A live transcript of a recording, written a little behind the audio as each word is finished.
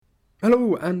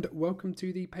Hello and welcome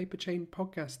to the Paper Chain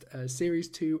Podcast, Series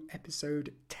 2,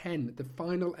 Episode 10, the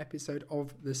final episode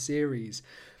of the series.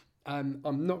 I'm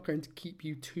not going to keep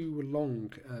you too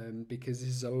long because this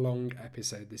is a long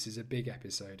episode. This is a big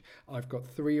episode. I've got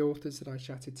 3 authors that I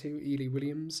chatted to, Eley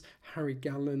Williams, Harry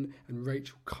Gallen and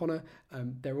Rachel Connor.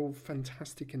 They're all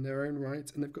fantastic in their own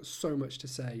right and they've got so much to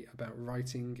say about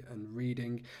writing and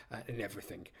reading and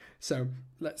everything. So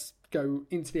let's go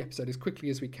into the episode as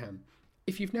quickly as we can.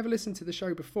 If you've never listened to the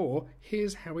show before,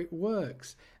 here's how it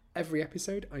works. Every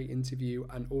episode I interview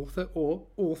an author or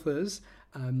authors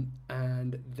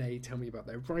and they tell me about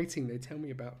their writing, they tell me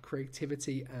about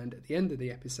creativity, and at the end of the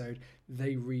episode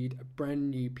they read a brand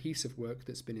new piece of work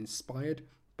that's been inspired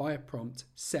by a prompt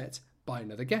set by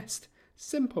another guest.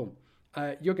 Simple.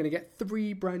 You're going to get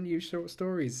 3 brand new short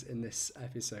stories in this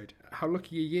episode. How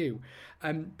lucky are you?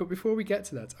 But before we get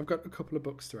to that, I've got a couple of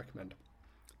books to recommend.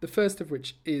 The first of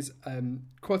which is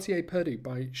Quartier Perdu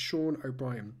by Sean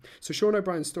O'Brien. So Sean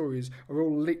O'Brien's stories are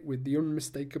all lit with the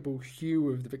unmistakable hue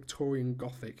of the Victorian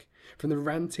Gothic, from the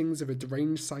rantings of a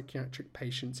deranged psychiatric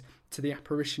patient to the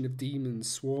apparition of demons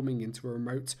swarming into a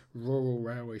remote rural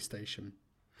railway station.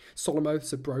 Solemn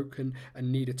oaths are broken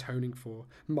and need atoning for.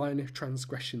 Minor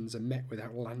transgressions are met with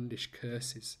outlandish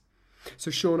curses.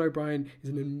 So Sean O'Brien is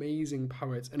an amazing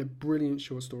poet and a brilliant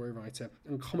short story writer,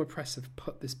 and Comma Press have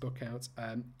put this book out.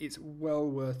 It's well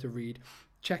worth a read.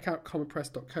 Check out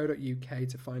commapress.co.uk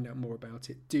to find out more about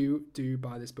it. Do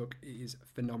buy this book. It is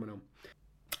phenomenal.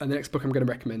 And the next book I'm going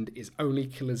to recommend is Only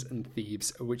Killers and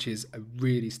Thieves, which is a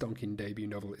really stonking debut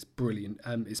novel. It's brilliant.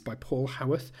 It's by Paul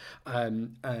Howarth,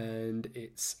 and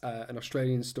it's an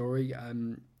Australian story.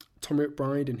 Tom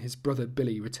McBride and his brother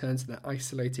Billy return to their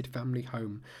isolated family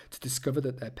home to discover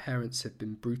that their parents have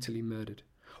been brutally murdered.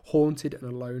 Haunted and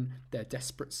alone, their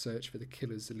desperate search for the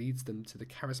killers leads them to the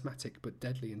charismatic but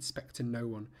deadly Inspector No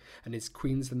One and his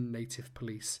Queensland Native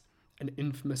Police, an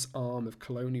infamous arm of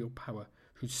colonial power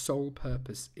whose sole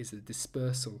purpose is the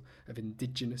dispersal of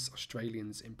Indigenous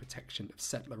Australians in protection of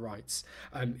settler rights.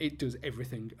 It does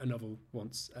everything a novel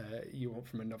wants, you want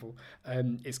from a novel.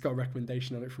 It's got a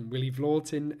recommendation on it from Willie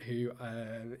Vlautin, who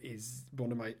is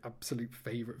one of my absolute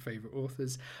favourite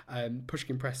authors.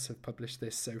 Pushkin Press have published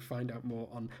this, so find out more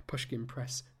on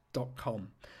pushkinpress.com.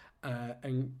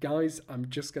 And guys, I'm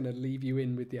just going to leave you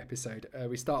in with the episode.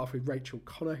 We start off with Rachel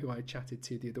Connor, who I chatted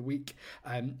to the other week,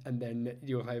 and then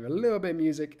you'll have a little bit of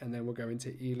music, and then we'll go into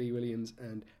Eley Williams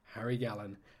and Harry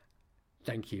Gallen.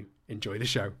 Thank you. Enjoy the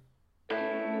show.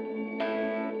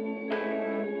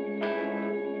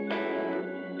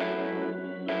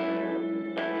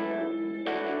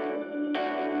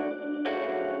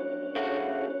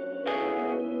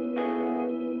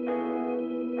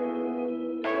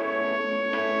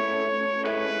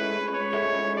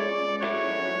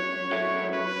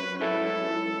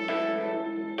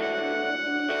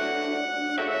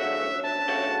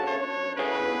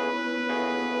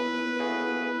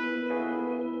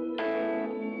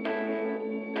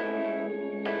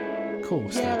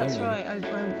 Yeah, that's right.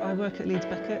 I work at Leeds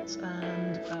Beckett,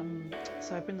 and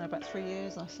so I've been there about 3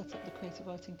 years. I set up the creative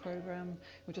writing programme.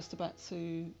 We're just about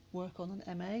to work on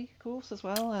an MA course as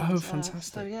well. And,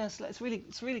 fantastic! So yes, it's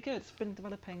really good. It's been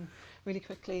developing really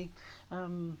quickly.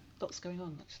 Lots going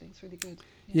on actually. It's really good.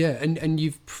 Yeah, and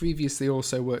you've previously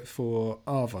also worked for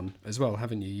Arvon as well,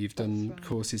 haven't you? You've done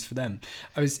courses for them.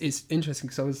 It's interesting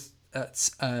because I was at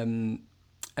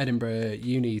Edinburgh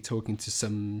Uni talking to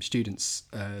some students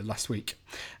last week,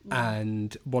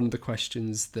 and one of the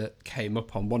questions that came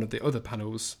up on one of the other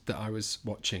panels that I was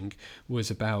watching was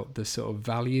about the sort of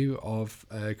value of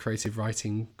a creative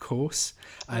writing course,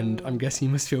 and I'm guessing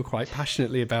you must feel quite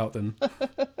passionately about them.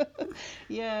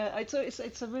 Yeah,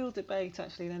 it's a real debate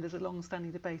actually. There's a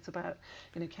long-standing debate about,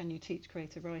 can you teach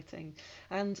creative writing,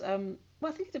 and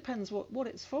well, I think it depends what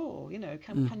it's for.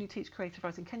 Can you teach creative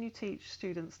writing? Can you teach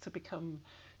students to become,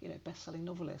 best-selling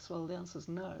novelists? Well, the answer is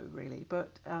no, really.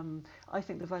 But I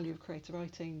think the value of creative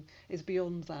writing is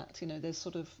beyond that.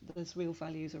 There's real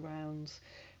values around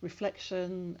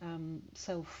reflection,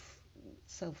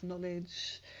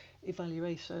 self-knowledge,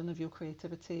 evaluation of your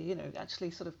creativity.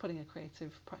 Actually sort of putting a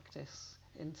creative practice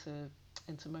into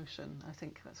motion. I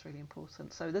think that's really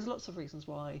important. So there's lots of reasons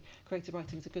why creative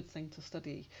writing is a good thing to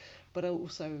study, but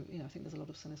also I think there's a lot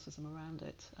of cynicism around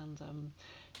it, and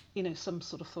some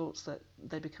sort of thoughts that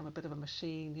they become a bit of a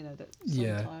machine, that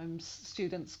sometimes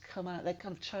students come out, they're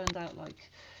kind of churned out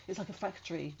like it's like a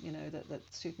factory, that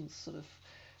students sort of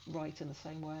write in the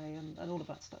same way and all of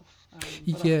that stuff.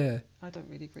 I don't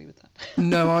really agree with that.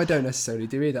 No, I don't necessarily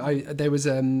do either. There was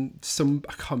I can't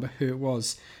remember who it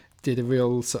was. did a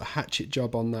real sort of hatchet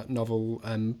job on that novel,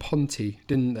 Ponty,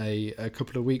 didn't they, a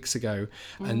couple of weeks ago?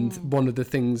 And one of the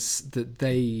things that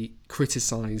they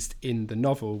criticised in the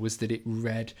novel was that it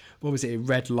read, it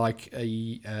read like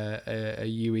a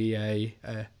UEA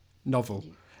novel.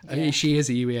 Yeah. I mean, she is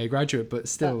a UEA graduate, but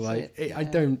still, That's like, it, yeah. I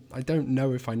don't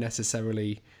know if I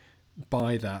necessarily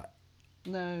buy that.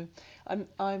 No,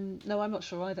 I'm not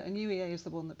sure either. And UEA is the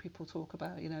one that people talk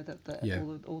about. You know, that Yeah.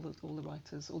 all the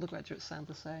writers, all the graduates sound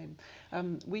the same.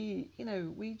 We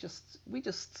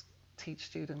just teach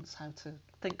students how to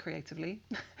think creatively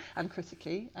and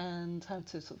critically, and how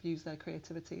to sort of use their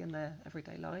creativity in their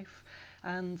everyday life.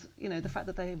 And the fact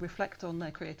that they reflect on their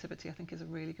creativity, I think, is a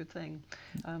really good thing.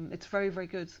 It's very, very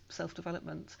good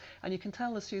self-development, and you can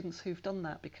tell the students who've done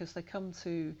that because they come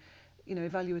to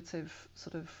evaluative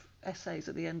sort of essays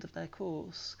at the end of their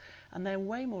course, and they're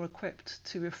way more equipped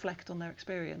to reflect on their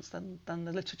experience than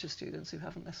the literature students who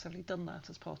haven't necessarily done that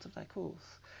as part of their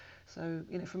course. So,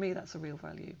 for me, that's a real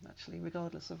value, actually,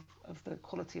 regardless of the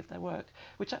quality of their work,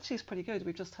 which actually is pretty good.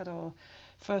 We've just had our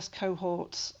first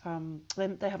cohort.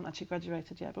 They haven't actually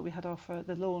graduated yet, but we had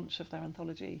the launch of their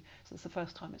anthology. So it's the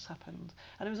first time it's happened.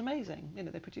 And it was amazing.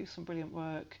 They produced some brilliant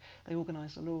work. They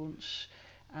organised a launch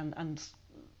and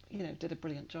did a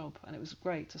brilliant job. And it was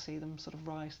great to see them sort of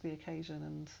rise to the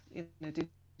occasion and, do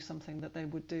something that they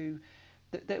would do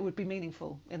that would be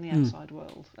meaningful in the outside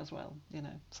world as well,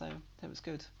 so it was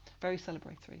good, very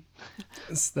celebratory.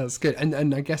 That's good.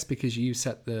 And I guess because you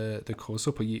set the course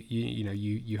up, or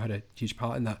you had a huge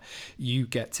part in that, you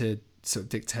get to sort of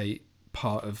dictate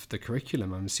part of the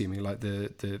curriculum, I'm assuming, like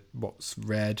the what's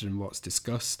read and what's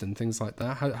discussed and things like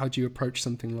that. How do you approach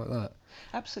something like that?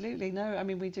 Absolutely. No, I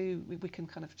mean, we can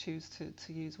kind of choose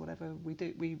to use whatever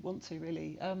we want to,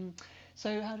 really.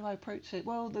 So how do I approach it?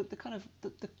 Well, the kind of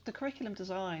the curriculum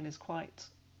design is quite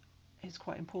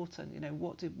important.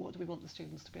 What do we want the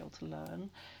students to be able to learn?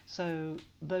 So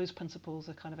those principles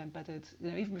are kind of embedded,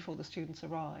 even before the students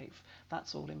arrive,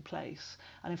 that's all in place.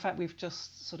 And in fact, we've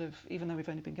just sort of, even though we've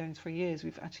only been going 3 years,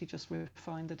 we've actually just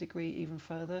refined the degree even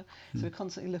further. So we're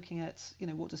constantly looking at,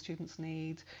 what do students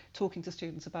need, talking to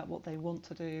students about what they want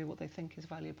to do, what they think is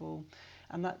valuable,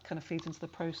 and that kind of feeds into the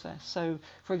process. So,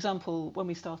 for example, when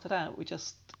we started out, we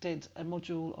just did a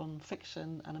module on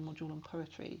fiction and a module on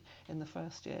poetry in the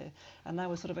first year. And now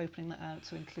we're sort of opening that out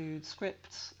to include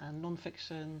scripts and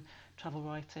non-fiction, travel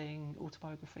writing,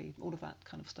 autobiography, all of that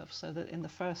kind of stuff. So that in the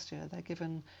first year, they're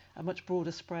given a much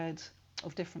broader spread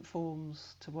of different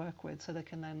forms to work with, so they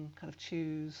can then kind of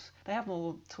choose. They have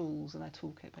more tools in their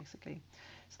toolkit, basically.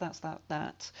 So that's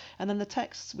that. And then the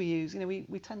texts we use,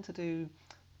 we tend to do,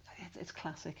 it's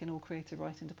classic in all creative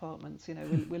writing departments.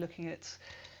 We're looking at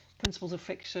principles of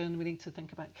fiction. We need to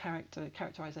think about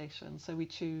characterization. So we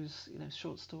choose,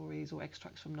 short stories or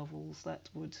extracts from novels that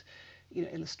would,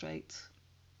 illustrate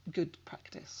good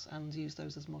practice, and use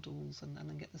those as models, and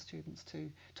then get the students to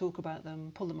talk about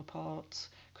them, pull them apart,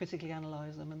 critically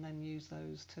analyse them, and then use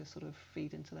those to sort of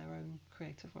feed into their own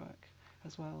creative work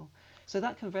as well. So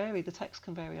that can vary. The text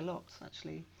can vary a lot,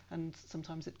 actually, and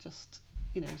sometimes it just,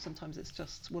 sometimes it's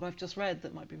just what I've just read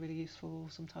that might be really useful.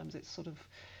 Sometimes it's sort of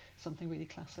something really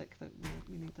classic that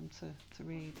we need them to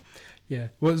read. Yeah.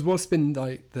 What's been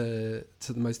like the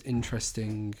most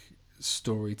interesting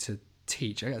story to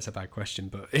teach? I guess that's a bad question,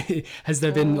 but has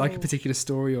there been like a particular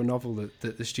story or novel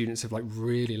that the students have like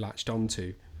really latched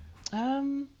onto?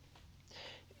 One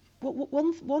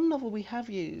novel we have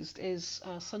used is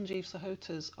Sanjeev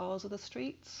Sahot's Ours Are the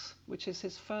Streets, which is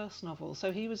his first novel.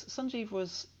 So Sanjeev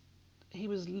was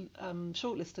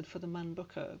shortlisted for the Man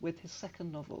Booker with his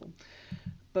second novel,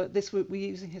 but we're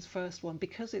using his first one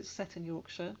because it's set in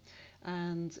Yorkshire,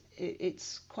 and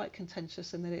it's quite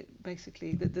contentious in that it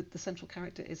basically, the central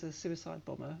character is a suicide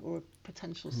bomber, or a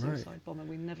potential suicide bomber.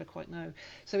 We never quite know.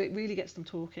 So it really gets them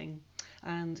talking,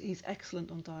 and he's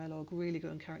excellent on dialogue, really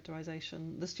good on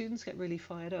characterization. The students get really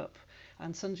fired up,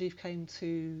 and Sanjeev came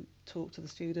to talk to the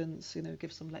students,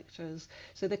 give some lectures,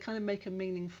 so they kind of make a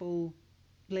meaningful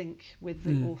link with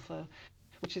the author,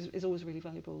 which is always really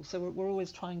valuable. So we're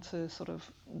always trying to sort of,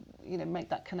 make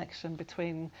that connection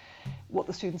between what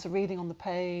the students are reading on the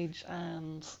page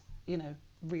and,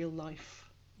 real life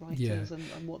writers,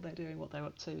 and what they're doing, what they're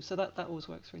up to. So that always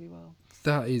works really well.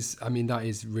 That is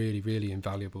really, really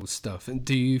invaluable stuff. And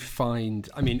do you find,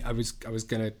 I was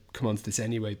going to come on to this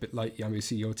anyway, but like,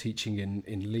 obviously you're teaching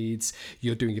in Leeds,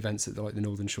 you're doing events at the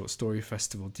Northern Short Story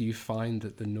Festival. Do you find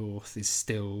that the North is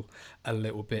still a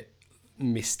little bit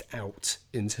missed out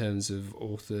in terms of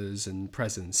authors and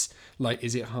presence? Like,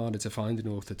 is it harder to find an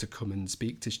author to come and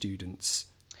speak to students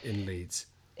in Leeds?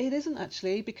 It isn't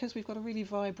actually, because we've got a really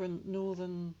vibrant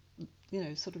northern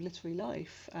sort of literary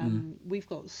life. We've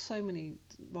got so many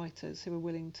writers who are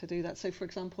willing to do that. So, for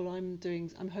example,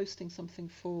 I'm hosting something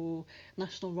for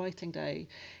National Writing Day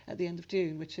at the end of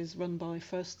June, which is run by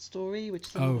First Story, which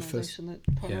is an organisation that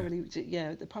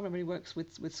primarily works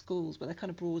with schools, but they're kind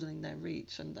of broadening their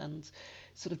reach and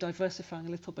sort of diversifying a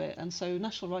little bit. And so,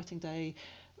 National Writing Day.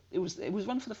 It was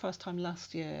run for the first time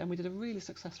last year, and we did a really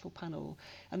successful panel.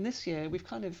 And this year we've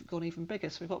kind of gone even bigger.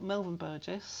 So we've got Melvyn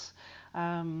Burgess,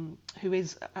 who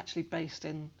is actually based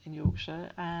in Yorkshire,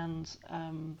 and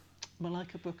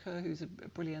Malika Booker, who's a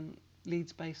brilliant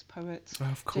Leeds-based poet. Oh,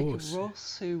 of course. Jacob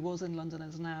Ross, who was in London,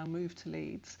 has now moved to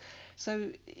Leeds.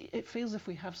 So it feels as if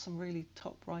we have some really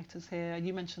top writers here. And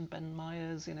you mentioned Ben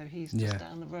Myers, he's just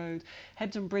down the road.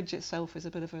 Hebden Bridge itself is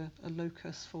a bit of a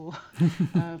locus for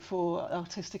for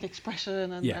artistic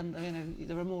expression, and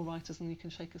there are more writers than you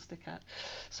can shake a stick at.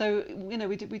 So we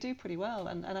do pretty well.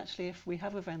 And actually, if we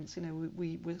have events,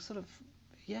 we're sort of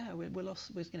we're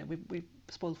lost. We're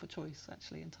spoiled for choice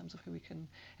actually in terms of who we can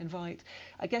invite.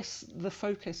 I guess the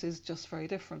focus is just very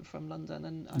different from London,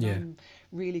 and I'm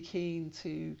really keen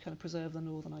to kind of preserve the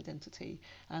northern identity.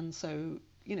 And so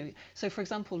so for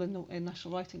example, in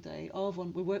National Writing Day,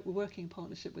 Arvon, we're working in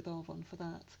partnership with Arvon for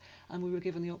that, and we were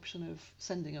given the option of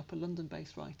sending up a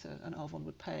London-based writer, and Arvon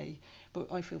would pay.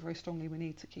 But I feel very strongly we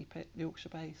need to keep it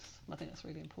Yorkshire-based. I think that's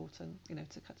really important,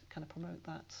 to kind of promote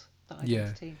that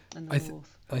identity in the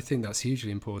north. I think that's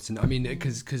hugely important. I mean,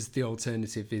 because the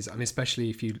alternative is, especially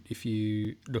if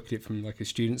you look at it from like a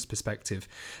student's perspective,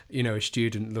 a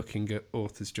student looking at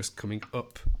authors just coming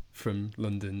up from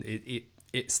London,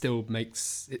 it still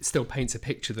paints a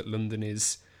picture that London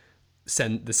is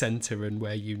the centre and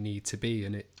where you need to be,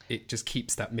 and it just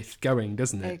keeps that myth going,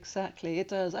 doesn't it? Exactly, it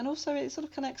does. And also it sort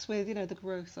of connects with the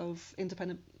growth of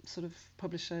independent sort of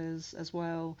publishers as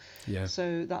well.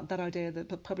 So that idea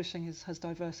that publishing has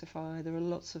diversified, there are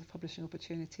lots of publishing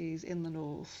opportunities in the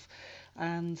north,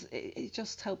 and it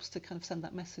just helps to kind of send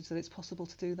that message that it's possible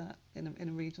to do that in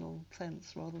a regional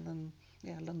sense rather than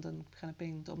London kind of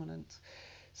being dominant.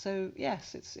 So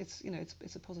yes, it's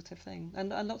a positive thing, and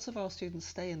lots of our students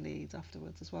stay in Leeds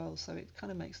afterwards as well. So it kind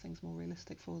of makes things more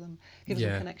realistic for them, gives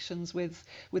them connections with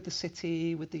the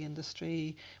city, with the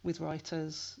industry, with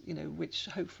writers, which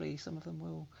hopefully some of them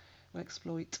will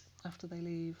exploit after they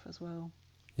leave as well.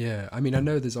 Yeah, I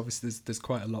know there's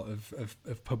quite a lot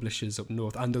of publishers up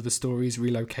north, and Other Stories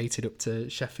relocated up to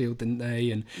Sheffield, didn't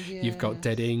they? And you've got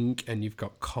Dead Ink, and you've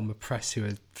got Comma Press, who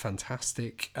are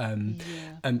fantastic, and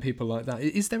people like that.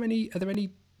 Are there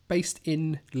any based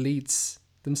in Leeds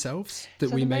themselves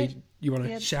that you want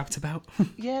to shout about?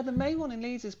 The main one in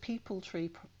Leeds is People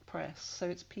Tree Press, so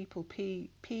it's People,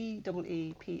 P-E-E-P-A-L,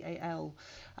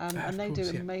 and they do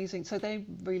amazing. So they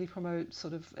really promote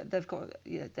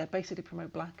they basically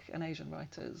promote Black and Asian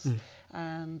writers,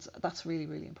 and that's really,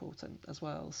 really important as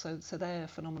well. So they're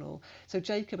phenomenal. So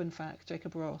Jacob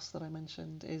Ross that I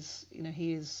mentioned is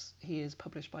he is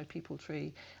published by People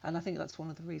Tree, and I think that's one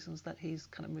of the reasons that he's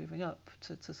kind of moving up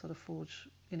to sort of forge,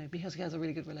 because he has a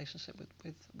really good relationship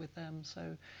with them.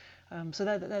 So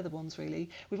they're the ones really.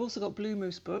 We've also got Blue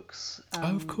Moose Books.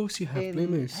 Of course you have Blue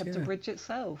Moose. Hebden Bridge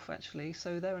itself, actually.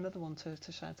 So they're another one to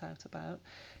shout out about.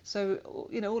 So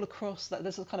all across that,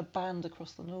 there's a kind of band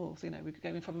across the north. We're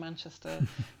going from Manchester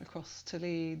across to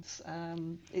Leeds.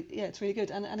 It's really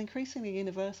good. And increasingly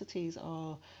universities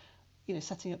are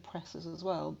setting up presses as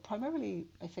well. Primarily,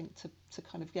 I think to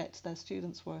kind of get their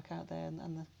students' work out there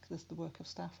and the work of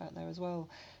staff out there as well.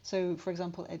 So, for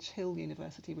example, Edge Hill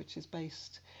University, which is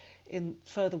based in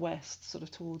further west, sort of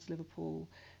towards Liverpool,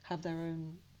 have their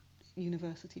own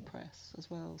university press as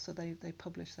well. So they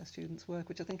publish their students' work,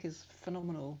 which I think is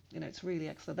phenomenal. It's really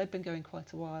excellent. They've been going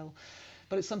quite a while,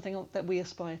 but it's something that we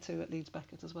aspire to at Leeds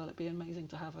Beckett as well. It'd be amazing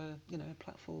to have a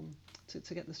platform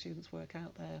to get the students' work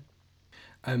out there.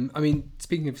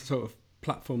 Speaking of sort of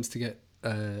platforms to get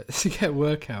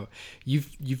work out,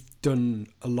 you've done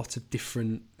a lot of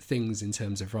different things in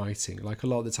terms of writing. Like a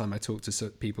lot of the time I talk to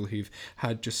people who've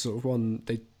had just sort of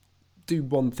they do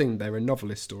one thing. They're a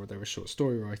novelist or they're a short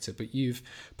story writer, but you've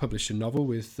published a novel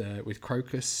with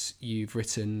Crocus. You've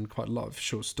written quite a lot of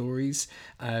short stories.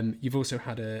 You've also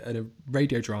had a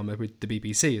radio drama with the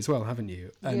BBC as well, haven't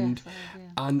you? And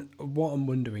and what I'm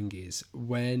wondering is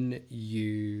when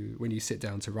you sit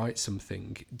down to write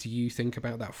something, do you think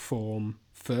about that form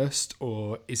first,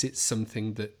 or is it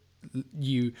something that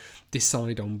you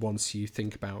decide on once you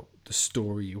think about the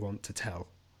story you want to tell?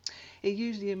 It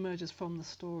usually emerges from the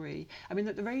story. I mean,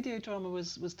 the radio drama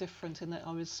was different in that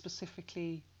I was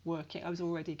specifically working. I was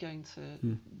already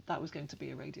that was going to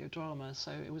be a radio drama,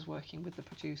 so it was working with the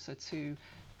producer to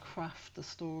craft the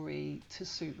story to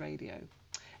suit radio.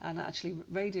 And actually,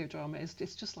 radio drama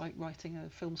it's just like writing a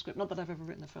film script. Not that I've ever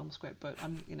written a film script, but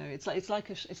it's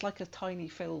like a tiny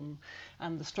film,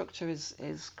 and the structure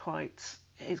is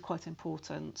quite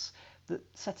important. That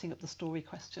setting up the story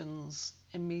questions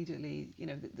immediately,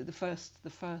 the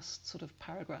first sort of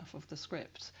paragraph of the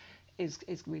script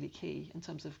is really key in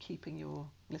terms of keeping your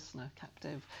listener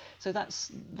captive. So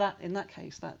in that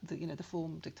case the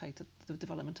form dictated the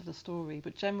development of the story.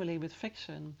 But generally with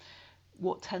fiction,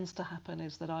 what tends to happen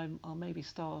is that I'll maybe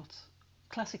start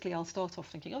off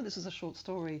thinking, oh, this is a short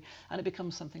story, and it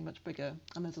becomes something much bigger,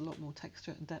 and there's a lot more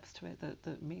texture and depth to it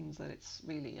that means that it's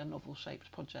really a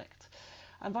novel-shaped project,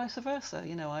 and vice versa.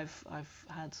 I've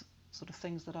had sort of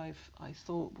things that I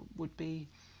thought would be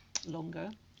longer,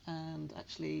 and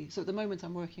actually, so at the moment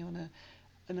I'm working on a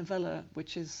novella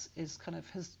which has kind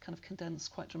of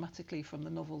condensed quite dramatically from the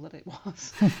novel that it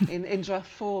was in draft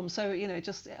form. So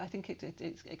I think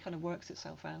it kind of works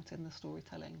itself out in the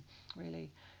storytelling,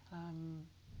 really.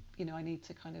 I need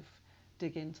to kind of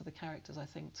dig into the characters, I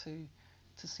think,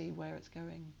 to see where it's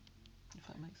going, if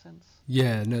that makes sense.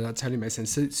 Yeah, no, that totally makes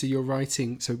sense. So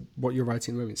what you're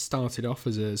writing at the moment started off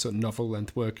as a sort of novel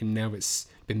length work, and now it's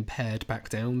been pared back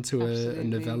down to a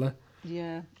novella.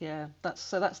 Yeah. That's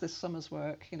this summer's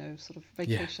work. Sort of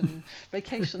vacation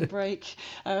break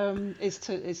is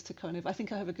to kind of. I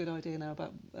think I have a good idea now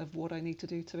of what I need to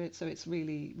do to it. So it's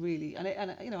really,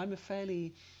 and I'm a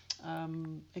fairly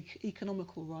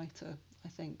economical writer, I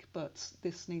think, but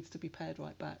this needs to be pared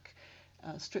right back,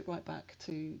 stripped right back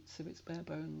to its bare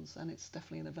bones, and it's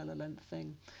definitely a novella length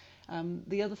thing.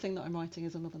 The other thing that I'm writing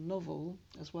is another novel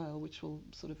as well, which will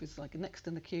sort of is like next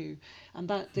in the queue, and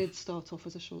that did start off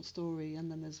as a short story,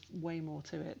 and then there's way more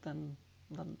to it than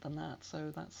that.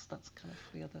 So that's kind of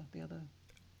the other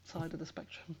side of the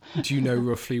spectrum. Do you know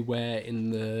roughly where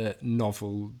in the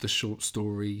novel the short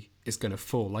story is going to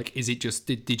fall? Like, is it just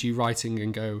did you writing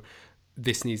and go,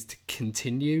 this needs to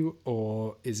continue,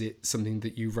 or is it something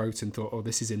that you wrote and thought, oh,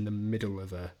 this is in the middle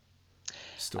of a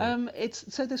story?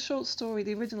 So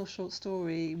the original short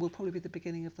story will probably be the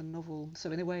beginning of the novel.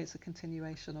 So in a way, it's a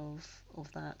continuation of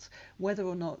that. Whether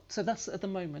or not, so that's at the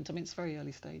moment. I mean, it's very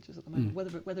early stages at the moment.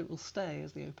 Whether it will stay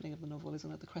as the opening of the novel is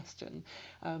another question.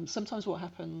 Sometimes what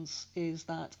happens is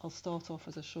that I'll start off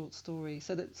as a short story.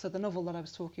 So the novel that I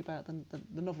was talking about,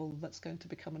 the novel that's going to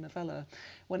become a novella,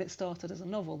 when it started as a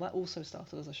novel, that also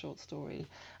started as a short story.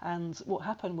 And what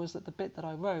happened was that the bit that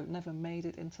I wrote never made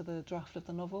it into the draft of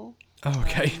the novel. Oh,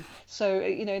 okay. So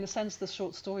in a sense, the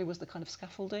short story was the kind of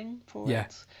scaffolding for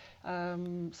it.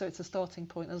 So it's a starting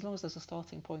point. As long as there's a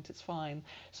starting point, it's fine.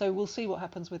 So we'll see what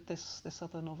happens with this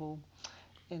other novel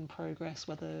in progress.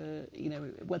 Whether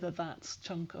that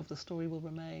chunk of the story will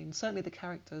remain. Certainly, the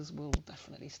characters will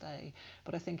definitely stay.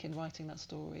 But I think in writing that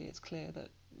story, it's clear that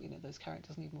those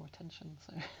characters need more attention.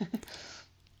 So.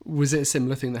 Was it a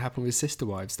similar thing that happened with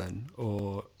Sisterwives then,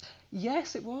 or?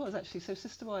 Yes, it was actually. So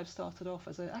Sisterwives started off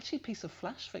as a piece of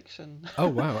flash fiction. Oh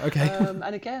wow! Okay. And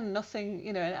again, nothing,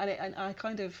 and I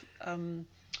kind of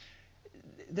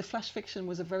the flash fiction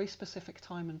was a very specific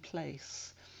time and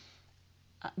place.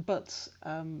 But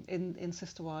in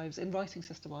Sisterwives, in writing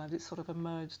Sisterwives, it sort of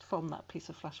emerged from that piece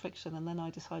of flash fiction, and then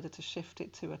I decided to shift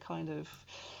it to a kind of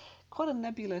quite a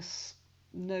nebulous.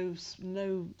 No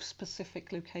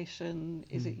specific location.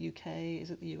 Is it UK?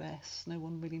 Is it the US? No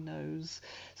one really knows.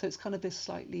 So it's kind of this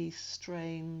slightly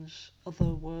strange,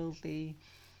 otherworldly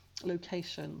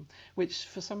location, which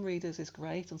for some readers is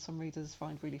great and some readers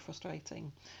find really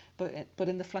frustrating. But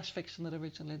in the flash fiction that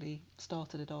originally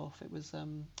started it off, it was a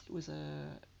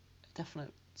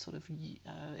definite sort of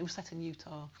it was set in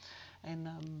Utah, in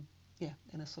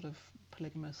a sort of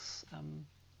polygamous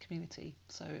community.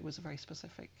 So it was a very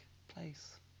specific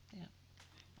place.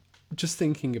 Just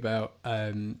thinking about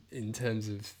in terms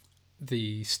of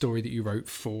the story that you wrote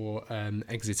for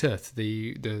Exit Earth,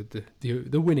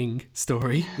 the winning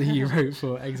story that you wrote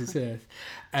for Exit Earth.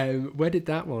 Where did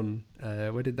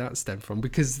that stem from?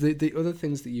 Because the other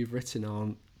things that you've written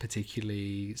aren't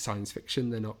particularly science fiction.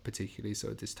 They're not particularly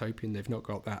sort of dystopian. They've not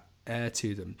got that air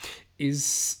to them.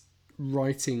 Is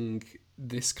writing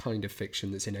this kind of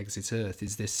fiction that's in Exit Earth,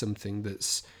 is this something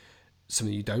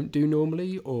you don't do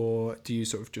normally, or do you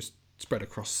sort of just spread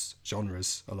across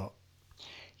genres a lot?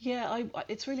 Yeah,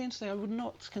 it's really interesting. I would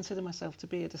not consider myself to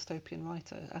be a dystopian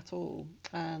writer at all.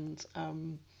 And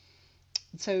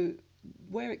so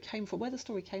where the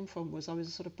story came from was I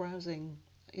was sort of browsing,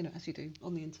 as you do,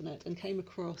 on the internet, and came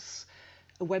across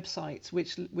a website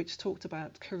which talked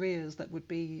about careers that would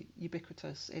be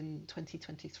ubiquitous in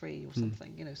 2023 or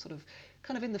something, you know, sort of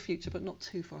kind of in the future, but not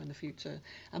too far in the future.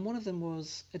 And one of them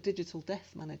was a digital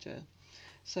death manager.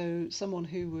 So someone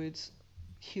who would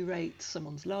curate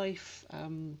someone's life.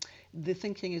 The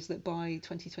thinking is that by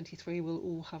 2023 we'll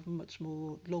all have much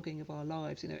more logging of our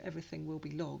lives. You know, everything will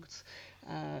be logged,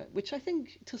 which I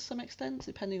think to some extent,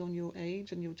 depending on your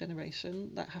age and your generation,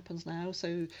 that happens now.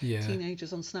 So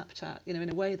teenagers on Snapchat, you know,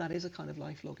 in a way that is a kind of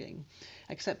life logging,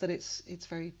 except that it's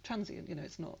very transient. You know,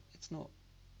 it's not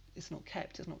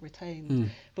kept, it's not retained.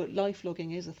 But life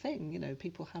logging is a thing. You know,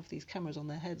 people have these cameras on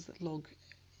their heads that log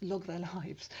their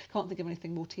lives. Can't think of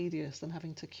anything more tedious than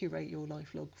having to curate your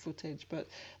life log footage. But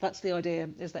that's the idea,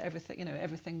 is that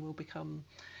everything will become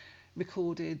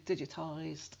recorded,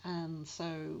 digitized, and so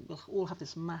we'll all have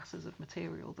this masses of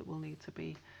material that will need to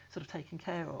be sort of taken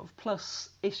care of, plus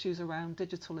issues around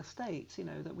digital estates, you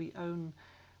know, that we own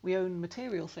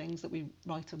material things that we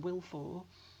write a will for,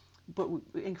 but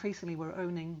increasingly we're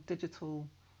owning digital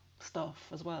stuff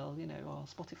as well, you know, our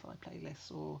Spotify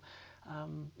playlists, or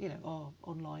you know, our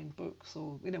online books,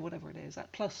 or, you know, whatever it is,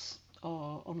 plus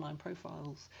our online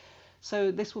profiles.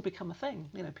 So this will become a thing,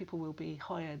 you know, people will be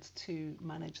hired to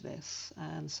manage this,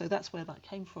 and so that's where that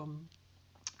came from.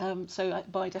 So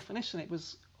by definition it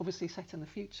was obviously set in the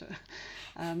future.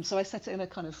 So I set it in a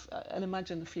kind of an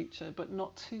imagined future, but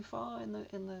not too far in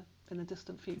the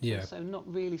distant future. Yeah. So not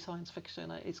really science fiction.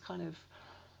 It's kind of,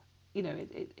 you know,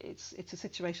 it's a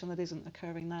situation that isn't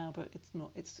occurring now, but it's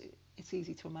not. It's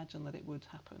easy to imagine that it would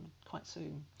happen quite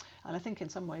soon. And I think in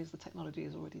some ways the technology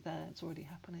is already there. It's already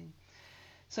happening.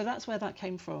 So that's where that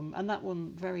came from, and that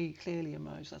one very clearly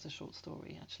emerged as a short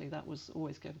story. Actually, that was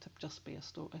always going to just be a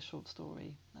short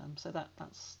story. So that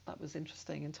was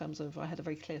interesting in terms of I had a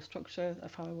very clear structure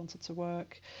of how I wanted to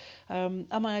work. Am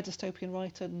I a dystopian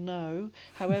writer? No.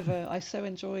 However, I so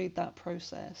enjoyed that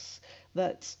process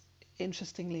that,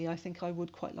 interestingly, I think I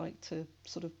would quite like to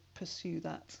sort of pursue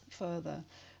that further.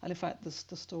 And in fact,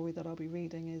 the story that I'll be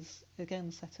reading is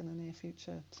again set in the near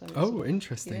future. So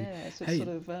interesting. Yeah, so it's sort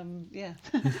of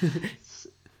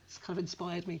it's kind of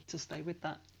inspired me to stay with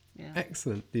that. Yeah.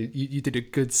 Excellent. You did a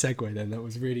good segue then. That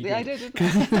was really good. Yeah, I did,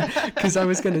 didn't I? Because I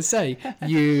was going to say,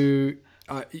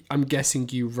 I'm guessing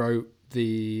you wrote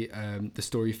the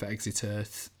story for Exit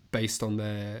Earth based on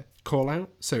their call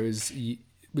out. So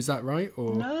was that right?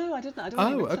 Or no, I didn't. I'd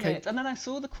already written it, and then I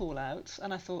saw the call out,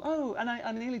 and I thought, and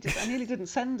I nearly didn't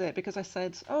send it because I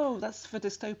said, that's for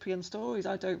dystopian stories.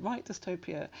 I don't write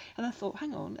dystopia. And I thought,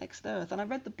 hang on, Exit Earth, and I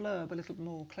read the blurb a little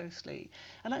more closely,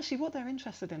 and actually, what they're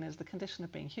interested in is the condition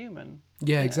of being human.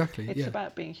 Yeah, exactly. It's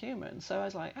about being human. So I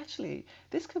was like, actually,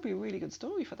 this could be a really good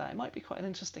story for that. It might be quite an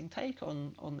interesting take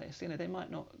on this. You know, they might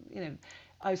not. You know,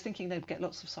 I was thinking they'd get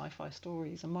lots of sci-fi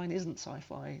stories, and mine isn't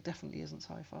sci-fi. Definitely isn't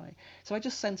sci-fi. So I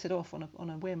just sent it off on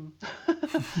a whim,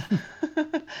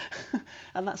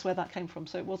 and that's where that came from.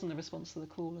 So it wasn't a response to the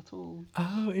call at all.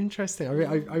 Oh, interesting.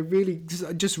 I really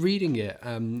just reading it.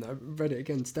 I read it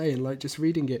again today, and like just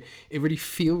reading it, it really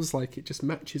feels like it just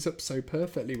matches up so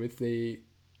perfectly with the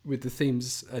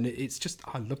themes, and it's just,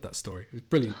 I love that story. It was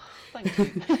brilliant. Thank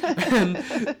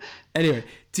you. Anyway,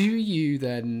 do you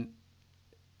then?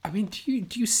 I mean,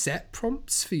 do you set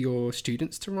prompts for your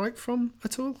students to write from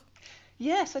at all?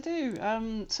 Yes, I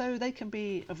do. So they can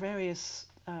be of various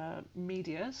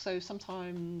media. So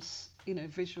sometimes, you know,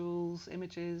 visuals,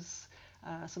 images,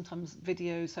 sometimes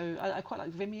video. So I quite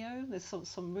like Vimeo. There's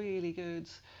some really good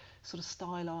sort of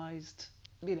stylized,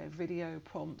 you know, video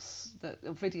prompts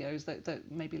videos that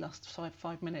maybe last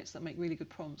 5 minutes that make really good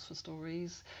prompts for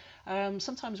stories.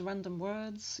 Sometimes random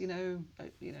words, you know,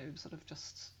 sort of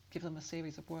just give them a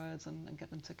series of words and get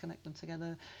them to connect them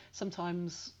together.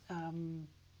 Sometimes,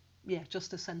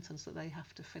 just a sentence that they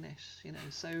have to finish, you know.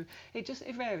 So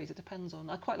it varies. It depends on.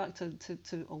 I quite like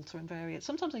to alter and vary it.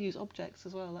 Sometimes I use objects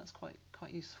as well. That's quite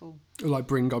useful. Like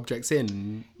bring objects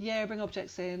in. Yeah, bring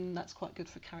objects in. That's quite good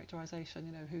for characterization.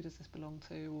 You know, who does this belong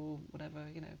to, or whatever.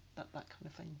 You know, that kind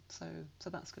of thing. So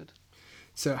that's good.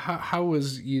 So how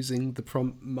was using the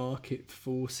prompt market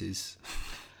forces?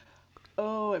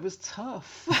 Oh, it was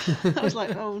tough. I was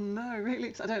like, oh no,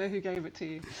 really? I don't know who gave it to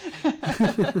you.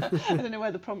 I don't know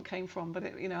where the prompt came from, but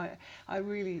I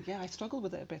really, I struggled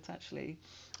with it a bit actually.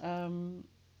 And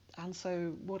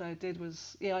so what I did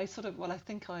was, I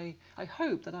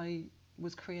hope that I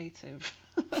was creative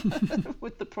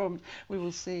with the prompt. We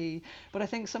will see. But I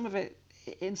think some of it,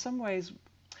 in some ways,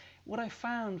 what I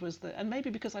found was that, and maybe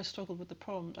because I struggled with the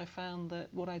prompt, I found that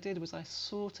what I did was I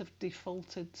sort of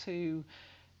defaulted to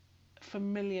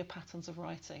familiar patterns of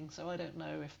writing. So I don't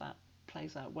know if that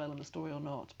plays out well in the story or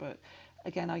not, but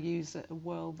Again, I use a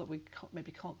world that we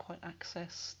maybe can't quite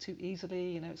access too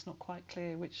easily. It's not quite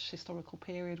clear which historical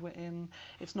period we're in.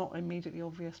 It's not immediately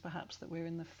obvious, perhaps, that we're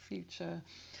in the future.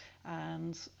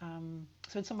 And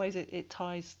so in some ways it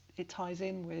ties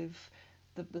in with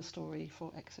the story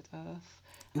for Exit Earth.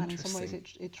 And in some ways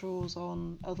it draws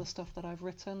on other stuff that I've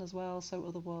written as well, so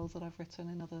other worlds that I've written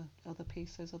in other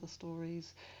pieces, other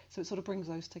stories. So it sort of brings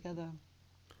those together.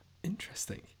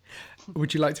 Interesting.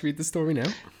 Would you like to read the story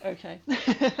now? Okay.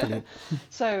 Brilliant.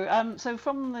 So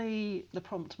from the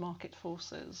prompt Market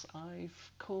Forces,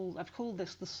 I've called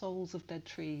this The Souls of Dead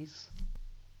Trees.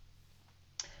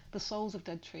 The Souls of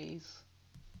Dead Trees.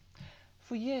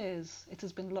 For years it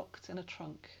has been locked in a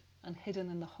trunk and hidden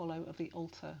in the hollow of the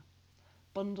altar,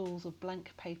 bundles of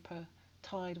blank paper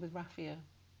tied with raffia.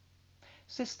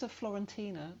 Sister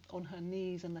Florentina, on her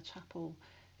knees in the chapel,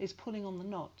 is pulling on the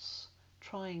knots,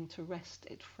 trying to wrest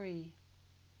it free.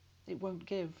 It won't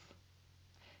give.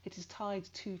 It is tied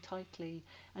too tightly,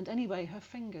 and anyway her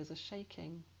fingers are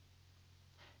shaking.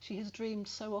 She has dreamed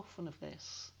so often of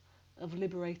this, of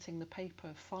liberating the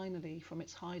paper finally from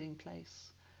its hiding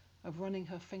place, of running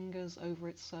her fingers over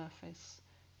its surface,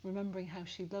 remembering how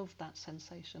she loved that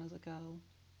sensation as a girl,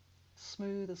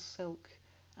 smooth as silk,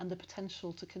 and the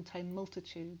potential to contain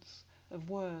multitudes of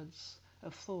words,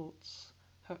 of thoughts,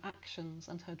 her actions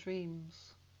and her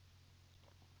dreams.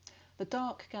 The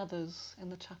dark gathers in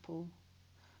the chapel.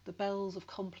 The bells of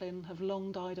Compline have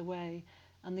long died away,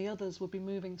 and the others would be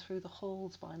moving through the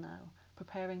halls by now,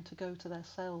 preparing to go to their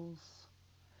cells.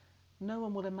 No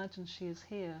one will imagine she is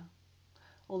here,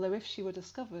 although if she were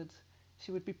discovered,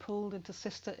 she would be pulled into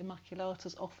Sister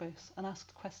Immaculata's office and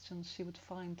asked questions she would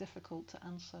find difficult to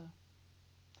answer.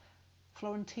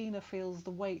 Florentina feels the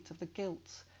weight of the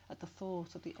guilt at the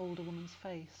thought of the older woman's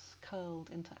face curled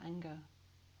into anger.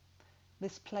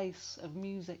 This place of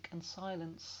music and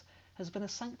silence has been a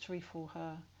sanctuary for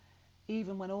her,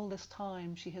 even when all this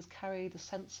time she has carried a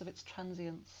sense of its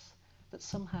transience, that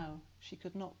somehow she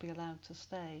could not be allowed to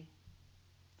stay.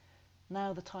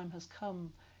 Now the time has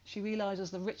come, she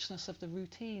realises the richness of the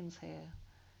routines here,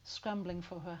 scrambling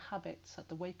for her habits at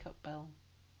the wake-up bell,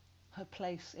 her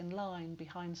place in line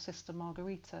behind Sister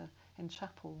Margherita in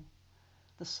chapel,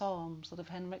 the psalms that have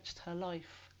enriched her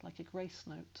life like a grace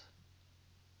note.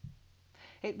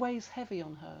 It weighs heavy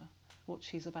on her, what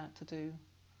she's about to do.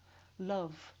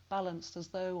 Love balanced as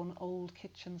though on old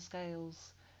kitchen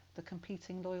scales, the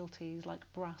competing loyalties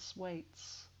like brass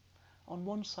weights. On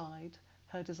one side,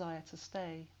 her desire to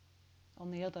stay. On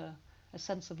the other, a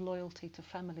sense of loyalty to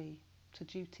family, to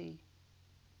duty.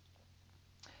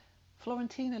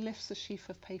 Florentina lifts a sheaf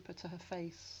of paper to her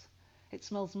face. It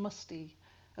smells musty,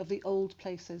 of the old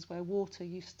places where water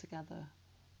used to gather,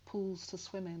 pools to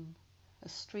swim in, a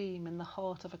stream in the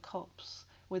heart of a copse,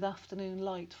 with afternoon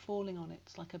light falling on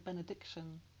it like a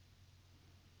benediction.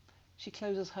 She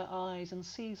closes her eyes and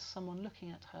sees someone looking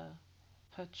at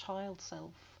her child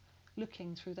self,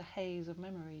 looking through the haze of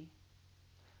memory.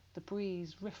 The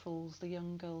breeze riffles the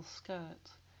young girl's skirt.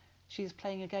 She is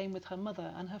playing a game with her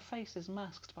mother, and her face is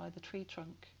masked by the tree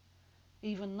trunk.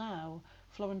 Even now,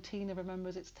 Florentina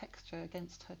remembers its texture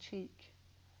against her cheek.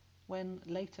 When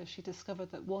later she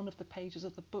discovered that one of the pages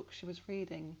of the book she was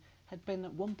reading had been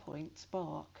at one point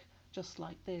bark, just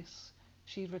like this,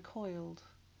 she recoiled,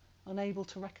 unable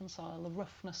to reconcile the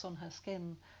roughness on her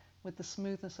skin with the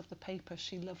smoothness of the paper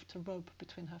she loved to rub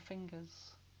between her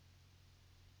fingers.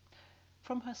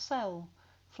 From her cell,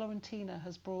 Florentina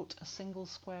has brought a single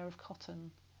square of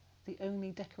cotton, the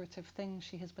only decorative thing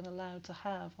she has been allowed to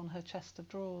have on her chest of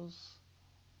drawers.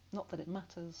 Not that it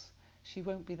matters, she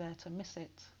won't be there to miss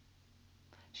it.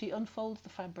 She unfolds the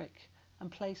fabric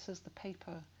and places the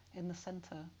paper in the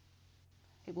centre.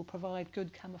 It will provide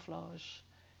good camouflage.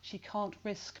 She can't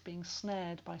risk being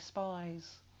snared by spies.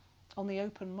 On the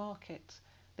open market,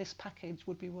 this package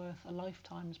would be worth a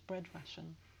lifetime's bread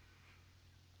ration.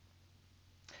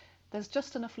 There's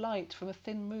just enough light from a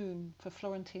thin moon for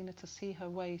Florentina to see her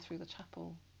way through the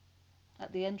chapel.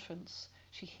 At the entrance,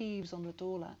 she heaves on the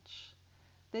door latch.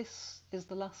 This is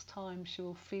the last time she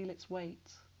will feel its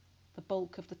weight, the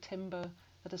bulk of the timber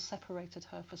that has separated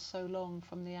her for so long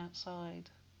from the outside.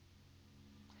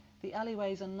 The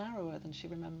alleyways are narrower than she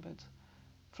remembered.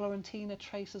 Florentina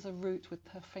traces a route with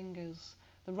her fingers,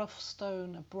 the rough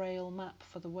stone a braille map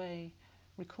for the way,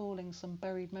 recalling some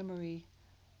buried memory,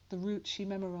 the route she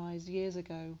memorised years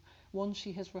ago, one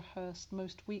she has rehearsed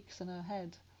most weeks in her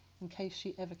head, in case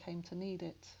she ever came to need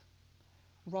it.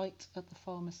 Right at the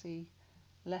pharmacy,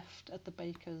 left at the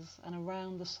baker's, and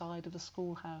around the side of the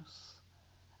schoolhouse.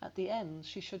 At the end,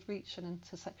 she should reach an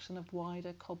intersection of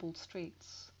wider cobbled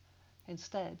streets.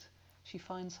 Instead, she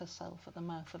finds herself at the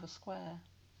mouth of a square.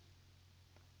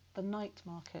 The night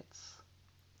markets.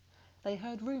 They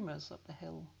heard rumours up the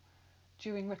hill.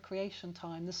 During recreation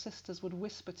time, the sisters would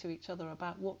whisper to each other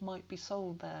about what might be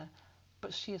sold there,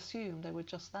 but she assumed they were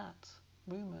just that,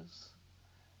 rumours.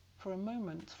 For a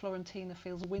moment, Florentina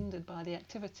feels winded by the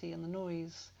activity and the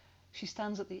noise. She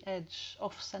stands at the edge,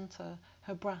 off-centre,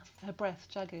 her breath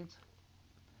jagged.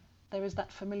 There is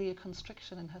that familiar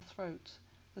constriction in her throat,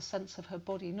 the sense of her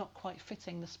body not quite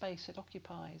fitting the space it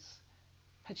occupies.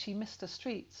 Had she missed a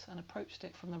street and approached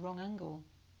it from the wrong angle?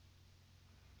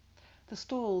 The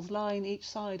stalls line each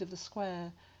side of the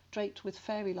square, draped with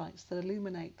fairy lights that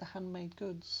illuminate the handmade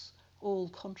goods, all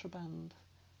contraband,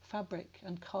 fabric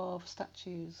and carved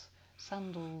statues,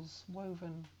 sandals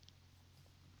woven.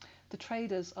 The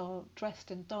traders are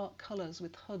dressed in dark colours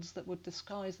with hoods that would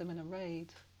disguise them in a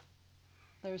raid.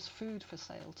 There is food for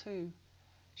sale too.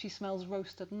 She smells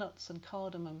roasted nuts and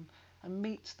cardamom, and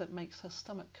meat that makes her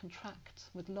stomach contract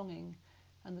with longing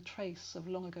and the trace of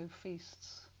long ago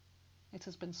feasts. It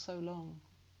has been so long.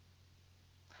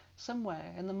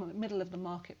 Somewhere in the middle of the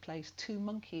marketplace, two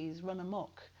monkeys run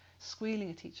amok, squealing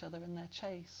at each other in their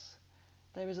chase.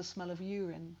 There is a smell of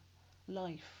urine,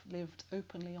 life lived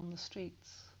openly on the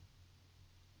streets.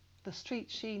 The street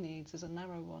she needs is a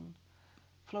narrow one.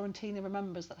 Florentina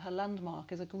remembers that her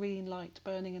landmark is a green light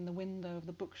burning in the window of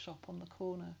the bookshop on the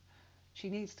corner. She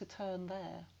needs to turn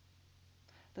there.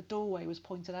 The doorway was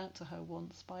pointed out to her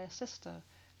once by a sister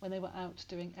when they were out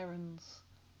doing errands.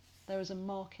 There is a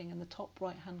marking in the top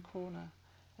right-hand corner,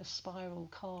 a spiral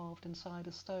carved inside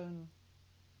a stone.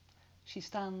 She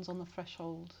stands on the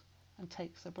threshold and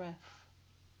takes a breath.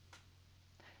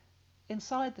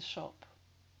 Inside the shop,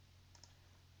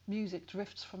 music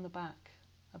drifts from the back,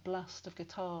 a blast of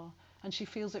guitar, and she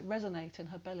feels it resonate in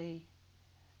her belly.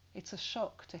 It's a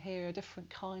shock to hear a different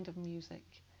kind of music,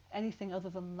 anything other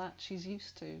than that she's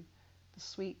used to, the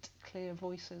sweet, clear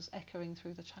voices echoing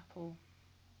through the chapel.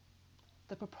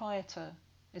 The proprietor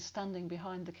is standing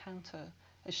behind the counter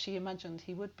as she imagined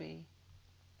he would be.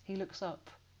 He looks up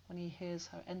when he hears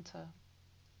her enter.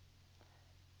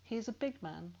 He is a big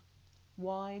man,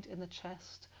 wide in the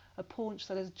chest, a paunch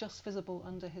that is just visible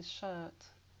under his shirt.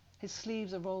 His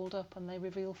sleeves are rolled up and they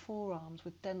reveal forearms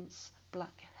with dense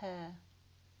black hair.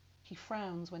 He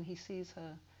frowns when he sees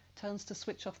her, turns to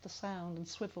switch off the sound and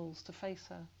swivels to face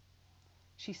her.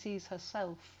 She sees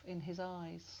herself in his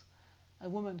eyes, a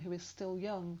woman who is still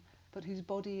young but whose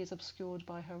body is obscured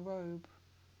by her robe,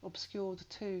 obscured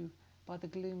too by the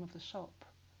gloom of the shop.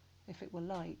 If it were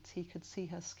light, he could see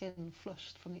her skin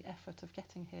flushed from the effort of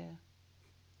getting here.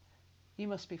 "You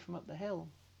must be from up the hill."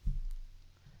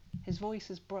 His voice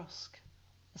is brusque,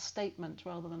 a statement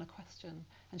rather than a question,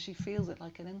 and she feels it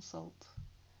like an insult.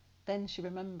 Then she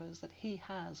remembers that he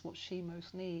has what she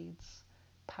most needs,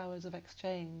 powers of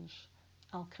exchange,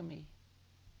 alchemy.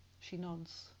 She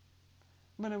nods.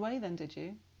 "Run away then, did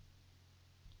you?"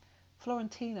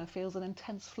 Florentina feels an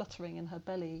intense fluttering in her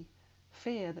belly,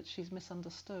 fear that she's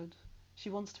misunderstood. She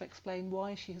wants to explain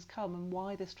why she has come and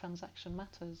why this transaction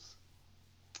matters.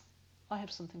 "I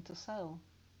have something to sell."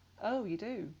 "Oh, you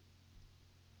do?"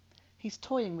 He's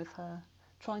toying with her,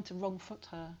 trying to wrong-foot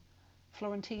her.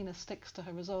 Florentina sticks to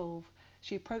her resolve.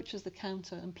 She approaches the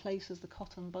counter and places the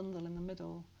cotton bundle in the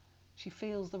middle. She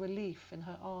feels the relief in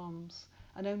her arms,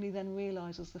 and only then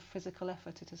realises the physical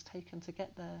effort it has taken to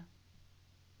get there.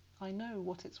 "I know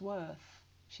what it's worth,"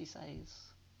 she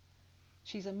says.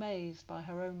 She's amazed by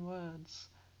her own words,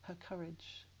 her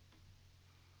courage.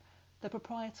 The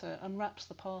proprietor unwraps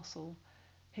the parcel.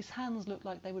 His hands look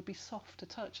like they would be soft to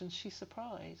touch, and she's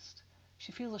surprised.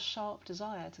 She feels a sharp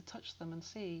desire to touch them and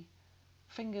see,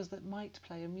 fingers that might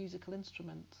play a musical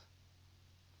instrument.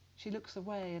 She looks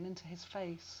away and into his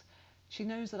face. She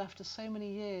knows that after so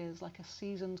many years, like a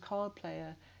seasoned card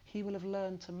player, he will have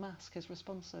learned to mask his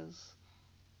responses.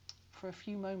 For a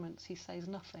few moments he says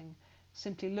nothing,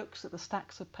 simply looks at the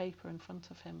stacks of paper in front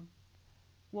of him.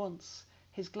 Once,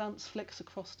 his glance flicks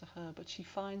across to her, but she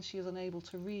finds she is unable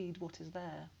to read what is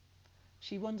there.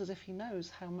 She wonders if he knows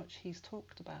how much he's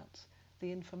talked about,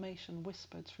 the information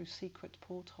whispered through secret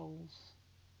portholes.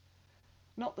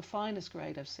 "Not the finest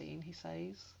grade I've seen," he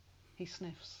says. He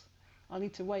sniffs. "I'll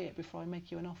need to weigh it before I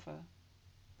make you an offer."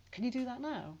 "Can you do that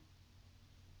now?"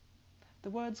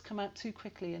 The words come out too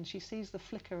quickly and she sees the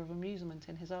flicker of amusement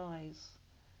in his eyes.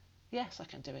 "Yes, I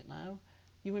can do it now.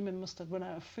 You women must have run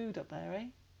out of food up there, eh?"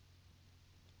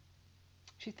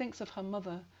 She thinks of her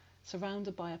mother,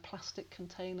 surrounded by a plastic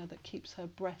container that keeps her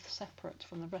breath separate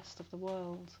from the rest of the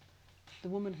world. The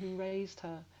woman who raised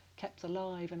her, kept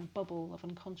alive in a bubble of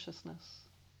unconsciousness.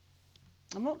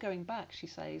 "I'm not going back," she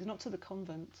says, "not to the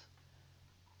convent."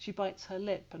 She bites her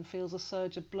lip and feels a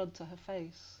surge of blood to her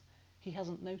face. He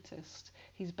hasn't noticed.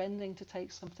 He's bending to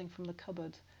take something from the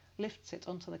cupboard, lifts it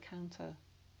onto the counter.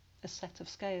 A set of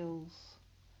scales.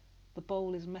 The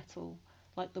bowl is metal,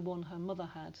 like the one her mother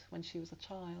had when she was a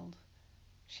child.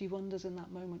 She wonders in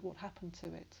that moment what happened to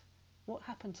it. What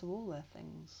happened to all their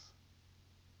things?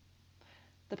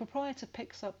 The proprietor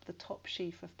picks up the top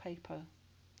sheaf of paper.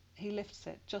 He lifts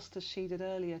it, just as she did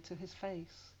earlier, to his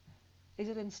face. Is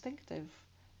it instinctive?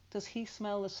 Does he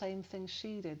smell the same things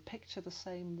she did, picture the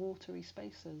same watery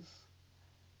spaces?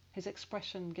 His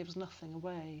expression gives nothing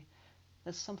away.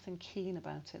 There's something keen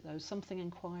about it, though, something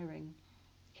inquiring.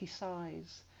 He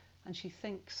sighs, and she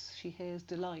thinks she hears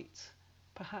delight,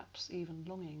 perhaps even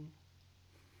longing.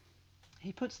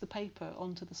 He puts the paper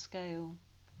onto the scale.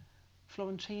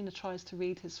 Florentina tries to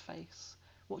read his face,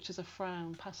 watches a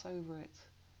frown pass over it.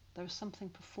 There is something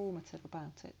performative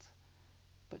about it,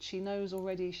 but she knows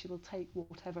already she will take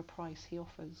whatever price he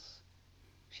offers.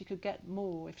 She could get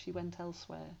more if she went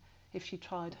elsewhere, if she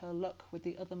tried her luck with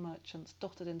the other merchants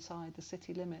dotted inside the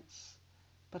city limits.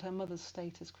 But her mother's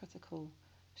state is critical.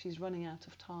 She's running out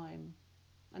of time,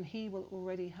 and he will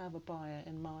already have a buyer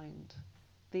in mind.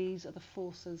 These are the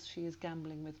forces she is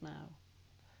gambling with now.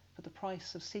 For the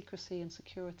price of secrecy and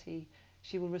security,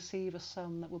 she will receive a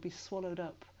sum that will be swallowed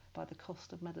up by the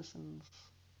cost of medicines.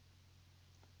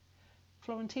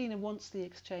 Florentina wants the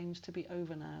exchange to be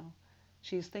over now.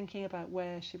 She is thinking about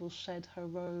where she will shed her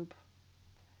robe.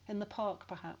 In the park,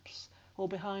 perhaps, or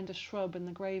behind a shrub in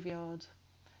the graveyard.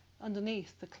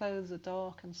 Underneath, the clothes are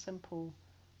dark and simple,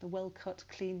 the well-cut,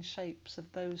 clean shapes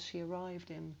of those she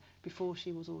arrived in before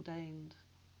she was ordained.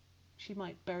 She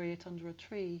might bury it under a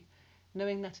tree,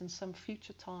 knowing that in some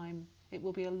future time it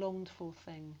will be a longed-for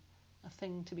thing, a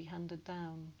thing to be handed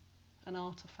down, an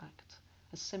artifact,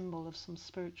 a symbol of some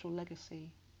spiritual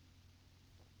legacy.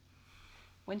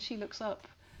 When she looks up,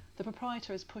 the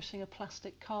proprietor is pushing a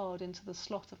plastic card into the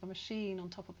slot of a machine on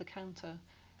top of the counter.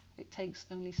 It takes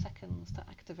only seconds to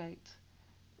activate.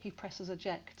 He presses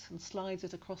eject and slides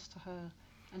it across to her,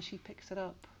 and she picks it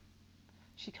up.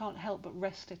 She can't help but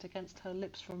rest it against her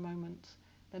lips for a moment,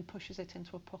 then pushes it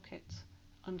into a pocket,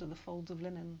 under the folds of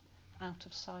linen, out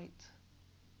of sight.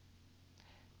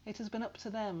 It has been up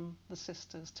to them, the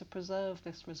sisters, to preserve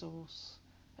this resource,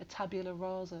 a tabula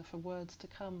rasa for words to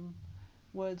come,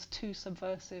 words too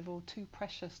subversive or too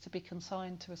precious to be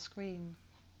consigned to a screen.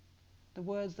 The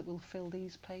words that will fill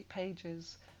these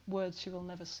pages, words she will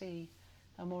never see,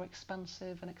 are more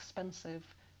expansive and expensive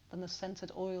than the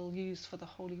scented oil used for the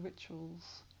holy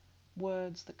rituals,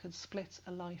 words that could split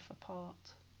a life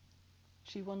apart.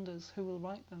 She wonders who will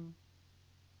write them.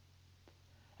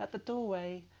 At the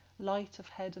doorway, light of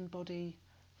head and body,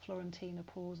 Florentina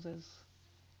pauses.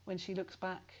 When she looks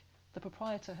back, the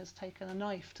proprietor has taken a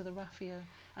knife to the raffia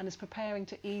and is preparing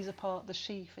to ease apart the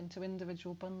sheaf into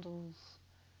individual bundles.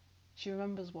 She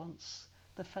remembers once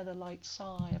the feather-light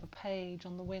sigh of a page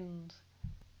on the wind.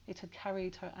 It had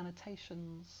carried her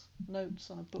annotations, notes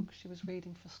on a book she was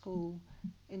reading for school,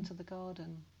 into the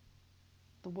garden.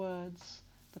 The words,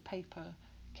 the paper,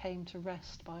 came to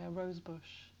rest by a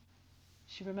rosebush.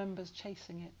 She remembers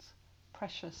chasing it,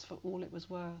 precious for all it was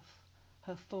worth,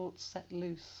 her thoughts set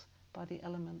loose by the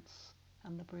elements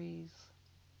and the breeze.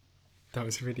 That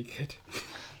was really good.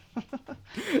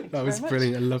 That was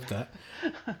brilliant. I love that.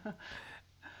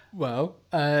 Well,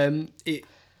 it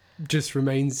just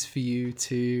remains for you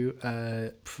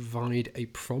to provide a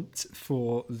prompt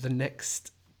for the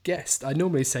next guest. I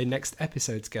normally say next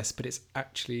episode's guest, but it's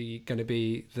actually going to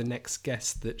be the next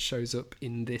guest that shows up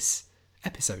in this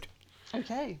episode.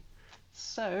 Okay.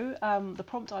 So the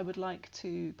prompt I would like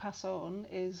to pass on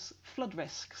is flood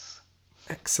risks.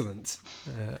 Excellent.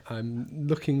 I'm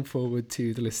looking forward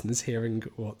to the listeners hearing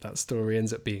what that story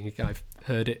ends up being. I've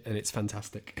heard it and it's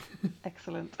fantastic.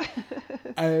 Excellent.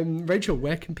 Rachel,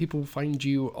 where can people find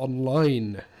you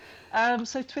online?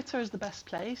 So Twitter is the best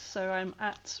place. So I'm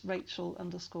at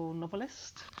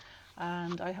Rachel_novelist.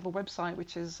 And I have a website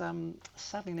which is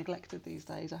sadly neglected these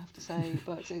days, I have to say.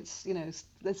 But it's,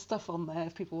 there's stuff on there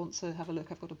if people want to have a look.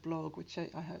 I've got a blog which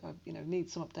I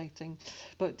needs some updating,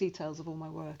 but details of all my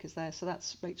work is there. So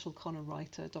that's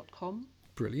rachelconnorwriter.com.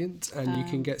 Brilliant. And you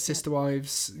can get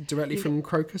Sisterwives directly from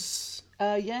Crocus?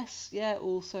 Yes, yeah,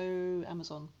 also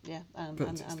Amazon, yeah, and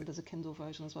there's a Kindle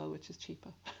version as well, which is cheaper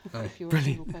if you're a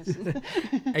single person.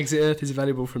 Exit Earth is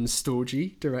available from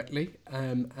Storgy directly,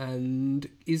 and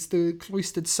is the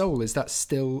Cloistered Soul, is that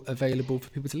still available for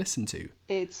people to listen to?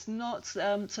 It's not,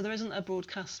 so there isn't a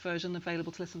broadcast version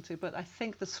available to listen to, but I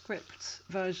think the script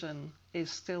version is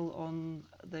still on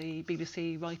the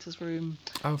BBC Writers' Room.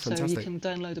 Oh, fantastic. So you can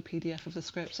download a PDF of the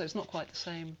script, so it's not quite the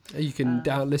same. You can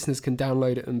listeners can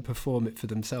download it and perform it for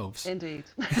themselves. Indeed.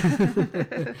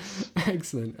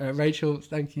 Excellent. Rachel,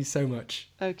 thank you so much.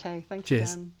 Okay, thank you,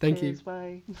 Cheers. Dan. Thank Cheers, you.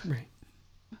 Bye. Right.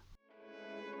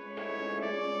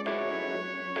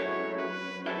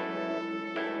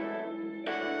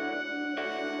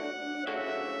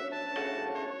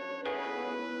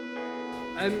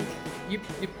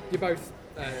 You both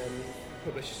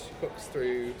publish books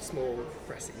through small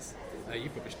presses. You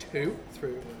published 2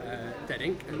 through Dead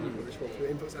Ink, and you published 1 through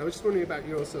Influx. I was just wondering about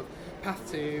your sort of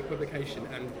path to publication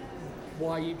and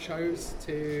why you chose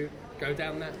to go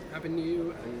down that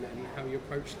avenue, and how you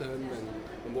approached them,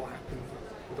 and what happened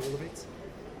with all of it.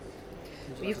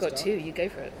 Well, you've got 2, you go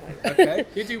for it. Okay.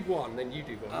 You do 1, then you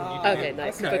do 1. Okay,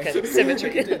 nice. Okay,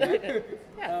 symmetry.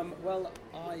 Well,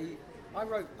 I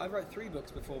wrote 3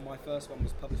 books before my first one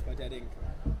was published by Dead Ink,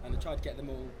 and I tried to get them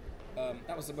all.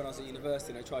 That was when I was at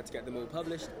university, and I tried to get them all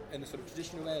published in the sort of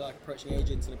traditional way, like approaching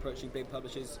agents and approaching big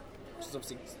publishers, which is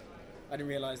obviously, I didn't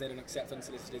realise they don't accept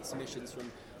unsolicited submissions from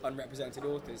unrepresented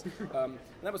authors. And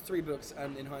that was 3 books,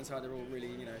 and in hindsight they're all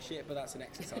really, shit, but that's an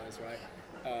exercise,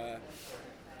 right?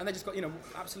 And they just got,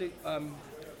 absolute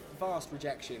vast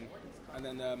rejection. And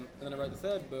then I wrote the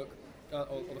 3rd book,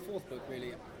 or the 4th book,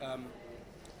 really.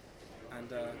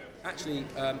 Actually,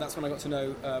 that's when I got to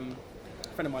know a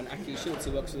friend of mine, Aki Schultz,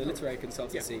 who works for the literary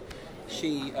consultancy. Yeah.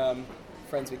 She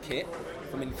friends with Kit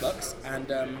from Influx,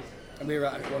 and we were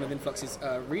at one of Influx's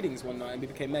readings one night, and we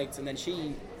became mates. And then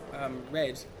she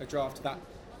read a draft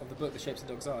of the book, The Shapes of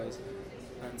Dogs' Eyes,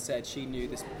 and said she knew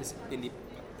this indie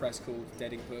press called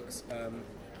Dead Ink Books.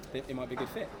 It might be a good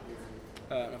fit.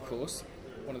 And of course,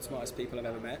 one of the smartest people I've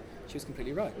ever met. She was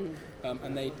completely right,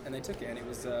 and they took it, and it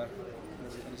was.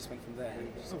 And it just went from there. And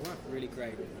it was really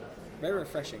great, very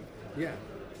refreshing. Yeah,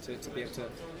 to be able to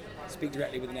speak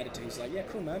directly with an editor who's like, yeah,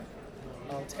 cool, man,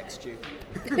 I'll text you.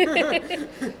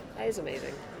 That is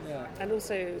amazing. Yeah, and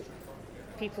also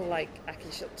people like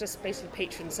Aki, just basically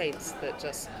patron saints that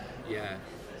just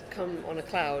come on a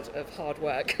cloud of hard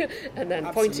work and then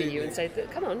point at you and say,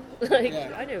 "Come on,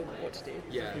 I know what to do."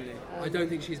 Yeah, I don't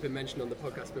think she's been mentioned on the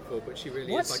podcast before, but she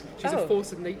really What? is like she's a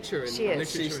force of nature in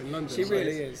literature in London. She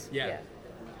really is. Yeah.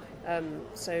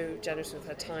 So generous with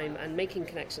her time and making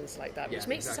connections like that, which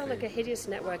makes it sound like a hideous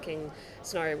networking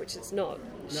scenario, which it's not.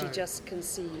 She just can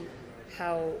see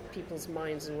how people's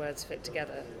minds and words fit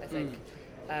together, I think.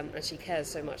 And she cares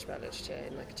so much about literature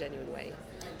in like a genuine way.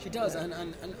 She does, and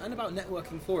about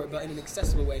networking for it, but in an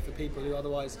accessible way for people who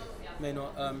otherwise may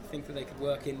not think that they could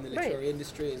work in the literary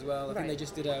industry as well. I think they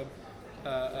just did an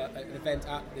event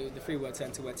at the Free Word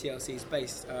Centre where TLC is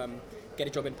based, Get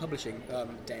a Job in Publishing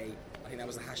Day. I think that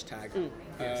was the hashtag.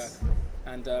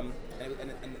 And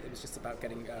it was just about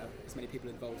getting as many people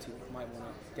involved who might want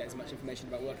to get as much information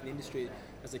about work in the industry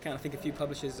as they can. I think a few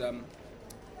publishers,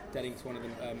 Dead Ink's one of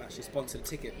them, actually sponsored a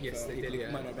ticket for people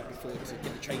who might not have been before to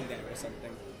get the train there or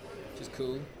something, which is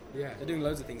cool. Yeah, they're doing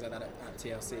loads of things like that at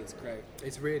TLC. It's great.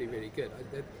 It's really, really good.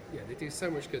 They do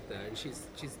so much good there, and she's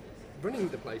running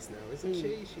the place now, isn't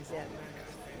she? She's work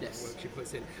she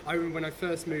puts in. I remember when I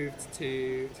first moved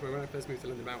to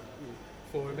London about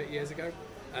 4 and a bit years ago.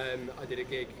 I did a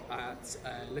gig at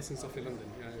Listen Softly London,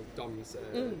 Dom's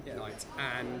night,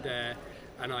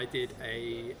 and I did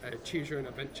a choose your own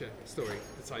adventure story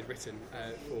that I'd written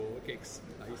for gigs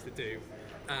I used to do.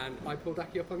 And I pulled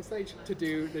Aki up on stage to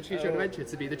do the choose your own adventure,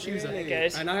 to be the chooser. Really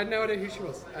good. And I had no idea who she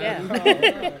was.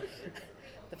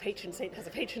 The patron saint has a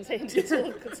patron saint. It's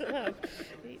all good somehow. It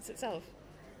eats itself.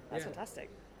 That's fantastic.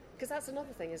 Because that's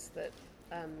another thing, is that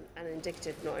and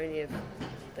indicative not only of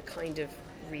the kind of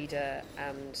reader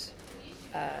and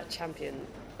champion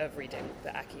of reading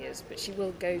that Aki is, but she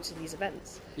will go to these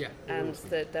events. And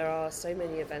that there are so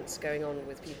many events going on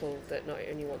with people that not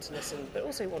only want to listen but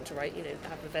also want to write,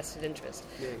 have a vested interest,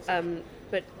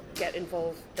 but get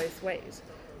involved both ways.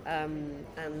 And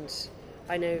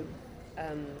I know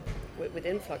with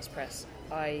Influx Press,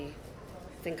 I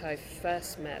think I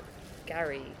first met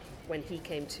Gary when he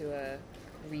came to a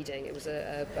reading. It was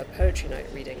a poetry night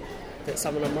reading that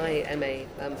someone on my MA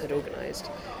had organised.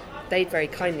 They'd very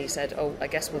kindly said, "Oh, I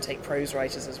guess we'll take prose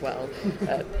writers as well,"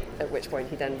 at which point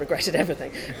he then regretted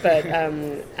everything. But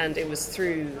and it was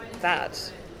through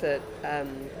that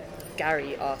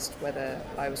Gary asked whether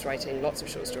I was writing lots of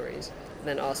short stories, and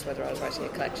then asked whether I was writing a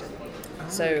collection.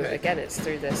 Again, it's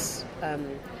through this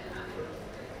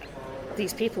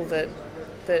these people that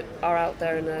are out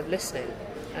there and are listening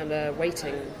and are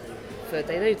waiting for.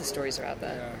 They know the stories are out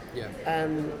there.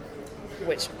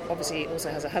 Which obviously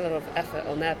also has a hell of effort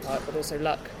on their part, but also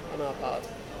luck on our part.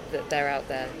 that they're out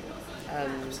there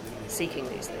seeking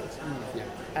these things.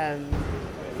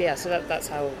 So that's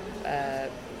how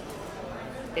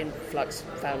Influx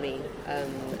found me,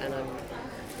 and I'm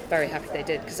very happy they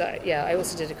did, because I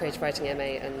also did a creative writing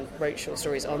MA and wrote short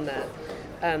stories on there,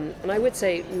 and I would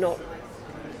say not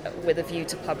with a view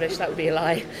to publish, that would be a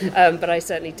lie, but I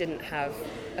certainly didn't have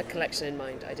a collection in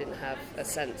mind. I didn't have a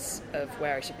sense of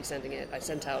where I should be sending it. I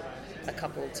sent out a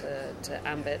couple to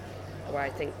Ambit, where I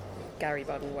think Gary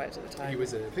Budden worked at the time. He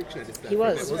was a fiction editor. He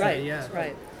was, right, yeah.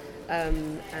 Right.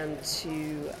 And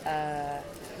to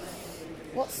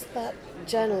what's that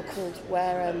journal called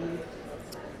where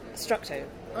Structo?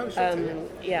 Oh, Structo.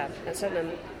 And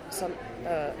certainly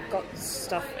got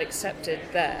stuff accepted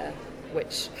there,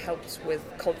 which helped with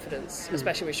confidence,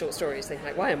 especially with short stories, thinking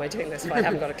like, why am I doing this if I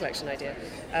haven't got a collection idea?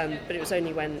 But it was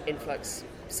only when Influx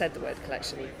said the word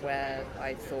collection where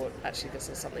I thought, actually, this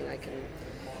is something I can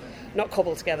not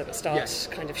cobble together, but start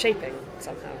kind of shaping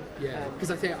somehow. Yeah, because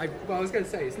I was going to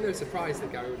say, it's no surprise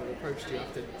that Gary would have approached you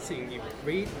after seeing you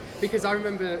read, because I don't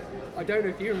know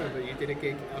if you remember, you did a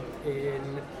gig up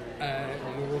in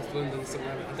North London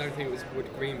somewhere. I don't think it was Wood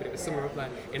Green, but it was somewhere up there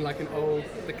in like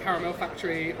the caramel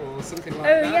factory or something like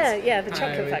that. Oh yeah, the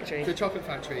chocolate factory. The chocolate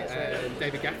factory.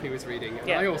 David Gaffney was reading,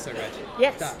 and I also read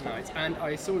that night. And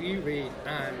I saw you read,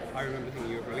 and I remember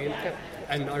thinking you were brilliant. Yep.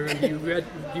 And I remember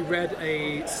you read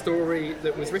a story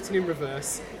that was written in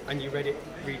reverse, and you read it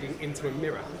reading into a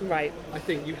mirror. Right. I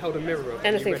think you held a mirror up.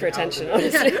 Anything for attention,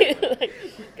 honestly.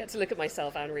 Get to look at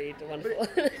myself and read. Wonderful.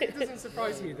 It doesn't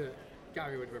surprise me that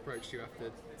Gary would have approached you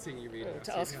after seeing you read it.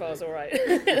 To ask if I was all right.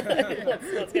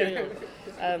 what's going on?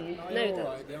 All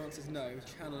right. The answer is no.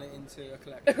 Channel it into a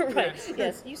collection. Right.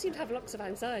 Yes. You seem to have lots of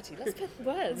anxiety. Let's put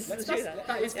words. Let's do that.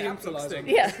 That is the Influx thing.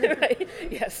 Yeah. Right.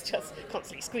 Yes. Just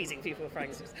constantly squeezing people for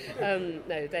frankness.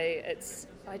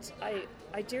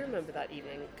 I do remember that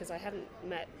evening, because I hadn't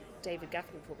met David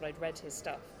Gaffney before, but I'd read his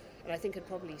stuff, and I think I'd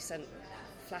probably sent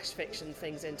flash fiction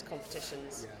things into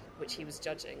competitions, which he was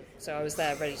judging. So I was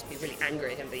there ready to be really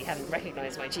angry at him that he hadn't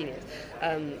recognised my genius.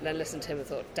 Then listened to him and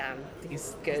thought, damn,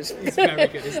 he's good. He's very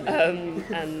good, isn't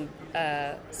he?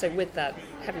 So with that,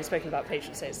 having spoken about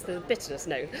patron saints, the bitterness,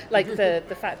 like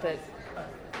the fact that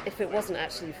if it wasn't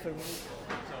actually for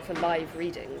live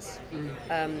readings,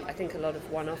 I think a lot of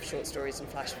one-off short stories and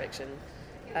flash fiction,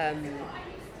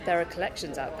 there are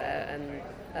collections out there,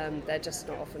 and they're just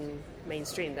not often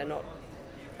mainstream. They're not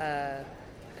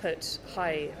put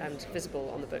high and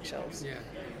visible on the bookshelves.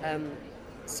 And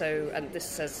this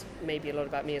says maybe a lot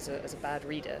about me as a bad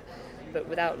reader, but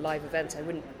without live events I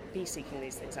wouldn't be seeking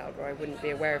these things out, or I wouldn't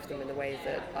be aware of them in the way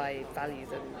that I value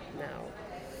them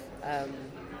now.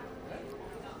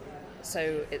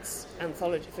 So it's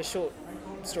anthology for short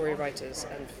story writers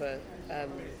and for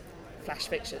flash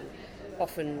fiction.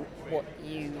 Often what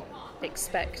you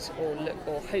expect or look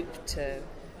or hope to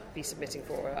be submitting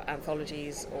for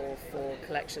anthologies or for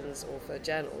collections or for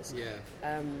journals,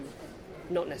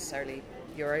 not necessarily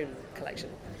your own collection.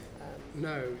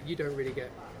 No, you don't really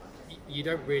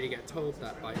get told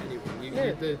that by anyone.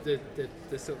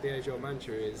 The sort of the age-old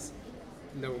mantra is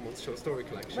no one wants short story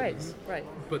collections. Right.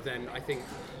 But then I think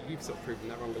you've sort of proven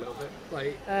that wrong a little bit.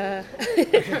 Like,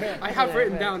 I have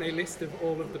written down a list of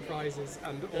all of the prizes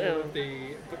and all of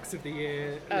the books of the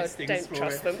year listings don't for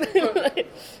trust it. them.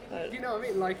 But, you know what I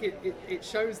mean? Like, it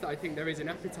shows that I think there is an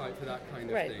appetite for that kind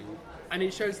of thing. And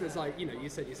it shows there's like, you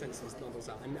said you sent some novels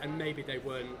out, and maybe they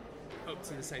weren't up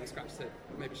to the same scratch that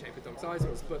maybe Shape of Dog's Eyes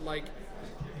was, but like,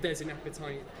 there's an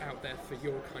appetite out there for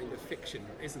your kind of fiction,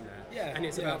 isn't there? Yeah. And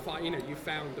it's about, you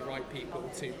found the right people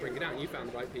to bring it out, and you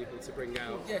found the right people to bring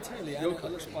out. Yeah, totally. And it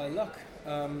looks by luck,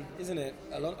 isn't it?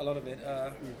 A lot of it.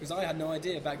 Because I had no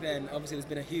idea back then. Obviously, there's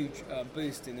been a huge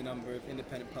boost in the number of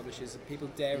independent publishers, of people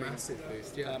daring Massive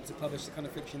boost, to publish the kind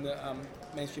of fiction that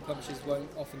mainstream publishers won't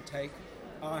often take.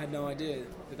 I had no idea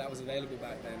that was available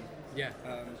back then. Yeah.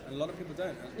 And a lot of people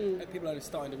don't. And people are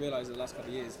starting to realise in the last couple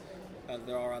of years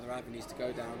there are other avenues to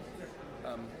go down,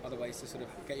 other ways to sort of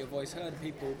get your voice heard,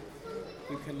 people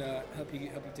who can help you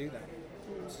do that,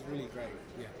 which is really great.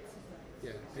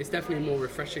 Yeah. It's definitely a more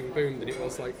refreshing boom than it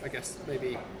was, like, I guess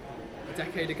maybe a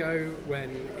decade ago,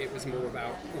 when it was more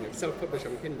about self-publish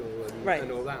on Kindle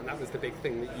and all that, and that was the big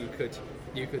thing that you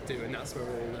could do, and that's where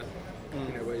all the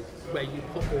where you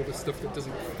put all the stuff that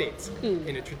doesn't fit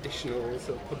in a traditional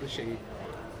sort of publishing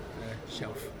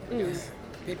shelf, I guess.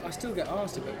 I still get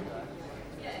asked about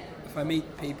if I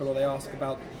meet people or they ask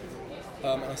about,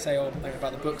 and I say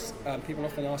about the books. People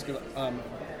often ask you,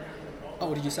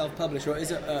 did you self-publish, or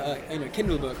is it a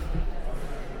Kindle book?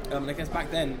 And I guess back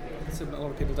then, a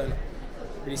lot of people don't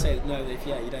really say that. No, if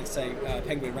you don't say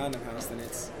Penguin Random House, then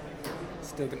it's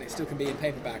still can be in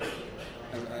paperback.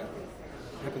 And,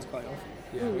 it happens quite often.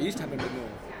 Yeah, it used to happen a bit more.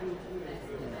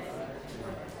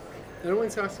 And I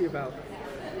wanted to ask you about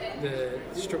the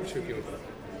structure of your book,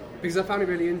 because I found it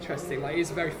really interesting. Like,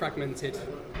 it's a very fragmented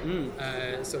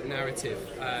sort of narrative,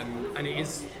 and it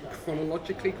is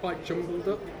chronologically quite jumbled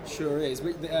up. Sure is.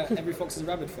 Every fox is a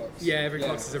rabbit fox. Yeah, every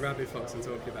fox is a rabbit fox I'm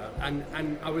talking about.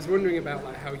 And I was wondering about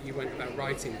like how you went about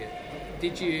writing it.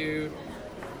 Did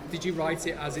you write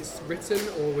it as it's written,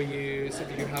 or did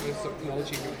you have a sort of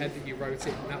knowledge in your head that you wrote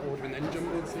it in that order and then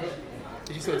jumbled it up?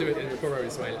 Did you sort of do it in a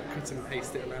Burroughs way, like cut and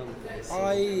paste it around the place?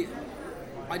 I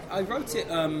wrote it.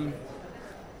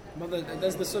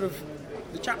 There's the sort of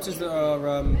the chapters that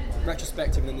are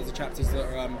retrospective, and then there's the chapters that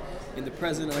are in the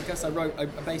present. And I guess I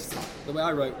based the way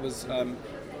I wrote was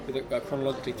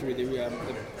chronologically through the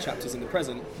chapters in the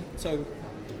present. So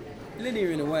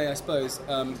linear in a way, I suppose,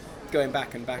 going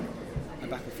back and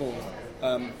forth.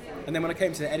 And then when I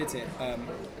came to edit it,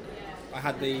 I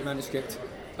had the manuscript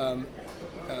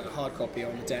hard copy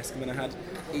on the desk, and then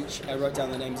I wrote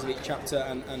down the names of each chapter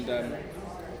and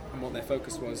what their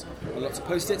focus was on lots of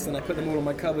post-its, and I put them all on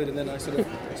my cupboard, and then I sort of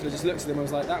just looked at them. I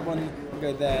was like, that one will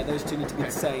go there, those two need to be the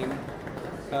same,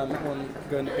 that one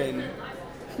go in the bin.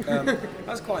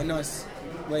 That's quite a nice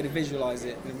way to visualise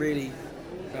it in a really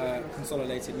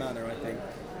consolidated manner, I think.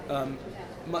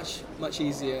 Much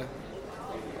easier,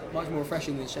 much more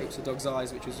refreshing than Shapes of Dog's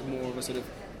Eyes, which was more of a sort of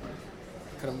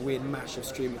kind of weird mash of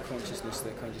stream of consciousness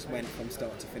that kind of just went from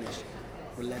start to finish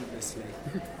relentlessly.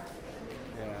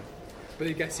 Yeah. But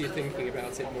I guess you're thinking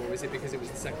about it more. Is it because it was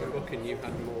the second book and you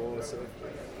had more sort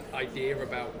of idea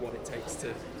about what it takes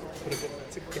to put a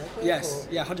book together? Yes,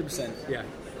 yeah, 100%. Yeah.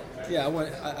 Yeah,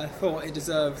 I thought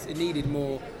it needed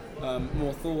more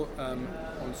thought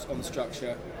on the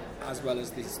structure as well as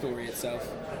the story itself.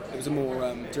 It was a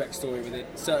more direct story with it,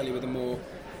 certainly with a more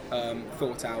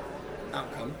thought out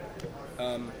outcome.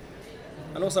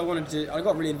 And also I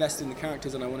got really invested in the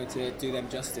characters, and I wanted to do them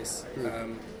justice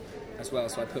as well,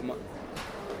 so I put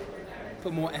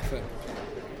more effort.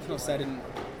 It's not said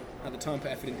at the time put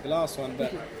effort into the last one,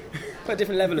 but put a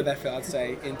different level of effort, I'd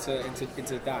say, into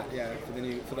that,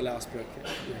 for the last book.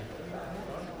 Yeah.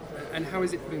 And how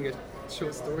is it putting a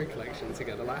short story collection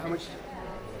together? Like, how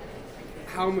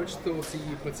much thought are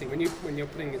you putting when you're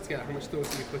putting it together? How much thought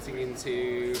are you putting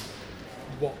into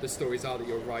what the stories are that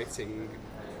you're writing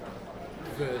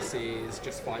versus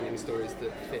just finding stories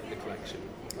that fit the collection?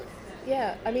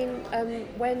 Yeah, I mean,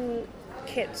 when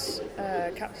Kit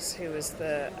Captus, who was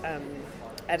the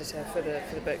editor for the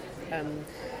book,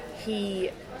 he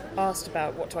asked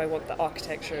about what do I want the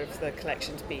architecture of the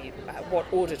collection to be, what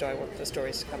order do I want the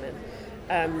stories to come in.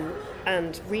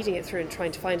 And reading it through and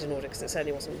trying to find an order, because it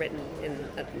certainly wasn't written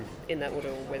in that order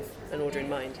or with an order in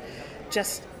mind.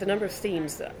 Just the number of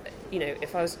themes that,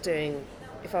 if I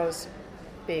was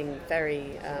being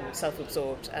very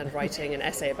self-absorbed and writing an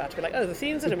essay about it, be like, the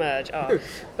themes that emerge are,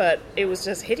 but it was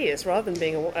just hideous rather than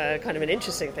being a kind of an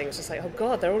interesting thing. It's just like, oh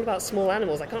God, they're all about small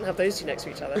animals. I can't have those two next to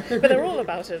each other. But they're all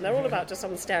about it, and they're all about just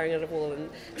someone staring at a wall and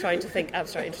trying to think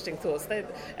abstract, interesting thoughts.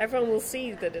 Everyone will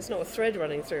see that it's not a thread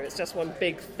running through, it's just one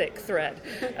big, thick thread,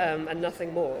 and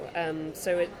nothing more.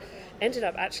 So it ended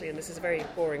up actually, and this is a very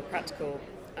boring, practical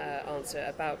answer,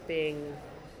 about being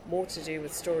more to do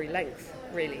with story length,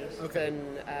 really, than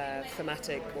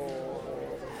thematic or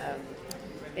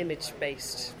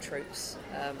image-based tropes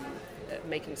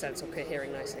making sense or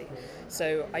cohering nicely.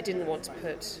 So I didn't want to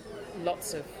put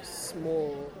lots of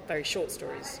small, very short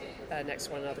stories next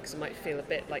to one another, because it might feel a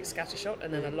bit like scattershot,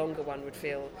 and then a longer one would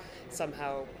feel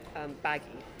somehow baggy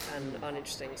and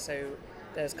uninteresting. So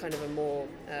there's kind of a more,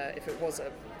 if it was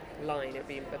a line, it would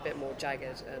be a bit more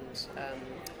jagged, and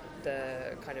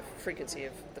the kind of frequency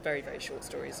of the very, very short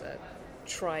stories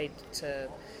tried to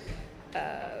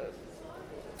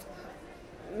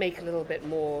make a little bit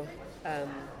more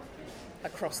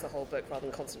across the whole book rather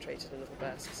than concentrated in little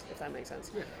bursts, if that makes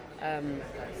sense.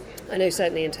 I know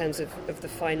certainly in terms of the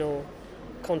final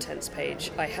contents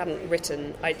page, I hadn't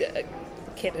written...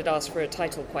 Kit had asked for a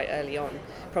title quite early on,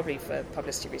 probably for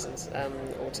publicity reasons,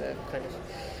 or to kind of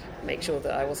make sure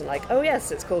that I wasn't like, oh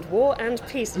yes, it's called War and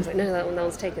Peace. I was like, no, that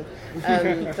one's taken.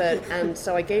 And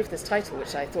so I gave this title,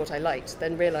 which I thought I liked,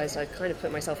 then realised I'd kind of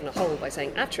put myself in a hole by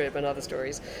saying Attrib and other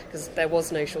stories, because there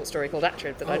was no short story called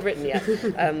Attrib that I'd written yet.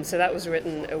 So that was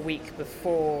written a week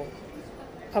before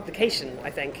publication,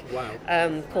 I think.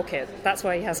 Wow. Poor kid. That's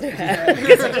why he has no hair,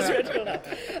 because I just wrote it all up.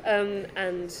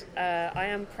 I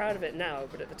am proud of it now,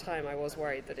 but at the time I was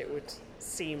worried that it would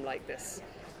seem like this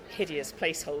hideous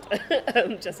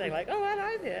placeholder, just saying like, oh, and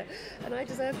I'm here, and I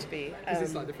deserve to be. Because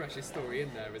it's like the freshest story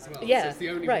in there as well. Yeah, so it's the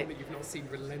only one that you've not seen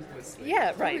relentlessly.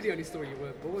 Yeah, Probably the only story you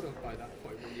weren't bored of by that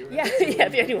point when you were. Yeah,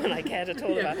 the only one I cared at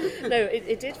all about. No,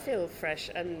 it did feel fresh,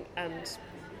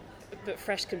 but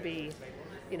fresh can be,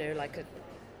 like a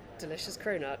delicious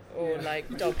cronut or like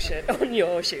dog shit on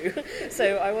your shoe.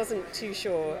 So I wasn't too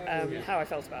sure how I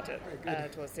felt about it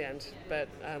towards the end. But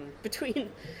between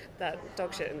that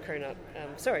dog shit and cronut,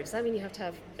 sorry, does that mean you have to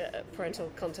have parental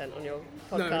content on your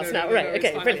podcast now? Right,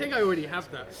 okay, brilliant. I think I already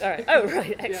have that. All right. Oh,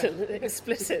 right, excellent.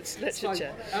 Explicit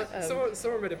literature.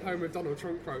 Someone read a poem with Donald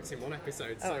Trump quotes in one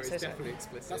episode, so it's definitely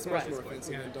explicit. That's much more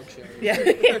offensive than dog shit. Yeah.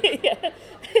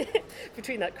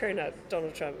 Between that cronut,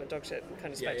 Donald Trump, and dog shit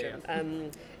kind of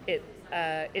spectrum.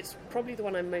 It's probably the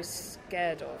one I'm most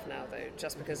scared of now, though,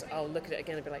 just because I'll look at it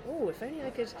again and be like, oh, if only I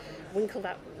could winkle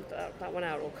that one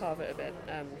out or carve it a bit,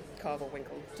 carve or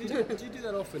winkle. Do you do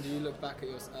that often? Do you look back at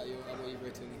what you've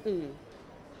written and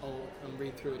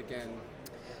read through it again?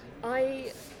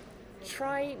 I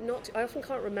try not to. I often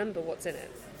can't remember what's in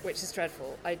it, which is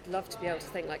dreadful. I'd love to be able to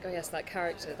think like, oh yes, that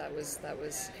character, that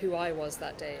was who I was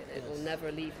that day, and it will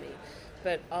never leave me.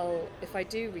 But if I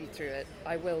do read through it,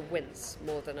 I will wince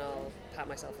more than I'll pat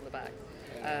myself on the back.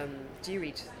 Do you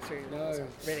read through? No,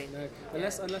 really. No,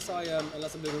 unless I'm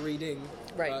doing a reading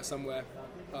somewhere,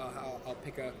 I'll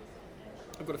pick a.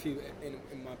 I've got a few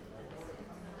in my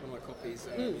one of my copies,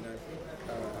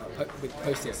 with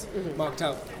post-its marked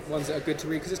out ones that are good to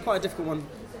read because it's quite a difficult one.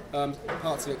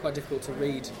 Parts of it quite difficult to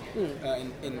read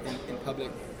in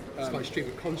public. It's quite stream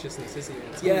of consciousness, isn't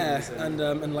it? Yeah,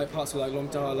 and like parts with like long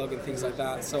dialogue and things like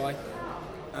that. So I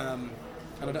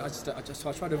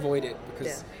try to avoid it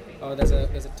because there's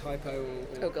a typo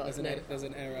or there's an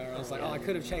error. And I was like, I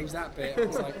could have changed that bit. I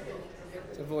was like,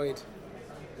 to avoid.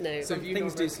 No. Some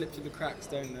things do slip through the cracks,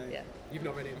 don't they? Yeah. You've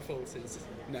not read it in full since.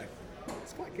 No.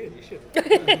 It's quite good. You should. I've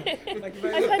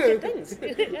heard good things.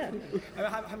 Yeah.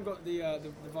 I haven't got the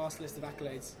vast list of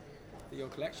accolades that your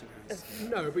collection has.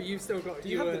 No, but you've still got. Do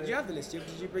you have the list? Did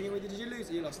you bring it with you? Did you lose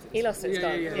it? You lost it. He lost it.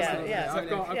 Yeah. I've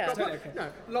got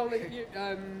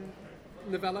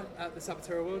novella at the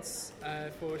Saboteur Awards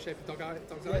for Shape of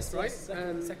Dog's Eyes, right?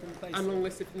 Second place. And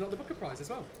longlisted for the Booker Prize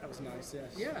as well. That was nice.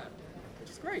 Yes. Yeah,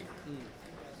 which is great.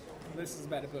 This is a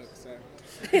better book, so.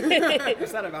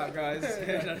 What's that about, guys?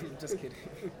 I'm just kidding.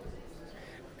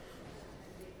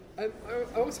 I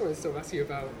also want to sort of ask you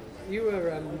about you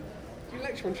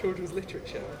lecture on children's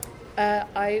literature. The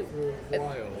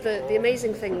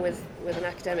amazing thing with an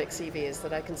academic CV is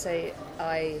that I can say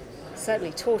I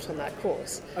certainly taught on that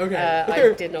course. Okay.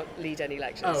 I did not lead any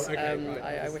lectures. Oh,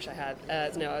 okay. I wish I had.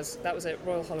 That was at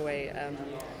Royal Holloway.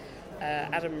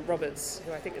 Adam Roberts,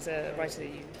 who I think is a writer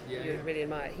you really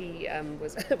admire, he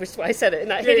was, which is why I said it in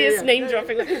that hideous name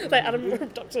dropping, like Adam,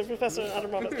 Dr. Professor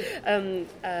Adam Roberts, and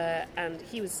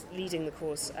he was leading the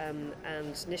course, and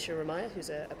Nisha Ramaya, who's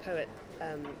a poet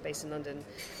based in London,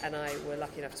 and I were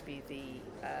lucky enough to be the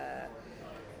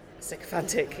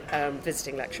sycophantic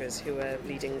visiting lecturers who were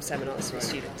leading seminars for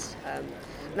students. And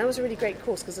that was a really great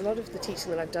course because a lot of the teaching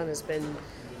that I've done has been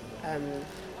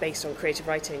based on creative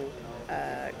writing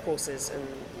courses and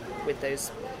with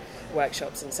those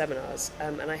workshops and seminars,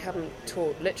 and I haven't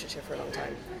taught literature for a long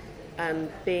time,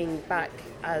 and being back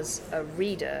as a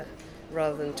reader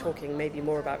rather than talking maybe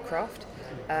more about craft,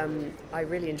 I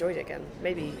really enjoyed it again,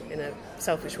 maybe in a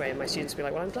selfish way, and my students will be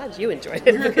like, well, I'm glad you enjoyed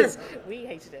it because we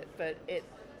hated it, but it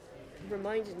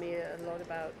reminded me a lot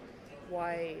about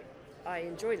why I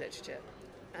enjoy literature,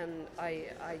 and I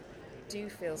do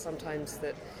feel sometimes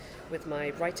that with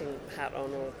my writing hat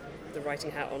on, or the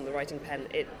writing hat on, the writing pen,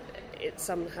 it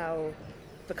somehow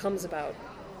becomes about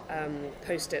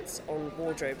post-its on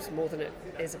wardrobes more than it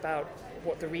is about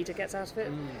what the reader gets out of it.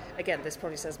 Again, this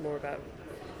probably says more about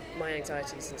my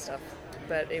anxieties and stuff,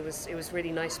 but it was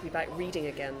really nice to be back reading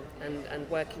again and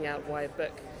working out why a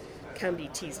book can be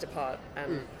teased apart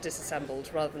and disassembled,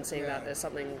 rather than seeing that there's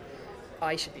something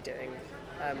I should be doing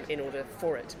in order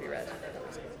for it to be read.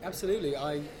 Absolutely.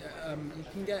 You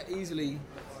can get easily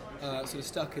sort of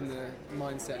stuck in the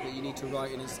mindset that you need to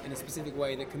write in a specific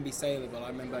way that can be saleable. I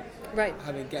remember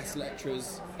having guest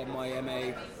lecturers on my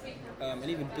MA and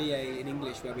even BA in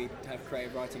English, where we have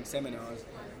creative writing seminars,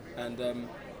 and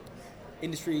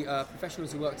industry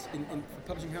professionals who worked in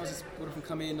publishing houses would often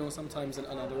come in, or sometimes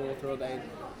another author, or they,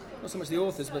 not so much the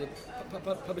authors, but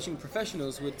the publishing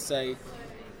professionals would say,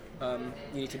 you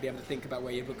need to be able to think about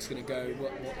where your book's going to go,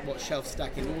 what shelf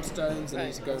stacking Allstones, and you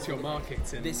need to go to your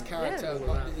market. And this character,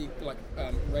 like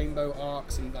rainbow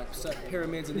arcs and like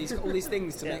pyramids and all these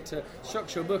things to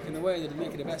structure a book in a way that would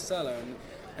make it a bestseller.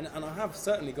 And I have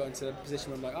certainly got into a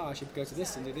position where I'm like, I should go to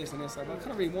this and do this and this. Like, well, I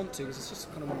kind of really want to, because it's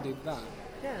just kind of want to do that.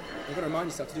 Yeah. You've got to remind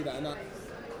yourself to do that, and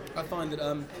I find that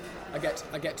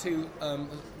I get too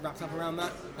wrapped up around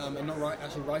that and not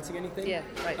actually writing anything. Yeah,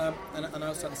 right. And I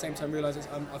also at the same time realise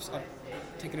I've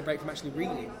taken a break from actually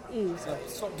reading. So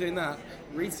stop doing that,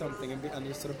 read something, and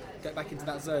you sort of get back into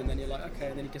that zone. Then you're like, okay,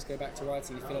 and then you just go back to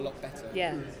writing. You feel a lot better.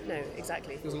 Yeah, no,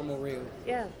 exactly. It feels a lot more real.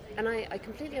 Yeah, and I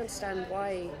completely understand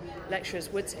why lecturers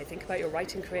would say, think about your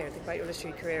writing career, think about your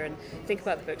literary career, and think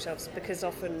about the bookshelves, because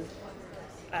often,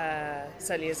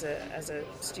 certainly as a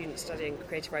student studying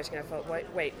creative writing, I felt,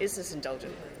 wait, is this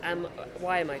indulgent?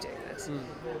 Why am I doing this?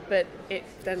 But it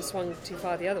then swung too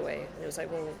far the other way. And it was like,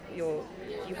 well,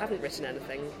 you haven't written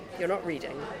anything, you're not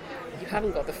reading, you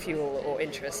haven't got the fuel or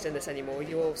interest in this anymore,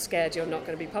 you're scared you're not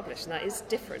going to be published, and that is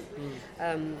different.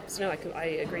 So no, I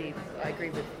agree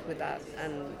with that,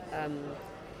 and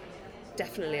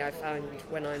definitely I found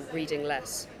when I'm reading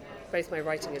less, both my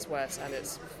writing is worse and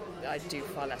I do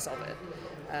far less of it.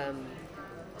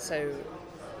 So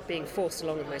being forced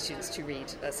along with my students to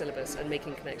read a syllabus and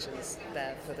making connections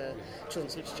there for the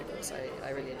children's literature course, I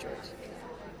really enjoyed.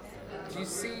 Do you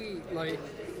see, like,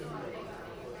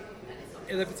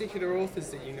 are there particular authors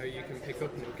that you know you can pick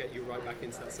up and will get you right back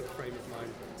into that sort of frame of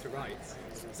mind to write?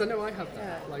 So no, I have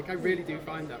that. Yeah. Like, I really do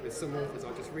find that with some authors.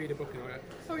 I'll just read a book and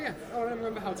I'll go, I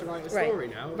remember how to write a story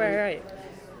now. Right.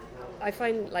 I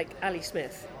find, like, Ali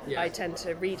Smith, Yeah. I tend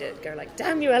to read it, go like,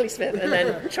 damn you, Ali Smith, and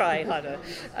then try harder.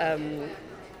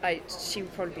 She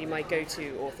would probably be my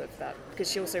go-to author for that,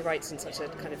 because she also writes in such a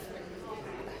kind of,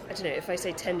 I don't know, if I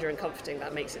say tender and comforting,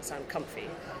 that makes it sound comfy.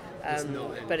 It's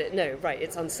not. But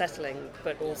it's unsettling,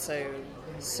 but also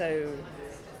so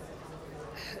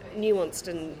nuanced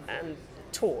and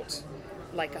taught,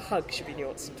 like a hug should be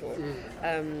nuanced and taught,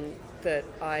 that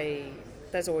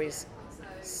there's always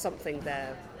something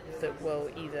there that will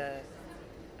either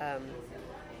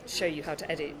show you how to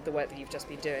edit the work that you've just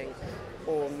been doing,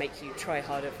 or make you try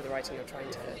harder for the writing you're trying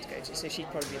to go to. So she'd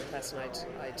probably be the person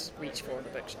I'd reach for on the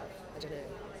bookshelf. I don't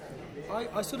know.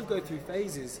 I sort of go through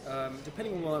phases,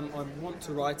 depending on what I want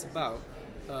to write about.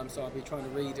 So I'll be trying to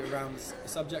read around a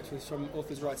subject from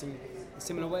authors writing in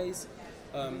similar ways.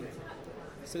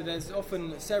 So there's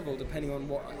often several, depending on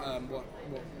what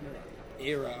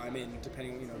era I'm in,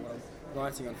 depending on what I'm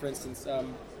writing on. For instance,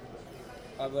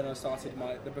 when I started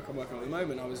the book I'm working on at the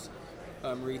moment, I was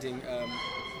reading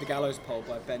The Gallows Pole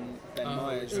by Ben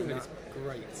Myers. It's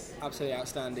great. Absolutely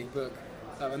outstanding book.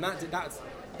 And that did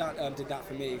that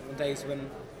for me on days when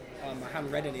I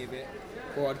hadn't read any of it,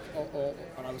 or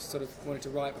I was sort of wanted to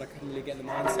write, but I couldn't really get in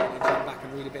the mindset. I'd jump back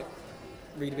and read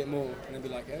a bit more, and then be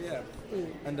like, oh yeah.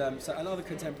 And so other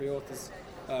contemporary authors,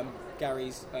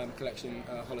 Gary's collection,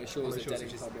 Hollow Shores, that Denning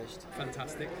published.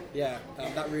 Fantastic. Yeah,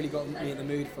 that really got me in the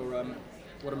mood for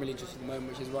what I'm really interested in at the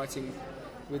moment, which is writing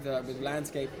with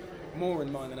landscape more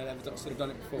in mind than I'd ever sort of done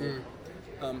it before.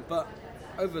 But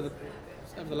over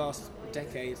the last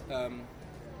decade, who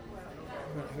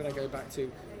did I go back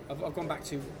to? I've gone back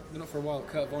to, not for a while,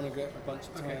 Kurt Vonnegut a bunch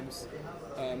of times,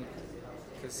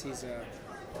 because he's a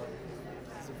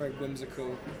very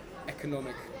whimsical,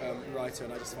 economic writer,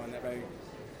 and I just find that very,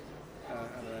 I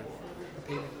don't know,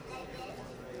 appealing.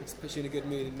 It puts you in a good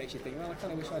mood and makes you think, well, I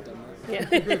kind of wish I'd done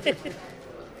that. Yeah.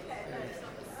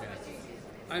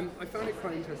 I found it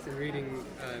quite interesting reading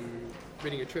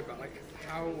Attrib about like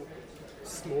how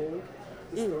small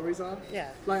the stories are.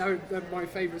 Yeah. Like my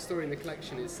favourite story in the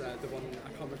collection is the one, I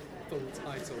can't remember the full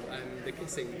title, the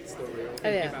kissing story, or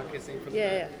thinking about kissing from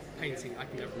the painting. I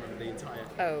can never remember the entire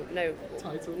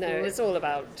title. No, it's all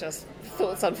about just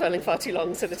thoughts unfurling far too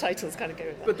long, so the titles kind of go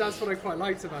with that. But that's what I quite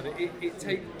liked about it.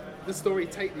 The story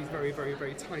take these very, very,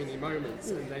 very tiny moments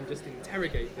and then just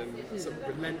interrogate them sort of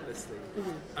relentlessly.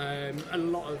 A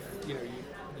lot of,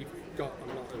 you've got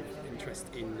a lot of interest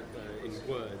in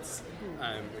words,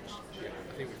 which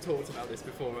I think we've talked about this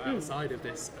before outside of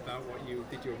this, about what you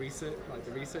did your research, like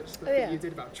the research stuff that you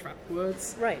did about trap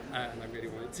words. Right. And I really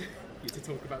wanted you to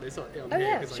talk about this on here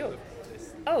because I love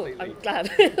this. Oh, completely. I'm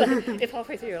glad. If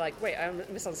halfway through you're like, wait, I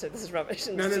misunderstood, this is rubbish.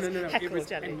 And No. Heckle It was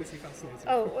jelly. endlessly fascinating.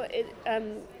 Oh, well,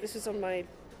 this was on my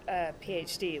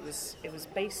PhD. It was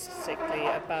basically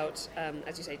about,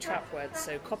 as you say, trap words,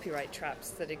 so copyright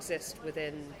traps that exist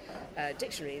within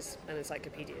dictionaries and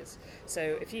encyclopedias.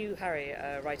 So if you, Harry,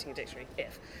 are writing a dictionary,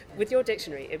 with your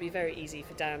dictionary, it'd be very easy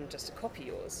for Dan just to copy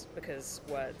yours, because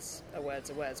words are words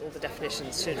are words. All the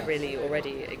definitions should really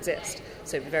already exist.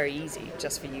 So it'd be very easy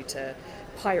just for you to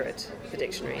pirate the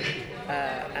dictionary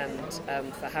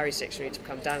and for Harry's dictionary to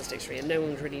become Dan's dictionary, and no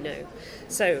one would really know.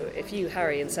 So if you,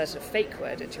 Harry, inserted a fake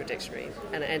word into your dictionary,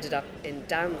 and it ended up in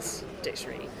Dan's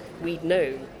dictionary, we'd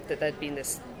known that there'd been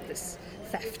this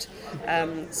theft.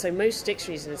 So most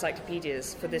dictionaries and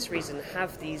encyclopedias, for this reason,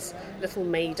 have these little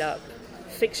made-up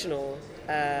fictional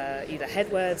either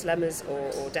headwords, lemmas,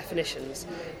 or definitions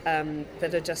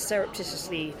that are just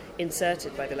surreptitiously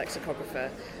inserted by the lexicographer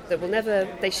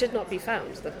that they should not be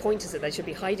found. The point is that they should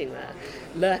be hiding there,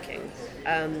 lurking.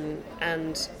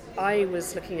 And I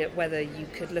was looking at whether you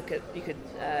could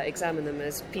examine them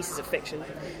as pieces of fiction.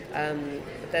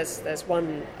 There's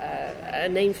one, a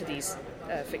name for these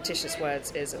fictitious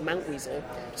words is a mount weasel.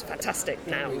 It's a fantastic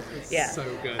noun. Yeah. So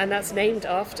good. And that's named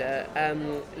after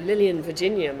Lillian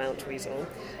Virginia Mount Weasel,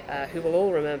 who we'll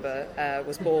all remember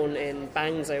was born in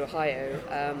Bangs, Ohio,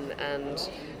 and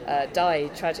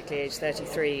died tragically aged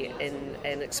 33 in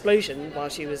an explosion while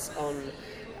she was on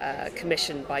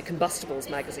commissioned by Combustibles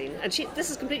magazine, and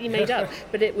this is completely made up,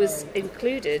 but it was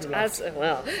included as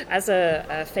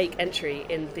a fake entry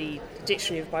in the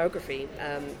Dictionary of Biography,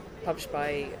 published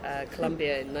by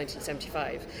Columbia in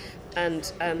 1975.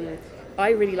 And I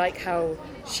really like how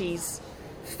she's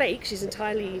fake, she's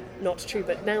entirely not true,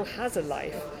 but now has a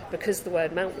life because the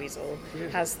word Mount Weasel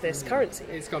has this currency.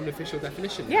 It's got an official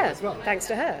definition as well. Thanks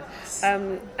to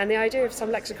her. And the idea of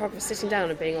some lexicographer sitting down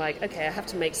and being like, okay, I have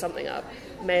to make something up,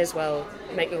 may as well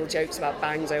make little jokes about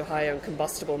Bangs, Ohio and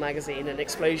Combustible magazine and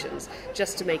explosions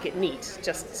just to make it neat,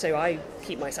 just so I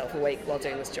keep myself awake while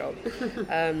doing this job.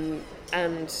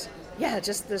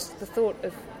 Just the thought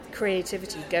of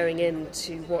creativity going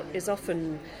into what is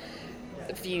often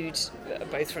viewed,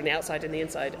 both from the outside and the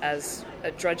inside, as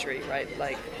a drudgery, right?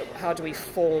 Like, how do we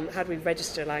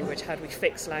register language, how do we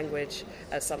fix language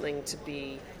as something to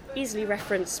be easily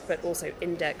referenced but also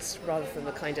indexed, rather than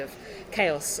the kind of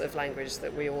chaos of language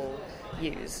that we all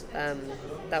use.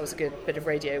 That was a good bit of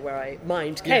radio where I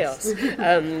mimed chaos.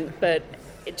 Yes. But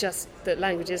it just, that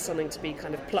language is something to be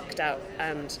kind of plucked out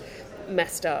and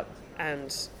messed up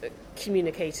and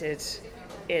communicated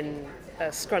in a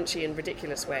scrunchy and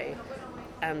ridiculous way,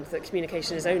 and that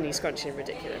communication is only scrunchy and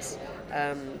ridiculous.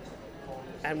 And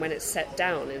when it's set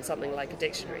down in something like a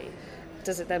dictionary,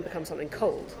 does it then become something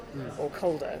cold or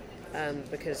colder,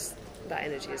 because that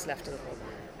energy is left in the form?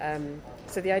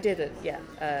 So the idea that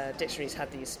dictionaries have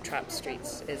these trap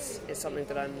streets is something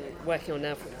that I'm working on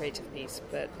now for a creative piece,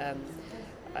 but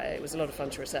it was a lot of fun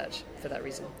to research for that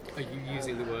reason. Are you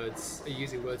using words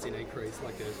in a create,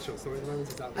 like a short story at the moment?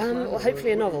 Is that well,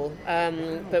 hopefully a novel,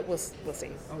 but we'll see.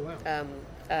 Oh wow!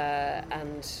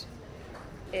 And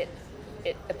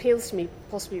it appeals to me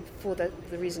possibly for the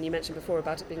reason you mentioned before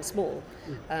about it being small,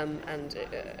 and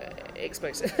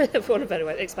explosive, for want of a better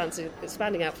word,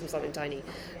 expanding out from something tiny.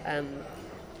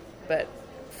 But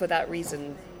for that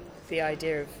reason, the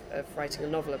idea of writing a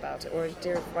novel about it, or the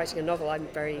idea of writing a novel, I'm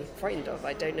very frightened of.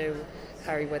 I don't know,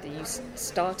 Harry, whether you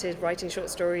started writing short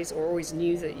stories or always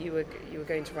knew that you were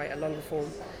going to write a longer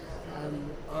form,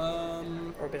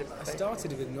 or a bit of both. I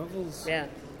started with novels. Yeah.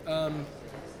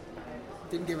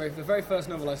 Didn't get very. The very first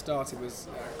novel I started was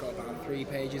got about 3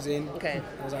 pages in. Okay.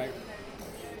 I was like,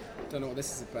 don't know what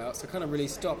this is about, so I kind of really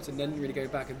stopped and didn't really go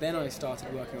back. And then I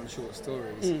started working on short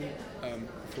stories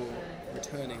before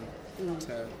returning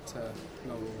to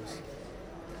novels.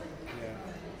 Yeah.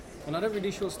 And I don't really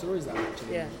do short stories that much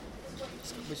anymore,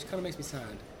 which kind of makes me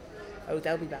sad. Oh,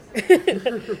 they'll be back.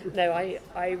 No,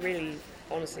 I really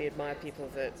honestly admire people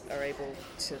that are able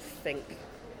to think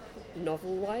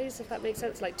novel-wise, if that makes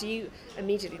sense. Like, do you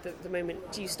immediately, the moment,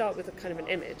 do you start with a kind of an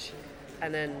image,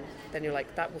 and then you're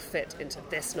like, that will fit into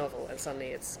this novel, and suddenly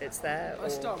it's there? I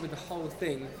start with the whole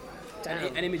thing,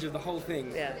 an image of the whole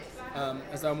thing,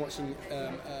 as I'm watching it.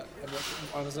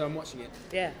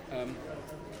 Yeah.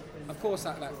 Of course,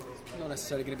 that's not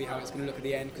necessarily going to be how it's going to look at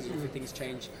the end, because things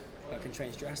change, can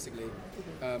change drastically.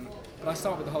 But I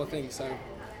start with the whole thing, so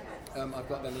I've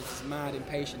got then this mad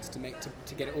impatience to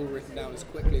get it all written down as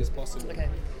quickly as possible. Okay.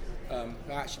 I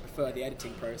actually prefer the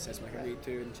editing process where I can read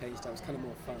through and change stuff. It's kind of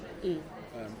more fun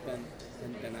than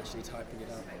actually typing it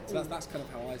up. So that's kind of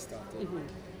how I started.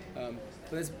 But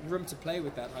there's room to play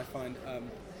with that. I find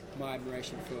my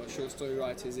admiration for short story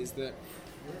writers is that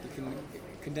you can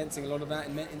condensing a lot of that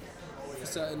in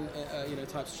certain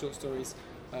types of short stories.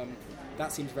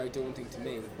 That seems very daunting to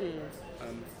me.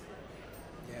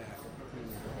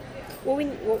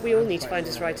 What we all need to find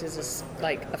as writers is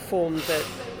like a form that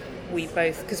we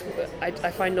both, because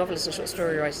I find novelists and short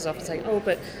story writers often saying, oh,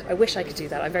 but I wish I could do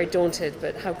that, I'm very daunted,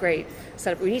 but how great.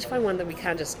 So we need to find one that we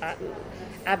can just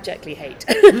abjectly hate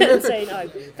and say, no,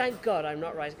 thank God I'm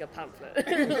not writing a pamphlet.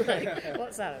 Like,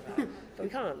 what's that about? But we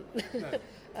can't.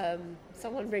 No.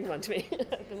 Someone bring one to me.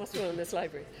 There must be one in this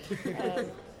library.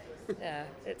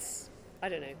 I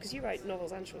don't know, because you write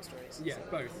novels and short stories. Yeah,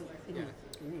 both. Mm-hmm. Yeah.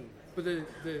 But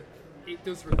it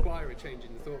does require a change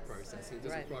in the thought process. It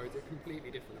does Right. require a completely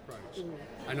different approach.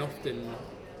 And often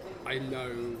I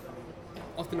know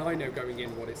going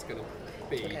in what it's going to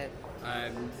be. Okay.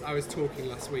 I was talking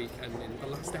last week and in the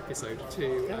last episode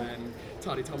to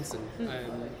Tali Thompson,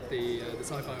 the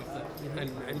sci-fi author,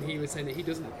 and he was saying that he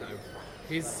doesn't know.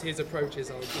 His approach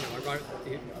is, I write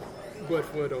word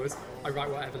for word, always I write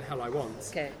whatever the hell I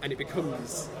want, and it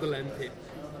becomes the length it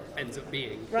ends up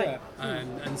being. Right.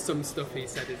 And some stuff he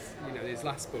said is, his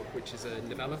last book, which is a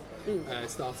novella,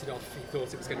 started off, he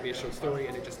thought it was going to be a short story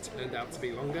and it just turned out to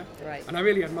be longer. Right. And I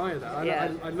really admire that.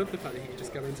 I love the fact that he can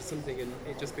just go into something and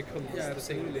it just becomes the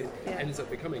thing that it ends up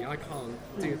becoming. I can't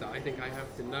do that. I think I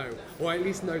have to know, or at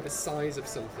least know the size of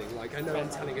something. Like I know I'm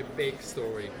telling a big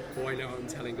story, or I know I'm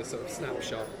telling a sort of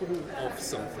snapshot of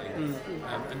something,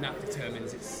 and that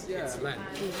determines its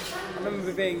length. I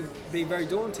remember being very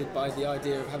daunted by the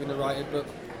idea of having to write a book.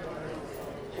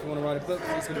 If you want to write a book,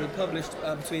 it's going to be published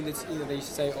between this. They used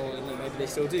to say, maybe they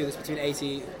still do this, between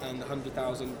 80,000 and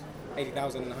 100,000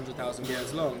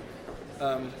 words long.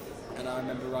 And I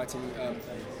remember writing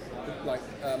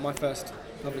my first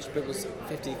published book was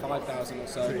 55,000 or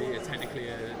so. So you're technically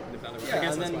a novella. Yeah, I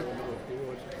guess and that's then, like the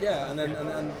award. Yeah,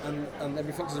 and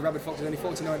Every Fox is a Rabbit Fox is only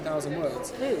 49,000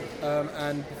 words.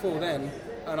 And before then,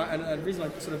 and the reason I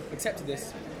sort of accepted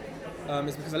this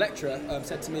is because a lecturer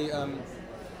said to me,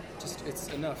 just it's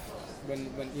enough. When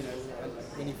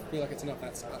you feel like it's enough,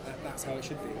 that's how it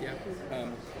should be. Yeah.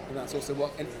 And that's also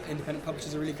what independent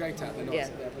publishers are really great at. They're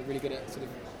really good at sort of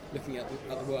looking at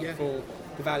the work for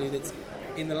the value that's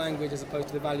in the language as opposed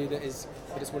to the value that it's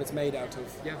what it's made out of.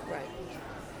 Yeah. Right.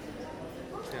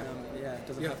 It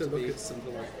doesn't You have to look at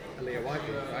something like Aaliyah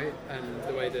Whiteman, right? And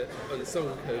the way that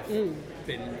Unsung have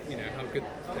been, how good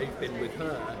they've been with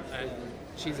her. And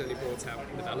she's only brought out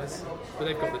novellas, but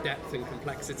they've got the depth and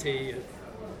complexity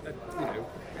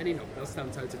any novel, they'll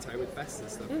stand toe to toe with best and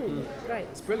stuff. Right.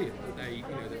 It's brilliant that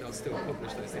that they'll still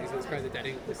publish those things. It's great that Dead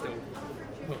Ink will still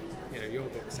put your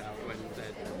books out when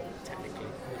they're technically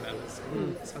novellas.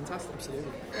 It's fantastic.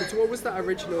 Absolutely. But what was that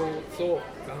original thought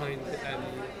behind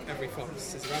Every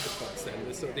Fox is a Rabbit Fox then?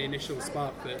 The sort of the initial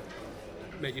spark that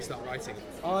made you start writing?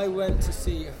 I went to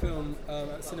see a film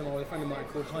at the cinema with a friend of mine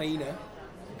called Hyena.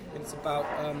 And it's about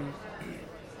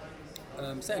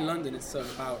set in London. It's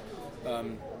about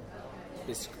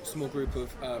this small group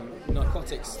of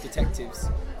narcotics detectives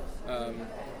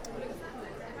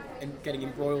getting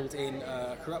embroiled in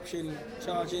corruption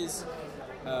charges,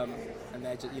 and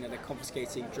they're they're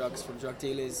confiscating drugs from drug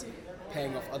dealers,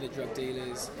 paying off other drug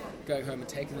dealers, going home and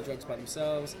taking the drugs by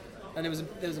themselves. And there was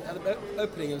at the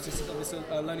opening. It was just this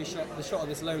lonely shot. The shot of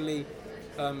this lonely,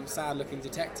 sad-looking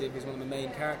detective, who's one of the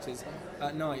main characters,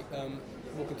 at night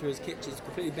walking through his kitchen,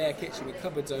 completely bare kitchen with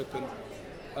cupboards open.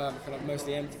 Kind of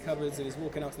mostly empty cupboards, and he's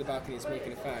walking out to the balcony and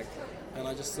smoking a fag. And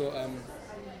I just thought, and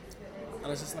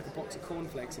it's just like a box of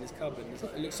cornflakes in his cupboard. And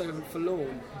it looks so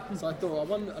forlorn. So I thought,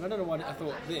 and I don't know why I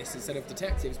thought this instead of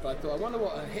detectives, but I thought, I wonder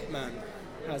what a hitman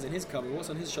has in his cupboard. What's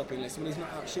on his shopping list when he's not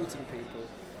out shooting people?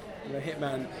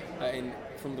 Hitman,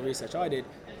 from the research I did,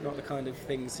 not the kind of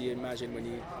things you imagine when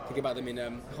you think about them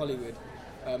in Hollywood.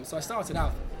 So I started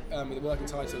out with a working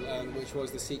title, which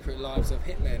was The Secret Lives of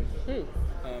Hitmen.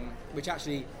 Which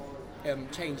actually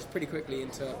changed pretty quickly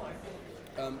into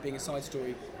being a side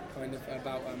story kind of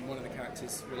about one of the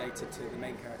characters related to the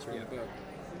main character in the book.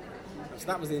 So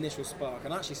that was the initial spark,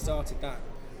 and I actually started that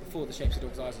before The Shapes of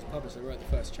Dogs' Eyes was published. I wrote the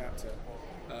first chapter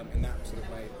in that sort of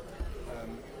way,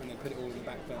 and then put it all in the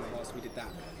back burner whilst we did that,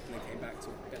 and then came back to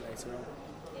it a bit later on.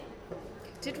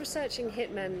 Did researching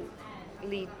hitmen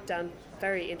lead down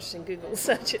very interesting Google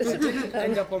searches? I didn't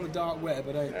end up on the dark web,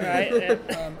 I don't think.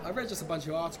 Right, I read just a bunch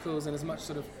of articles and as much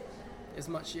as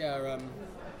much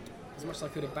as I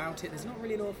could about it. There's not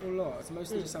really an awful lot. It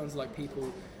mostly just sounds like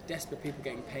desperate people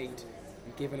getting paid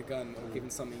and given a gun or given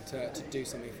something to do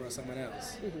something for someone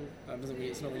else.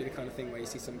 It's not really the kind of thing where you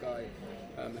see some guy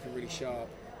looking really sharp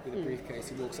with a briefcase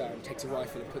who walks out and takes a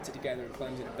rifle and puts it together and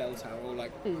climbs in a bell tower, or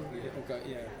like he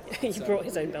brought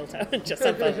his own bell tower and just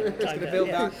had fun. Just going to build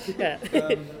that. Yeah.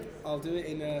 I'll do it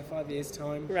in 5 years'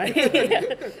 time. Right.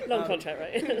 Long contract,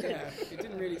 right? It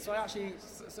didn't really. So I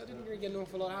didn't really get an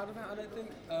awful lot out of that. I don't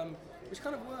think, which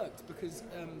kind of worked because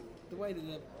the way that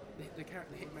the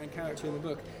hitman character in the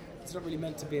book, it's not really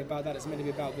meant to be about that. It's meant to be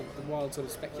about the wild sort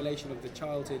of speculation of the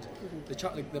childhood,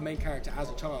 the main character as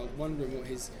a child, wondering what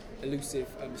his elusive,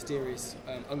 mysterious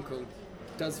uncle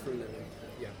does for a living.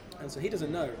 Yeah. And so he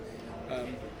doesn't know,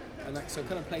 and that so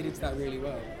kind of played into that really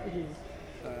well.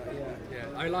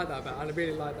 I like that I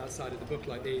really like that side of the book.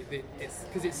 Like it's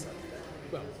because it's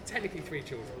well, technically 3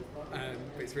 children, but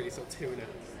it's really sort of 2 and a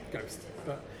ghost.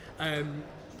 But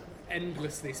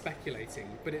endlessly speculating,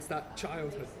 but it's that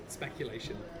childhood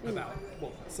speculation about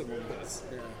what someone does.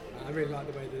 Yeah. And I really like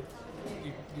the way that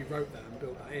you wrote that and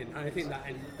built that in. And I think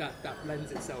that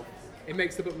lends itself. It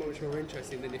makes the book much more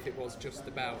interesting than if it was just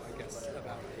about, I guess,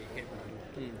 about a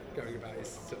hitman going about his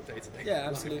sort of day-to-day. Yeah,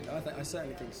 absolutely. I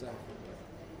certainly think so.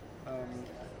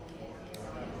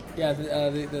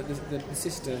 The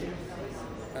sister,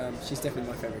 she's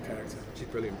definitely my favourite character. She's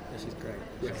brilliant. Yeah, she's great.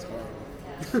 Yeah. She's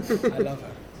horrible. I love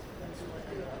her.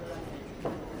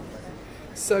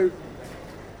 So,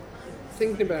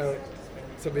 thinking about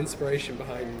sort of inspiration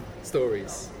behind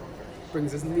stories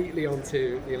brings us neatly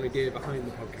onto the idea behind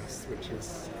the podcast, which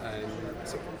is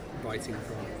sort of writing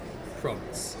from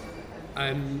prompts.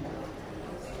 And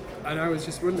I was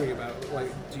just wondering about,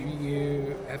 like, do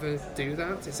you ever do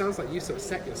that? It sounds like you sort of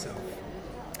set yourself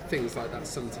things like that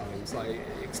sometimes, like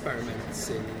experiments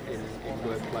in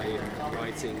wordplay and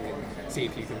writing, and see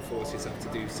if you can force yourself to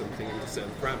do something under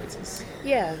certain parameters.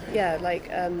 Yeah,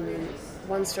 like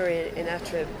one story in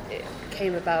Attrib, it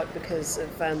came about because of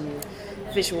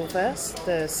Visual Verse,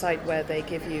 the site where they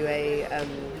give you a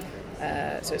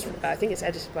I think it's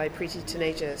edited by Preeti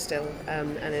Taneja still,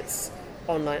 and it's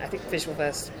online. I think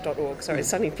visualverse.org. Sorry, it's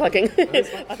suddenly plugging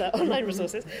other online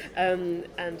resources. And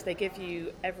they give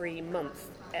you every month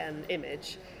an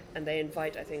image, and they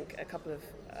invite, I think, a couple of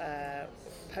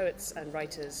poets and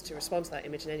writers to respond to that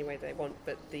image in any way they want.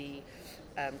 But the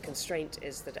constraint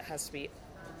is that it has to be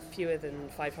fewer than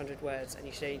 500 words, and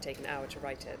you should only take an hour to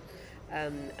write it.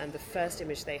 And the first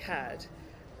image they had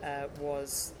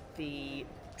was the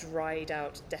dried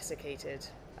out, desiccated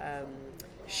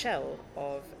shell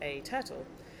of a turtle.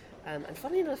 And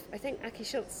funnily enough, I think Aki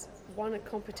Schultz won a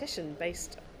competition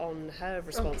based on her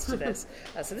response to this.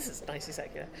 So this is nicely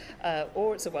secular.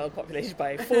 Or it's a world populated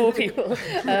by 4 people.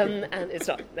 And it's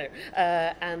not, no.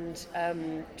 And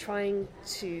trying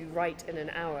to write in an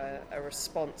hour a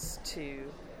response to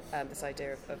this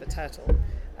idea of a turtle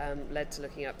led to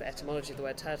looking up the etymology of the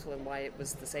word turtle and why it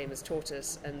was the same as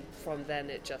tortoise. And from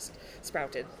then it just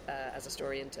sprouted as a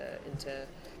story into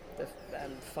the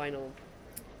final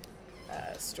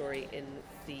story in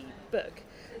the book,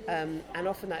 and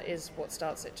often that is what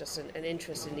starts it, just an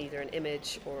interest in either an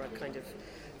image or a kind of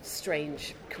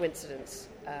strange coincidence,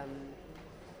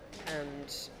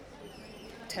 and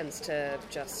tends to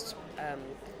just I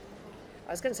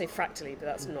was going to say fractally, but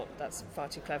that's far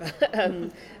too clever.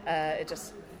 It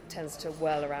just tends to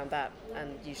whirl around that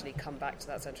and usually come back to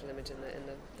that central image in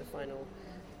the final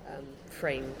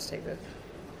frame, to take the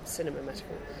cinema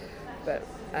metaphor. But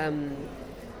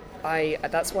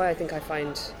that's why I think I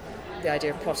find the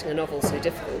idea of plotting a novel so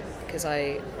difficult, because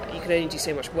you can only do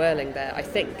so much whirling there, I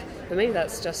think. But maybe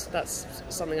that's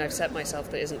something I've set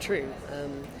myself that isn't true.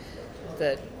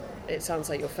 That it sounds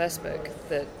like your first book,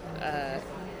 that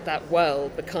that whirl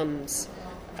becomes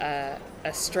a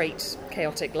straight,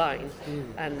 chaotic line,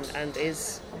 and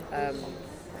is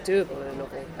doable in a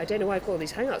novel. I don't know why I've got all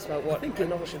these hang-ups about what a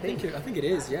novel should be. I think it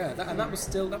is, yeah. That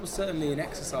was certainly an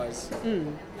exercise for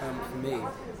me.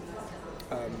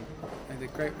 And a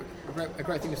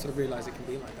great thing to sort of realise it can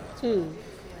be like that as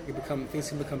well. Things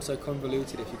can become so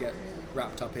convoluted if you get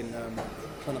wrapped up in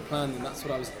trying to plan them. That's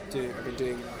what I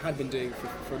had been doing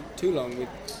for too long with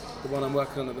the one I'm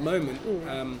working on at the moment.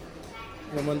 And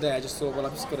one day I just thought, well,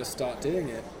 I've just got to start doing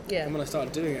it. Yeah. And when I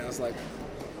started doing it, I was like,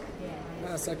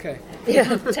 that's okay.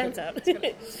 Yeah, turns out.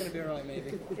 It's going to be alright,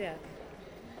 maybe. Yeah.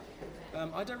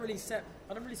 I don't really sort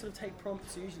of take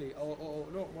prompts usually, or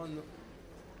not one.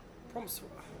 Prompts,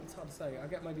 it's hard to say. I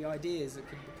get maybe ideas that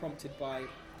could be prompted by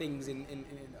things in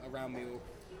around me,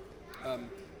 or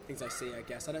things I see, I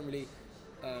guess. I don't really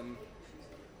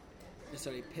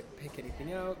necessarily pick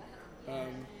anything out.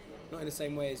 Not in the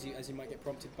same way as you might get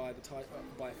prompted by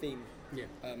by a theme. Yeah.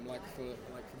 Like for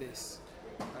this.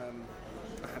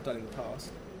 I have done in the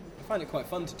past. I find it quite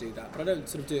fun to do that, but I don't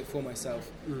sort of do it for myself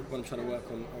when I'm trying to work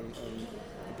on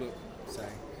a book, say.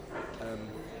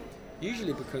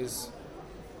 Usually because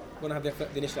when I have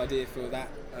the initial idea for that,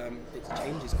 it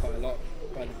changes quite a lot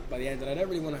by the end, and I don't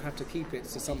really want to have to keep it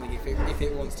to something if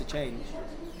it wants to change,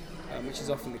 which is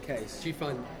often the case. Do you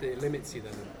find that it limits you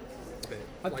then a bit?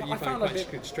 I found I've been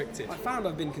constricted. I found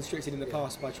I've been constricted in the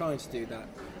past by trying to do that.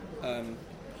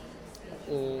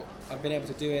 Or I've been able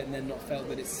to do it and then not felt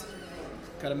that it's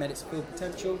kind of met its full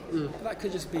potential. But that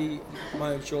could just be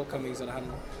my own shortcomings that I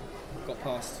hadn't got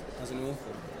past as an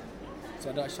author. So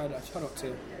I try not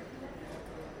to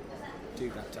do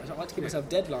that. I like to give myself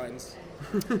deadlines,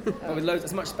 but with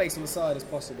as much space on the side as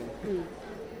possible.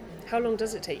 How long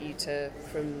does it take you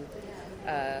from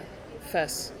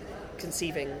first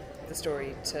conceiving the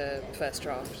story to first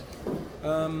draft?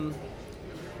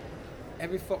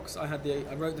 Every Fox, I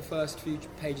wrote the first few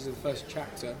pages of the first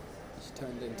chapter, which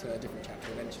turned into a different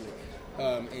chapter eventually,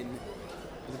 in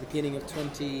the beginning of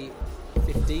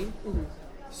 2015.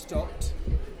 Stopped,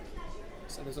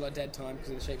 so there was a lot of dead time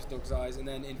because of the shapes of dog's eyes, and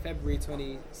then in February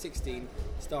 2016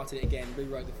 started it again,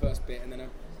 rewrote the first bit, and then I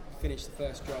finished the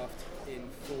first draft in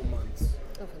 4 months.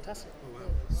 Oh, fantastic. Oh, wow.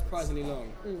 Surprisingly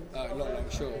long. Not long,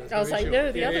 short. I was like, short.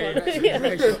 no, the other one.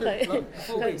 Very short. Like,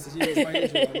 4 weeks is usually my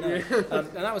usual one. No.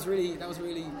 And that was really,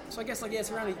 so I guess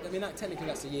it's around, I mean, technically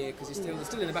that's a year, because it's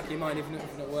still in the back of your mind, even if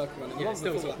you're not working on it. Yeah, it's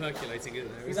still sort of percolating, isn't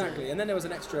it? Exactly, and then there was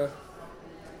an extra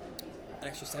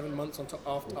 7 months on top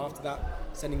after that,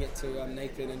 sending it to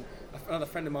Nathan, and another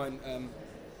friend of mine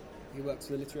who works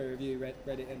for the Literary Review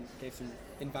read it and gave some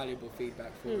invaluable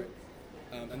feedback for it.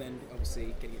 And then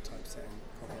obviously getting it typeset and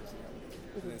copies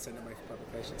and then send them away for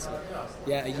publication. So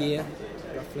yeah, a year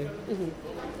roughly.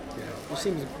 Which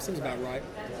seems about right.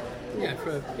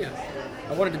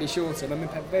 I wanted to be shorter. I'm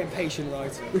a very impatient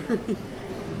writer.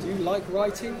 Do you like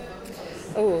writing?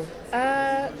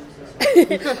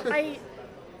 I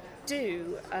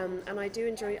do, and I do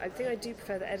enjoy. I think I do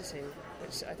prefer the editing,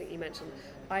 which I think you mentioned.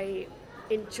 I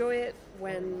enjoy it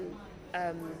when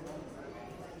I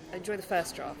enjoy the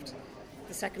first draft.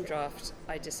 The second draft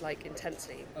I dislike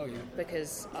intensely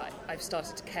because I've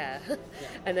started to care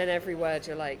and then every word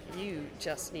you're like, you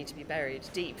just need to be buried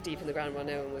deep in the ground where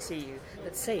no one will see you,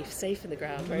 but safe in the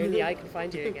ground where only I can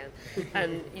find you again.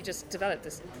 And you just develop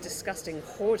this disgusting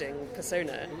hoarding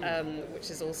persona, which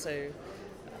is also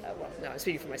no, I'm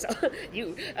speaking for myself.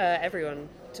 Everyone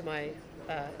to my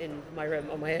in my room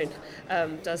on my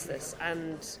own does this,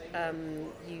 and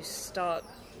you start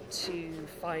to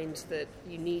find that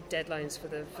you need deadlines for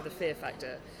the fear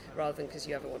factor rather than because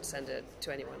you ever want to send it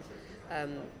to anyone.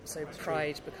 So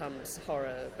pride becomes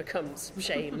horror, becomes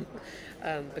shame,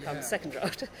 becomes second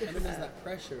draft. And then there's that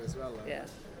pressure as well.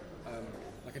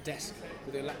 Like a desk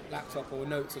with a laptop or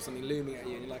notes or something looming at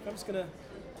you, and you're like, I'm just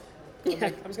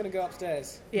gonna go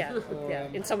upstairs. Or,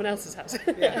 in someone else's house.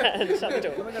 And shut the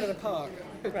door. I'm gonna go to the park.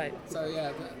 Right. So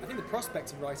I think the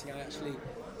prospect of writing actually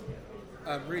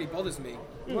really bothers me.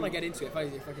 When I get into it, if I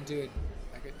can do it,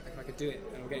 if I could do it,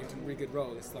 and I'm getting into a really good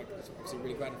role, it's obviously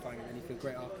really gratifying, and you feel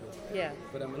great afterwards. Yeah.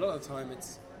 But a lot of the time,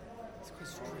 it's quite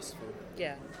stressful.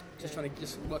 Yeah. Just trying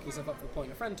to work yourself up to the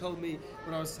point. A friend told me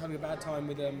when I was having a bad time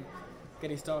with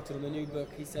getting started on the new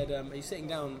book, he said, "Are you sitting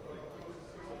down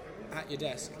at your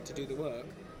desk to do the work?"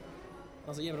 I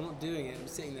was like, "Yeah, but I'm not doing it. I'm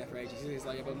sitting there for ages." He was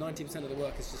like, "Yeah, but 90% of the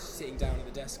work is just sitting down at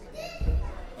the desk."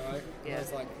 All right. Yeah. And I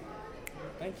was like,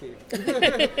 "Thank you."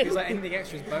 He was like, "Anything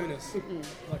extra is bonus." I'm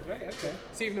like, "Great, okay."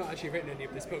 So you've not actually written any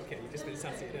of this book yet? You've just been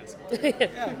sat at your desk.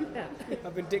 Yeah.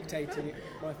 I've been dictating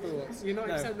my thoughts. You're not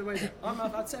excited the way there?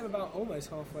 I'd say I'm about almost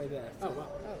halfway there. Oh wow.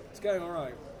 It's going all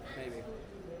right, maybe.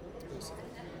 We'll see.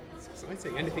 It's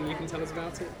exciting. Anything you can tell us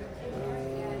about it?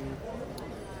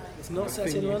 It's not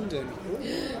set in London.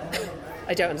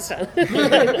 I don't understand. Yeah,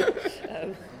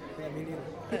 me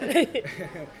neither.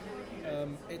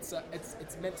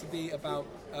 It's meant to be about.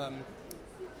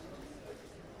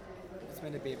 It's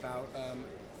meant to be about.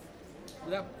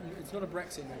 It's not a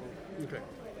Brexit novel. Okay.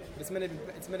 But it's meant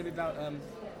to be about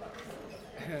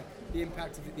the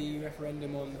impact of the EU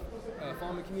referendum on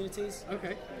farming communities.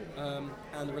 Okay.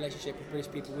 And the relationship of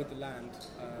British people with the land,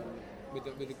 with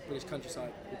the British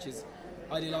countryside, which is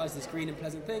idealised this green and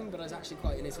pleasant thing, but it's actually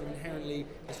quite in a sort of inherently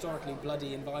historically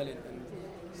bloody and violent and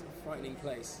sort of frightening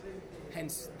place.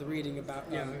 Hence the reading about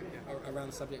around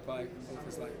the subject by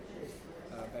authors like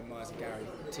Ben Myers and Gary,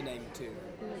 to name two.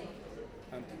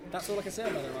 That's all I can say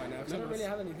about it right now, because I don't really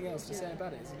have anything else to say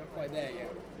about it. It's not quite there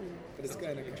yet, but it's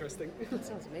going to be interesting. That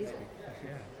sounds amazing.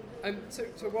 Yeah.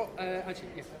 So what?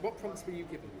 What prompts were you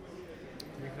given?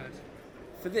 We heard.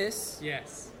 For this?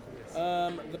 Yes.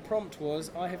 The prompt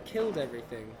was, I have killed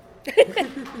everything.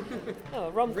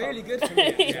 Rom-com. Really good for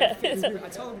me. Yeah. I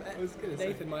told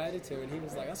Nathan, my editor, and he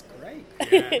was like, that's great.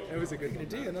 Yeah, it was a good one.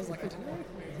 And I was like, I don't know.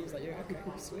 And he was like, yeah, okay,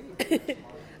 sweet.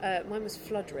 Mine was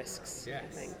flood risks, yes. I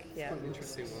think. Yeah. Quite an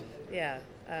interesting one. Yeah.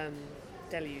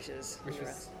 Deluges. Which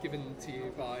was given to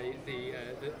you by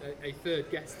a third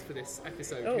guest for this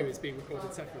episode who is being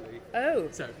recorded separately. Oh.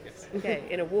 So, yes. Okay,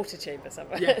 in a water chamber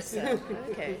somewhere. Yes.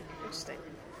 Okay, interesting.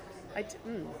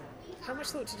 How much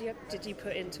thought did you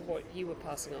put into what you were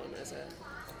passing on as a...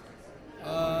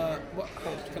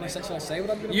 Shall I say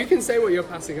what I'm going to... You can say what you're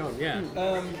passing on, yeah.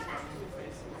 I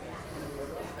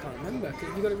can't remember.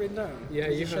 Have you got it written down? Yeah,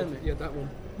 you heard that one.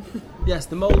 Yes,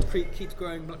 the mould keeps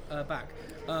growing back.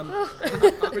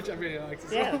 which I really like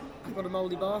as Yeah. well. I've got a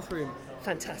mouldy bathroom.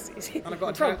 Fantastic. And I've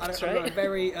got Prompts, a right?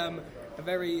 very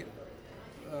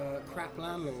crap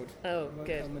landlord. Oh, Won't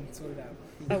good. come and sort it out.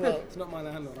 Oh, well. It's not my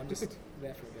landlord. I'm just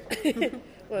there for a bit.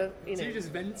 Well, you So know. you're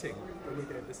just venting when you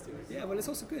get this to it. Yeah, well, it's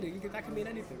also good. That can mean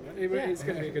anything, right? It's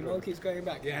going to be a good The mold one. keeps going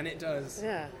back, Yeah. and it does.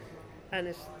 Yeah. And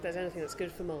if there's anything that's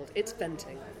good for mould, it's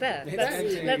venting. There. It's Let's,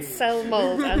 venting. let's sell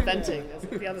mould and venting as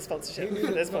the other sponsorship Who knew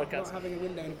for this not podcast. having a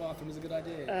window in a bathroom was a good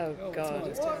idea? Oh, it's God. not,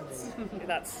 it's terrible.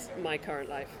 That's my current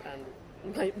life and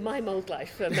my mould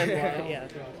life memoir. Yeah.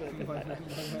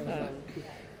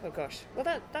 Oh gosh. Well,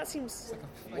 that seems. It's like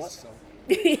a face song.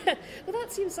 Yeah. Well,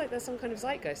 that seems like there's some kind of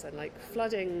zeitgeist then, like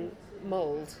flooding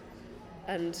mould,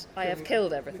 and I have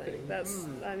killed everything. That's.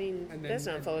 I mean, And there's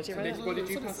an then- anthology and right then there. what did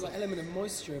you Sort of pass like on? element of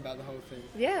moisture about the whole thing.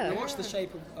 Yeah. I watched The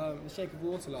Shape of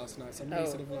Water last night, so I'm really Oh.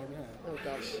 sort of like, Oh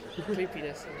gosh.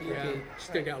 Creepiness. Yeah, she's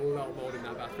going to get a lot of mould in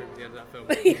that bathroom at the end of that film.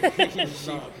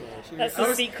 That's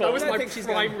the sequel. That was I don't my think she's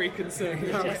going- primary concern.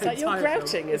 It's like your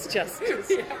grouting is just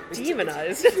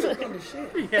demonised. kind of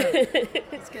shit.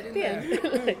 Let's get in Yeah.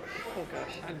 there. Oh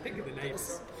gosh. And think of the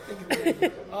names.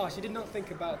 Oh, she did not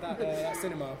think about that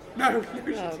cinema. No, she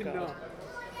did God. not.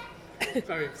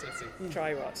 Very upsetting.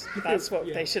 Dry rot. That's what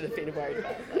Yeah. they should have been worried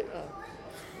about. Like,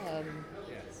 oh.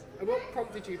 Yes. And what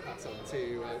prompt did you pass on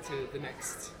to the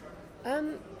next?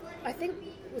 I think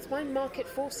was mine market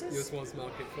forces. Yours was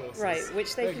Market Forces. Right,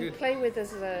 which they Very can good. play with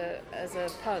as a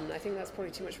pun. I think that's probably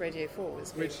too much Radio 4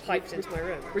 was being piped into my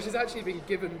room. Which has actually been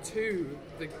given to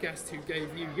the guest who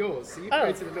gave you yours. So you Oh.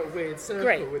 created a little weird circle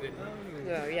Great. within.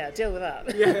 Oh yeah, deal with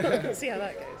that. See how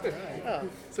that goes. Oh.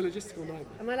 It's a logistical nightmare.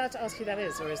 Am I allowed to ask who that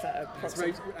is, or is that a It's,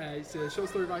 proxy? it's a short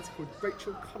story writer called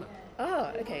Rachel Connor.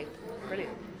 Oh, okay,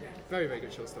 brilliant. Yeah, very, very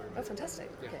good short story Oh, writer. fantastic.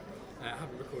 Yeah. Okay. I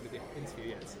haven't recorded the interview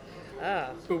yet.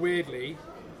 Ah. But weirdly,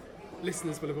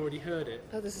 listeners will have already heard it.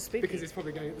 Oh, this is spooky. Because it's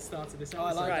probably going at the start of this episode.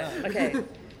 I like Right. Okay.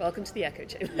 Welcome to the echo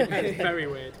chamber. Yeah, it's very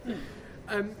weird. Do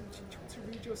you want to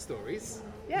read your stories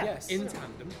Yeah. Yes. in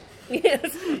tandem?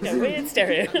 Yes. Yeah, weird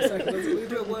stereo. So we'll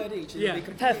do a word each. Yeah.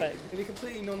 Perfect. It'll be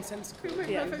completely nonsensical. It makes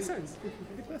Yeah. perfect sense.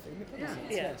 It'll be perfect. It'll be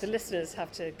perfect. Yeah, Yes. the listeners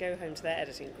have to go home to their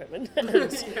editing equipment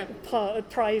and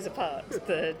prize apart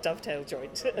the dovetail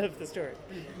joint of the story.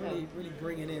 Really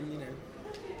bringing in,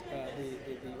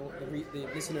 the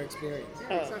listener experience.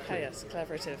 Oh, exactly. yes,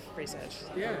 collaborative research.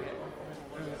 Yeah.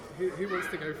 Who wants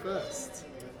to go first?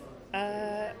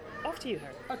 After you,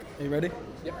 Harry. Are you ready?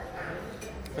 Yep.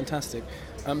 Fantastic.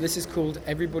 This is called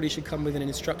Everybody Should Come with an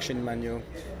Instruction Manual.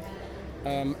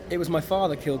 It was my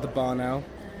father killed the barn owl.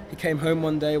 He came home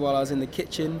one day while I was in the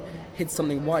kitchen, hid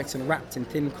something white and wrapped in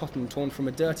thin cotton torn from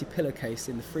a dirty pillowcase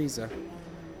in the freezer.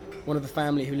 One of the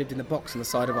family who lived in the box on the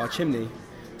side of our chimney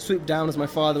swooped down as my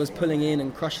father was pulling in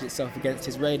and crushed itself against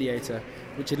his radiator,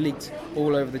 which had leaked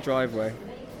all over the driveway.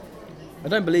 I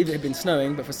don't believe it had been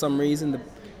snowing, but for some reason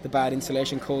the bad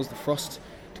insulation caused the frost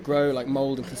to grow like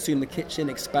mould and consume the kitchen,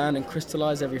 expand and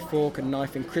crystallise every fork and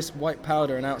knife in crisp white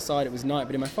powder, and outside it was night,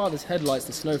 but in my father's headlights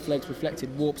the snowflakes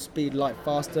reflected warp speed light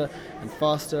faster and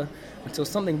faster until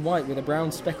something white with a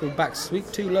brown speckled back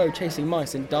swooped too low, chasing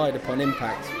mice, and died upon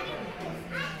impact.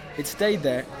 It stayed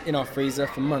there in our freezer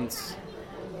for months,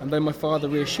 and though my father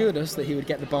reassured us that he would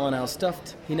get the barn owl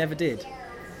stuffed, he never did.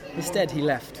 Instead he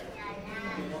left.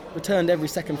 Returned every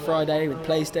second Friday with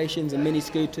PlayStations and mini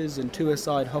scooters and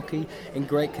tour-side hockey in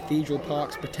great cathedral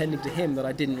parks, pretending to him that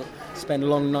I didn't spend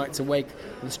long nights awake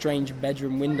on strange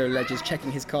bedroom window ledges checking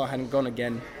his car hadn't gone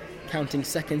again, counting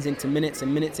seconds into minutes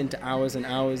and minutes into hours and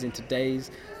hours into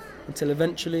days, until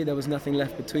eventually there was nothing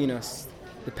left between us.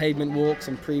 The pavement walks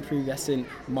and prepubescent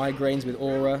migraines with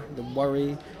aura, the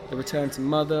worry, the return to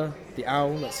mother, the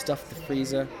owl that stuffed the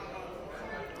freezer.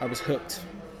 I was hooked.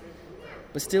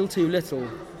 But still too little.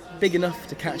 Big enough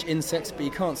to catch insects, but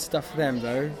you can't stuff them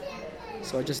though.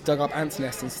 So I just dug up ants'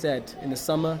 nests instead. In the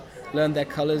summer, learned their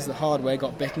colours the hard way,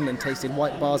 got bitten and tasted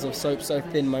white bars of soap so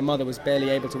thin my mother was barely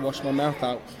able to wash my mouth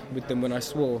out with them when I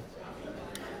swore.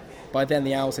 By then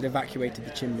the owls had evacuated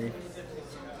the chimney.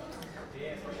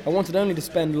 I wanted only to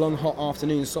spend long hot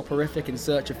afternoons soporific in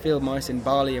search of field mice in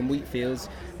barley and wheat fields,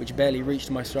 which barely reached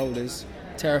my shoulders,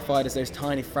 terrified as those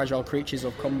tiny fragile creatures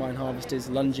of combine harvesters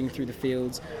lunging through the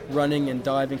fields, running and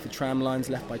diving for tram lines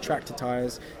left by tractor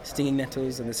tyres, stinging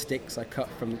nettles and the sticks I cut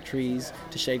from the trees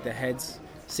to shave their heads,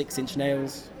 6-inch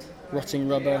nails, rotting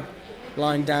rubber,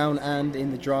 lying down and in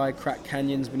the dry, cracked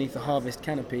canyons beneath the harvest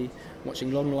canopy,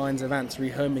 watching long lines of ants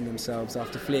rehoming themselves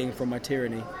after fleeing from my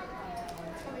tyranny.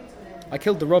 I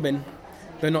killed the robin,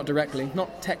 though not directly,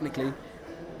 not technically.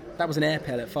 That was an air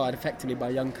pellet fired effectively by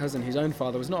a young cousin whose own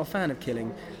father was not a fan of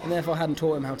killing, and therefore hadn't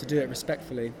taught him how to do it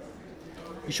respectfully.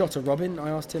 "You shot a robin?" I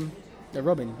asked him. A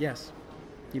robin, yes.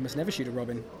 You must never shoot a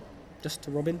robin. Just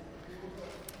a robin?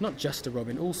 Not just a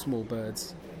robin, all small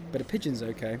birds. But a pigeon's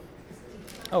okay.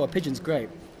 Oh, a pigeon's great.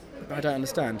 But I don't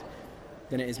understand.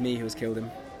 Then it is me who has killed him.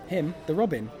 Him? The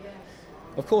robin?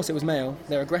 Of course it was male.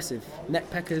 They're aggressive. Net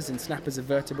peckers and snappers of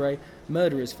vertebrae.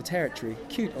 Murderers for territory.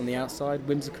 Cute on the outside,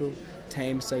 whimsical.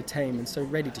 Tame and so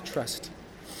ready to trust.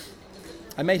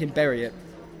 I made him bury it.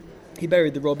 He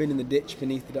buried the robin in the ditch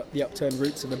beneath the upturned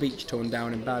roots of a beech torn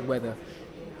down in bad weather.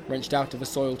 Wrenched out of the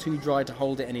soil, too dry to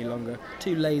hold it any longer.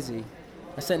 Too lazy.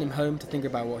 I sent him home to think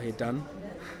about what he had done.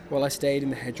 While I stayed in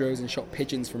the hedgerows and shot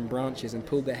pigeons from branches and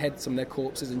pulled their heads from their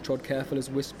corpses and trod careful as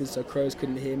whispers so crows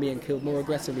couldn't hear me and killed more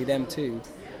aggressively them too.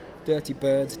 Dirty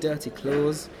birds, dirty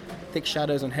claws, thick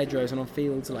shadows on hedgerows and on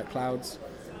fields like clouds,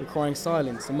 requiring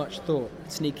silence and much thought,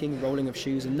 sneaking, rolling of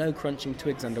shoes and no crunching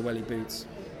twigs under welly boots.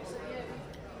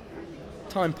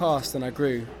 Time passed and I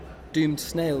grew, doomed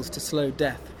snails to slow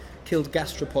death, killed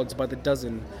gastropods by the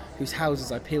dozen, whose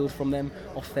houses I peeled from them,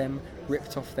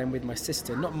 ripped off them with my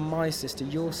sister. Not my sister,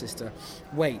 your sister.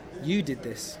 Wait, you did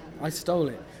this. I stole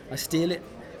it. I steal it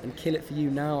and kill it for you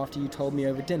now after you told me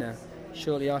over dinner,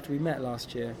 shortly after we met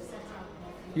last year.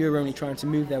 You were only trying to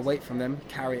move their weight from them,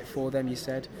 carry it for them, you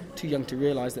said, too young to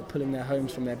realise that pulling their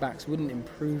homes from their backs wouldn't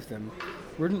improve them,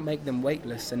 wouldn't make them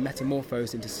weightless and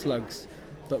metamorphosed into slugs,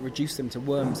 but reduce them to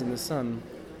worms in the sun.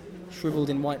 Shriveled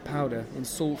in white powder, in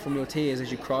salt from your tears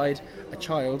as you cried, a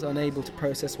child, unable to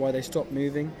process why they stopped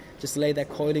moving, just lay there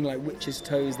coiling like witches'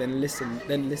 toes, then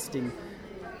listing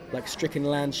like stricken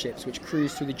land ships which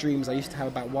cruised through the dreams I used to have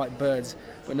about white birds,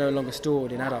 but no longer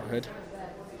stored in adulthood.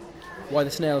 Why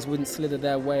the snails wouldn't slither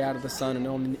their way out of the sun and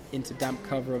on into damp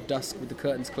cover of dusk with the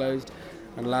curtains closed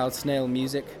and loud snail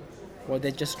music. Why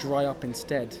they'd just dry up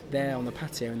instead, there on the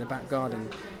patio in the back garden,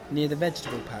 near the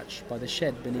vegetable patch, by the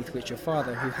shed beneath which your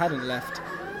father, who hadn't left,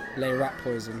 lay rat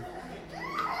poison.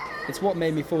 It's what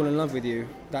made me fall in love with you,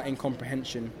 that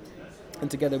incomprehension. And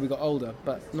together we got older,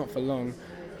 but not for long.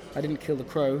 I didn't kill the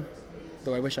crow,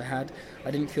 though I wish I had.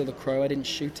 I didn't kill the crow, I didn't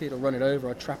shoot it or run it over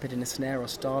or trap it in a snare or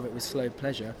starve it with slow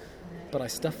pleasure. But I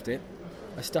stuffed it.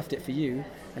 I stuffed it for you,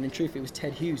 and in truth it was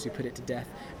Ted Hughes who put it to death,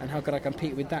 and how could I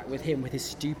compete with that, with him, with his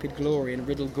stupid glory and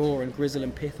riddle gore and grizzle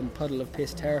and pith and puddle of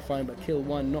piss, terrifying, but kill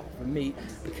one not for meat,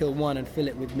 but kill one and fill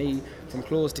it with me, from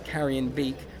claws to carrion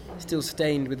beak, still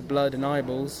stained with blood and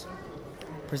eyeballs.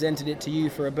 Presented it to you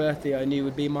for a birthday I knew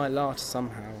would be my last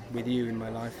somehow, with you in my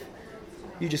life.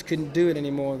 You just couldn't do it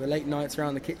anymore, the late nights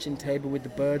around the kitchen table with the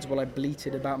birds while I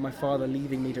bleated about my father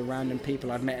leaving me to random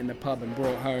people I'd met in the pub and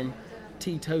brought home.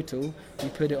 Teetotal, you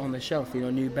put it on the shelf in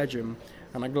your new bedroom,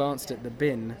 and I glanced at the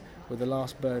bin where the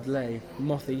last bird lay,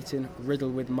 moth-eaten,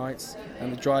 riddled with mites,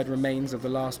 and the dried remains of the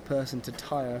last person to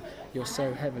tire you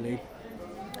so heavily,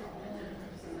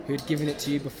 who had given it to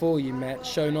you before you met,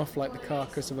 shown off like the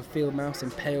carcass of a field mouse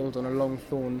impaled on a long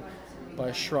thorn by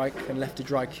a shrike and left to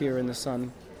dry cure in the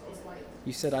sun.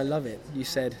 You said, I love it. You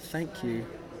said, thank you.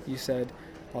 You said,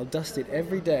 I'll dust it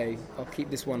every day. I'll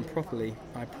keep this one properly,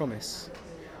 I promise.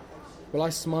 Well, I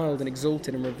smiled and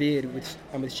exulted and revered,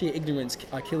 and with sheer ignorance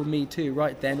I killed me too,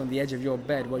 right then on the edge of your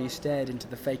bed, while you stared into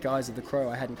the fake eyes of the crow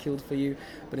I hadn't killed for you,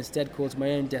 but instead caused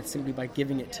my own death simply by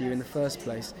giving it to you in the first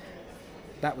place.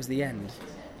 That was the end.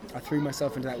 I threw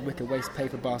myself into that wicker waste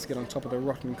paper basket on top of the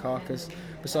rotten carcass,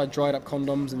 beside dried up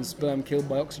condoms and sperm killed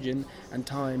by oxygen, and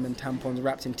time and tampons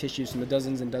wrapped in tissues from the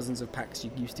dozens and dozens of packs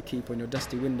you used to keep on your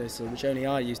dusty windowsill, which only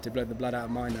I used to blow the blood out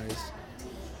of my nose.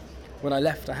 When I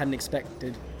left, I hadn't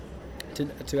expected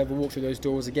to ever walk through those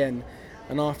doors again,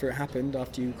 and after it happened,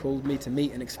 after you called me to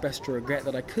meet and expressed your regret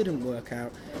that I couldn't work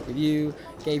out with you,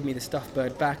 gave me the stuffed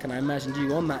bird back, and I imagined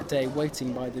you on that day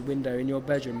waiting by the window in your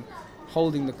bedroom,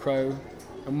 holding the crow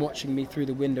and watching me through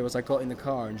the window as I got in the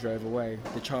car and drove away,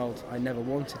 the child I never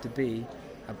wanted to be,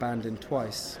 abandoned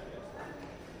twice.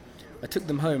 I took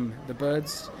them home, the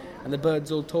birds, and the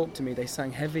birds all talked to me. They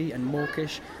sang heavy and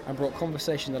mawkish and brought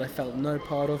conversation that I felt no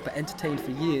part of, but entertained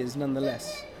for years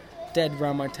nonetheless. Dead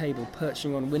round my table,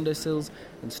 perching on windowsills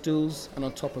and stools and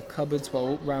on top of cupboards,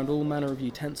 while round all manner of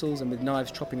utensils and with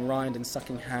knives chopping rind and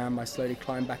sucking ham, I slowly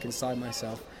climbed back inside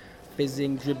myself,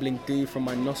 fizzing, dribbling goo from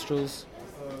my nostrils,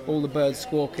 all the birds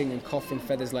squawking and coughing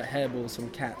feathers like hairballs from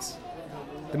cats.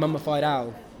 The mummified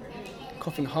owl,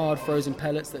 coughing hard frozen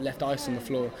pellets that left ice on the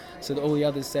floor, so that all the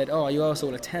others said, oh, are you also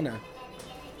all a tenor?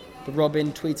 The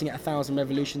robin tweeting at 1,000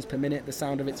 revolutions per minute, the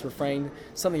sound of its refrain,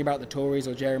 something about the Tories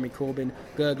or Jeremy Corbyn,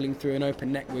 gurgling through an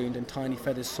open neck wound and tiny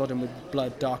feathers sodden with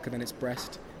blood darker than its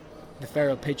breast. The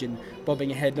feral pigeon,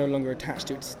 bobbing a head no longer attached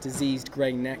to its diseased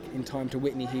grey neck in time to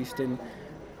Whitney Houston,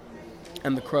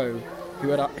 and the crow,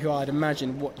 who I'd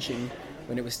imagined watching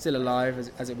when it was still alive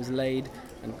as it was laid,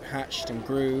 and hatched and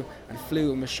grew and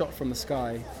flew and was shot from the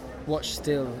sky. Watched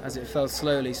still as it fell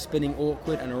slowly, spinning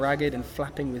awkward and ragged and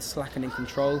flapping with slackening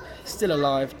control. Still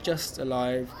alive, just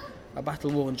alive. A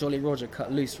battle-worn Jolly Roger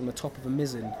cut loose from the top of a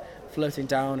mizzen, floating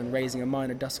down and raising a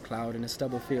minor dust cloud in a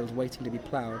stubble field waiting to be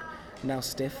ploughed, now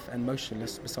stiff and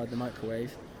motionless beside the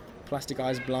microwave. Plastic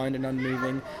eyes blind and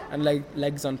unmoving, and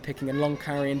legs unpicking, and long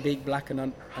carrion beak black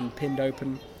and pinned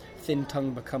open, thin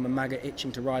tongue become a maggot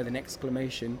itching to writhe an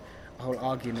exclamation, a whole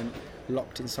argument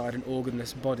locked inside an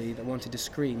organless body that wanted to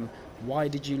scream, "Why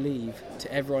did you leave?"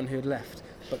 to everyone who had left,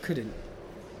 but couldn't.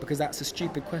 Because that's a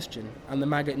stupid question, and the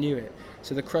maggot knew it,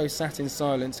 so the crow sat in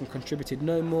silence and contributed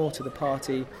no more to the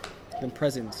party than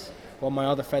presence, while my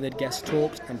other feathered guests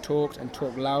talked and talked and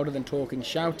talked louder than talking,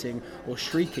 shouting or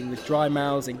shrieking with dry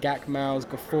mouths and gack mouths,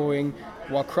 guffawing,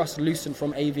 while crust loosened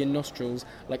from avian nostrils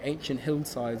like ancient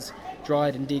hillsides,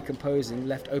 dried and decomposing,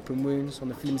 left open wounds on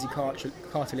the flimsy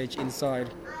cartilage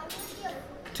inside.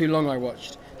 Too long I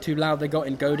watched, too loud they got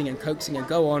in goading and coaxing and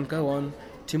go on,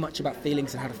 too much about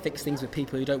feelings and how to fix things with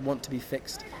people who don't want to be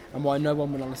fixed, and why no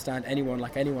one will understand anyone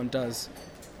like anyone does,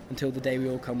 until the day we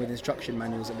all come with instruction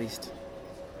manuals at least.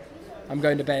 "I'm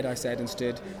going to bed," I said and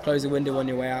stood. "Close the window on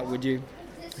your way out, would you?"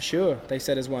 "Sure," they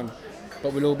said as one,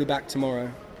 "but we'll all be back tomorrow."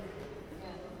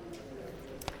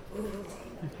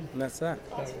 And that's that.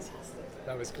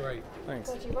 That was great. Thanks.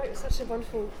 God, you wrote such a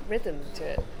wonderful rhythm to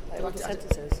it, like all the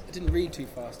sentences. I didn't read too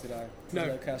fast, did I? No.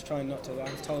 Okay, I was trying not to. I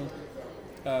was told,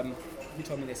 you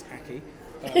told me this, Aki.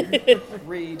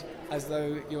 Read as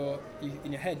though you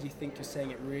in your head you think you're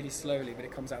saying it really slowly, but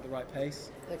it comes out at the right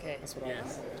pace. Okay. That's what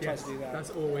Yes. I try to do that. That's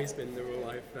always been the rule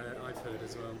I've heard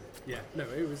as well. Yeah. No,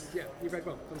 it was. Yeah, you read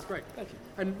well. That was great. Thank you.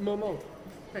 And more mold.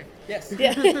 Hey. Yes.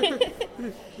 Yeah.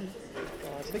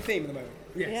 Big theme at the moment.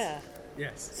 Yes. Yeah.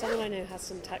 Yes. Someone I know has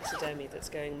some taxidermy that's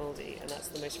going mouldy, and that's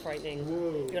the most frightening.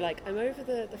 Whoa. You're like, I'm over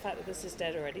the fact that this is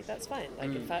dead already, that's fine. Like,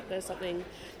 in fact, there's something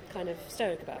kind of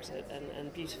stoic about it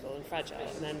and beautiful and fragile.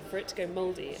 And then for it to go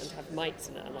mouldy and to have mites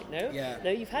in it, I'm like, no,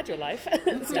 you've had your life. Stop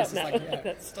Yes, now. it's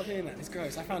like, stop doing that. It's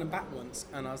gross. I found a bat once,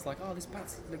 and I was like, oh, this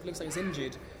bat looks like it's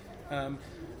injured. And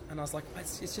I was like,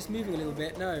 it's just moving a little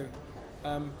bit. No.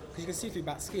 Because you can see through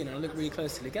bat skin, and I looked really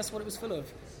closely. Guess what it was full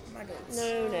of? Maggots.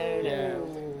 No.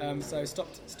 Yeah. So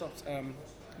stopped.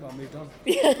 Moved on.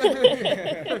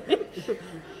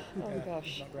 Oh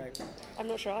gosh. Not great. I'm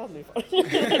not sure I'll move on.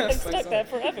 I'm stuck there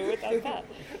forever without that.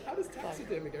 How does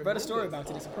taxidermy go? Read a story about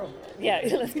it. It's a problem. Yeah,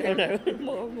 let's go.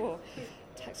 No, more.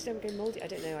 Taxidermy go mouldy. I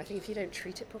don't know. I think if you don't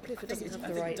treat it properly, if it doesn't have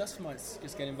the right. I think dust mites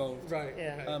just get involved. Right.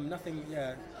 Yeah. Okay. Nothing.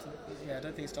 Yeah. I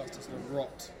don't think it starts to sort of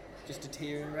rot, just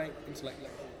deteriorate into like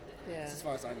Yeah. as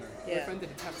far as I know. My Yeah. friend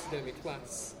did a taxidermy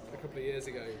class a couple of years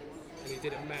ago, and he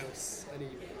did a mouse, and he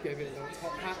gave it a little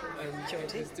top hat, and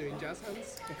Jaunty. was doing jazz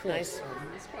hands. Nice.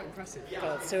 It's quite impressive.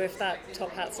 God, so if that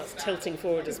top hat starts tilting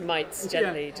forward as mites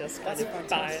gently, just kind That's of bow it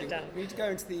fantastic. down. We need to go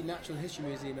into the Natural History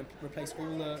Museum and replace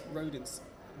all the rodents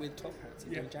with top hats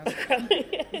and do jazz hands.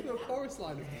 There's no chorus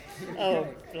line of it. Oh,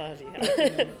 bloody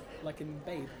hell. Like in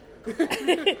Babe.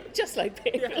 Just like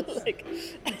Babe, Yes. like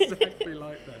Exactly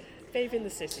like that. Babe in the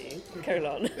City,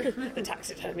 the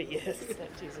taxidermy years.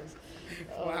 Like, Jesus.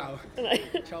 Oh. Wow.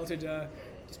 Like, Childhood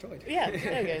destroyed. yeah,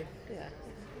 there we go. Yeah,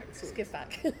 just give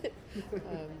back.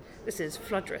 This is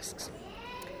Flood Risks.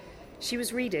 She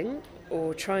was reading,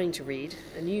 or trying to read,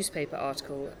 a newspaper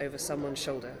article over someone's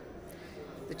shoulder.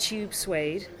 The tube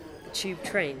swayed, the tube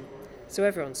train, so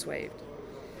everyone swayed.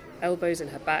 Elbows in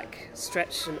her back,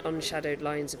 stretched and unshadowed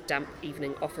lines of damp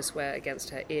evening office wear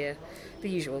against her ear, the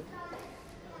usual.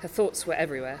 Her thoughts were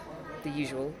everywhere, the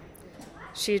usual.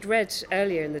 She had read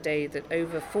earlier in the day that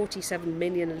over 47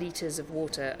 million litres of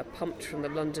water are pumped from the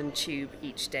London Tube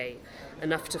each day,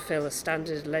 enough to fill a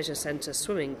standard leisure centre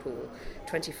swimming pool,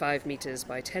 25 metres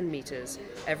by 10 metres,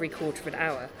 every quarter of an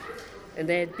hour. And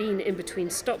they had been in between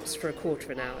stops for a quarter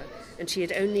of an hour, and she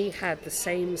had only had the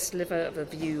same sliver of a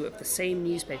view of the same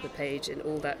newspaper page in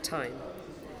all that time.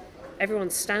 Everyone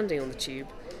standing on the tube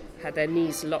had their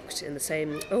knees locked in the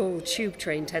same, tube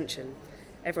train tension.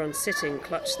 Everyone sitting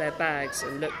clutched their bags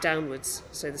and looked downwards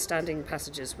so the standing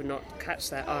passengers would not catch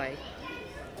their eye.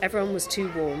 Everyone was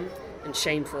too warm and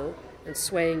shameful and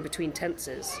swaying between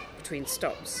tenses, between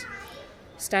stops.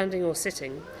 Standing or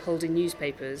sitting, holding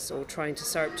newspapers or trying to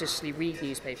surreptitiously read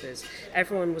newspapers,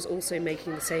 everyone was also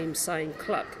making the same sighing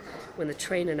cluck when the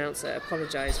train announcer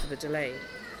apologised for the delay.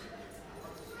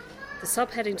 The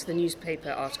subheading to the newspaper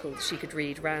article she could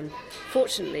read ran,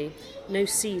 "Fortunately, no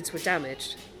seeds were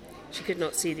damaged." She could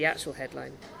not see the actual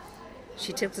headline.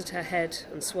 She tilted her head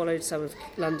and swallowed some of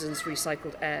London's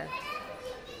recycled air.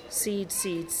 Seed,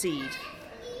 seed, seed.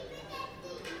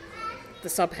 The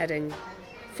subheading,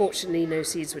 Fortunately, no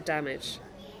seeds were damaged.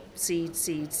 Seed,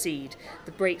 seed, seed.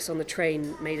 The brakes on the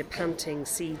train made a panting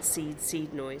seed, seed,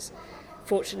 seed noise.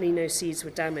 Fortunately, no seeds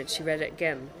were damaged. She read it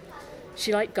again.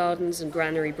 She liked gardens and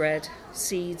granary bread.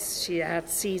 Seeds. She had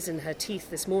seeds in her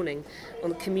teeth this morning on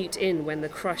the commute in when the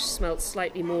crush smelt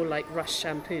slightly more like Rush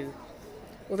shampoo.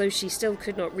 Although she still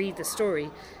could not read the story,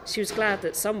 she was glad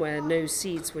that somewhere no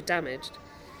seeds were damaged.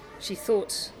 She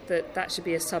thought that should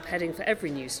be a subheading for every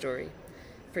news story.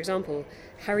 For example,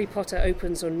 Harry Potter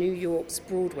opens on New York's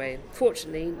Broadway.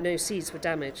 Fortunately, no seeds were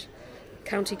damaged.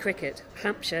 County cricket,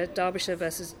 Hampshire, Derbyshire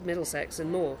versus Middlesex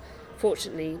and more.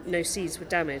 Fortunately, no seeds were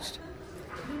damaged.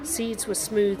 Seeds were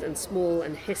smooth and small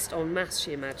and hissed en masse,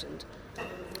 she imagined.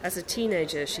 As a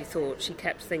teenager, she thought, she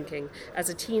kept thinking, as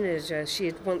a teenager she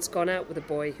had once gone out with a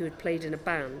boy who had played in a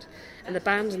band, and the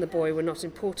band and the boy were not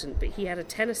important, but he had a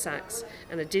tenor sax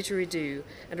and a didgeridoo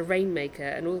and a rainmaker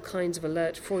and all kinds of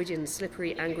alert Freudian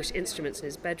slippery anguish instruments in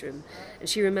his bedroom, and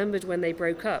she remembered when they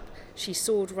broke up, she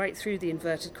sawed right through the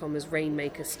inverted commas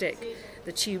rainmaker stick,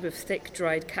 the tube of thick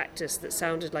dried cactus that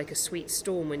sounded like a sweet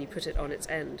storm when you put it on its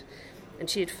end, and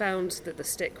she had found that the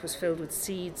stick was filled with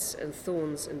seeds and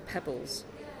thorns and pebbles.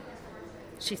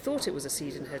 She thought it was a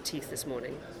seed in her teeth this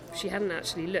morning. She hadn't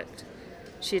actually looked.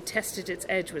 She had tested its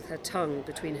edge with her tongue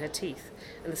between her teeth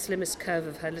and the slimmest curve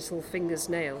of her little finger's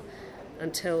nail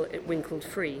until it winkled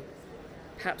free.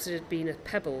 Perhaps it had been a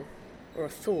pebble or a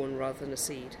thorn rather than a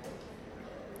seed.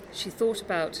 She thought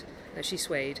about, as she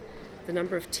swayed, the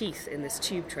number of teeth in this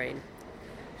tube train.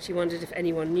 She wondered if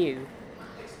anyone knew.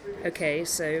 Okay,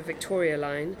 so Victoria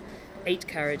Line, 8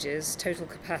 carriages, total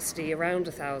capacity around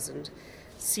 1,000,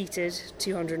 seated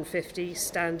 250,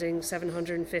 standing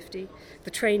 750.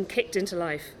 The train kicked into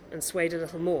life and swayed a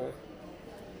little more,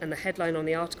 and the headline on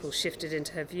the article shifted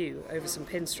into her view over some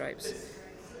pinstripes.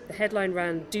 The headline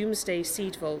ran, "Doomsday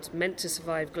Seed Vault Meant to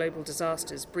Survive Global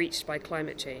Disasters Breached by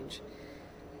Climate Change."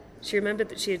 She remembered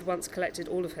that she had once collected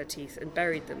all of her teeth and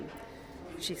buried them.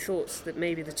 She thought that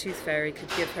maybe the tooth fairy could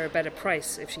give her a better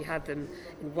price if she had them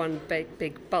in one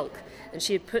big bulk, and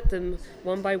she had put them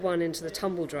one by one into the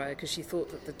tumble dryer because she thought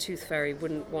that the tooth fairy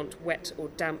wouldn't want wet or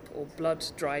damp or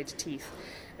blood-dried teeth.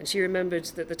 And she remembered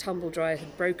that the tumble dryer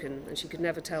had broken and she could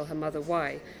never tell her mother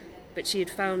why, but she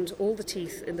had found all the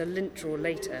teeth in the lint drawer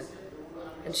later,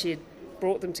 and she had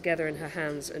brought them together in her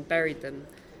hands and buried them,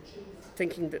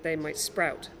 thinking that they might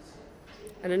sprout.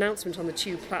 An announcement on the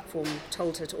tube platform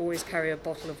told her to always carry a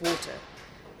bottle of water.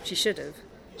 She should have.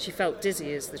 She felt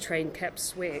dizzy as the train kept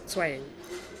swaying.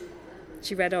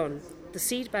 She read on. The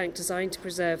seed bank designed to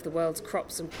preserve the world's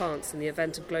crops and plants in the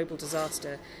event of global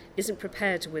disaster isn't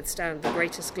prepared to withstand the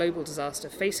greatest global disaster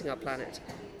facing our planet,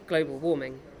 global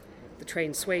warming. The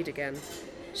train swayed again.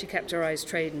 She kept her eyes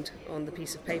trained on the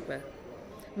piece of paper.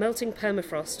 Melting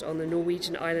permafrost on the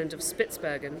Norwegian island of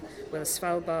Spitsbergen, where the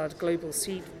Svalbard Global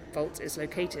Seed Vault is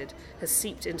located, has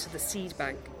seeped into the seed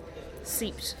bank.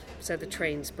 Seeped, said the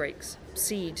train's brakes.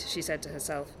 Seed, she said to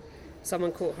herself.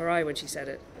 Someone caught her eye when she said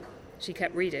it. She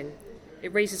kept reading.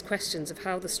 It raises questions of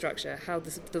how the structure, how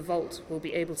the vault will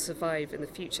be able to survive in the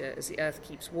future as the Earth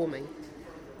keeps warming.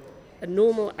 A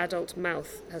normal adult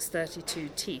mouth has 32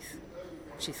 teeth,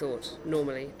 she thought,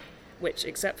 normally, which,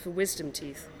 except for wisdom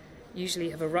teeth,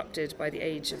 usually have erupted by the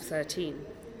age of 13.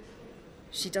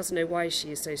 She doesn't know why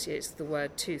she associates the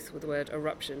word tooth with the word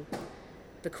eruption.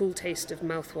 The cool taste of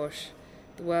mouthwash,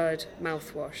 the word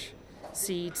mouthwash,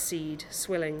 seed,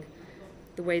 swilling,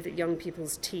 the way that young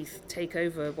people's teeth take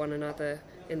over one another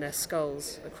in their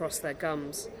skulls, across their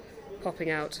gums, popping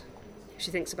out. She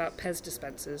thinks about Pez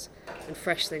dispensers and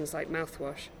fresh things like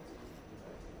mouthwash.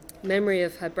 Memory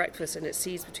of her breakfast and its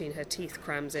seeds between her teeth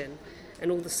crams in, and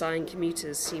all the sighing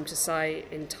commuters seem to sigh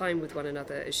in time with one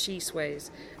another as she sways,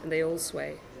 and they all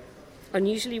sway.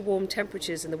 Unusually warm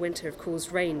temperatures in the winter have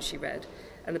caused rain, she read,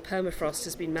 and the permafrost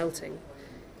has been melting.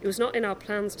 It was not in our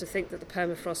plans to think that the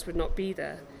permafrost would not be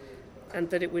there,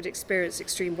 and that it would experience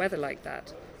extreme weather like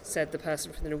that, said the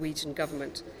person from the Norwegian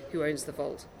government who owns the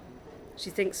vault.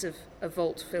 She thinks of a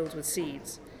vault filled with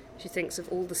seeds. She thinks of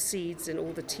all the seeds in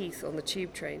all the teeth on the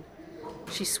tube train.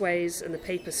 She sways, and the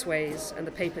paper sways, and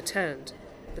the paper turned.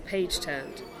 The page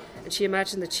turned, and she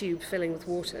imagined the tube filling with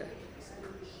water.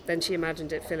 Then she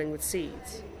imagined it filling with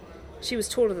seeds. She was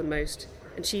taller than most,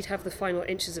 and she'd have the final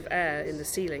inches of air in the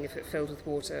ceiling if it filled with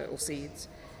water or seeds.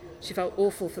 She felt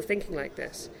awful for thinking like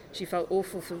this. She felt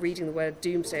awful for reading the word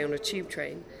doomsday on a tube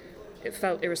train. It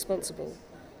felt irresponsible.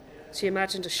 She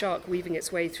imagined a shark weaving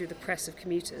its way through the press of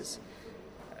commuters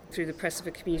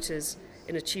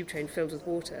in a tube train filled with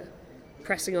water,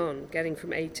 pressing on, getting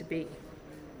from A to B.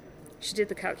 She did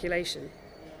the calculation.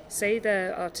 Say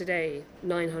there are today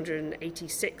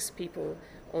 986 people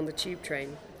on the tube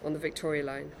train on the Victoria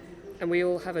line, and we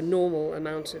all have a normal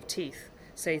amount of teeth,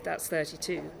 say that's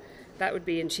 32, that would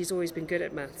be, and she's always been good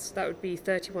at maths, that would be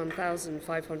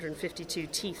 31,552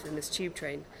 teeth in this tube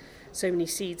train, so many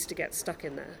seeds to get stuck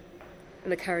in there.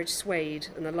 And the carriage swayed,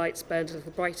 and the lights burned a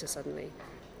little brighter suddenly,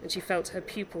 and she felt her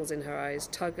pupils in her eyes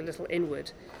tug a little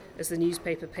inward as the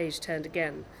newspaper page turned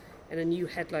again, and a new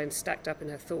headline stacked up in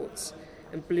her thoughts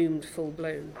and bloomed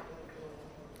full-blown.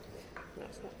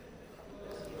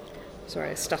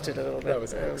 Sorry, I stuttered a little bit. That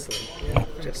was excellent. Yeah,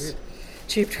 just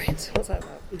tube trains. What's that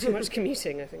about? Too much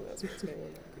commuting, I think that's what's going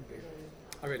on.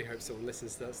 I really hope someone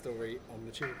listens to that story on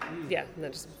the tube. Yeah, and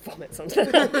then just vomits on it.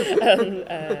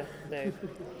 No.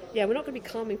 Yeah, we're not going to be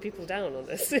calming people down on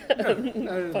this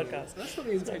podcast. That's not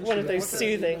the intention. One of those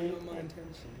soothing... My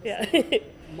intention. Yeah.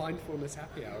 Mindfulness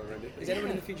happy hour. Is anyone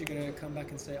in the future going to come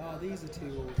back and say, these are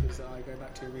two authors that I go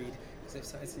back to read because they've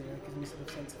started, gives me sort of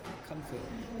sense of comfort?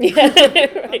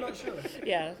 Yeah, right. I'm not sure.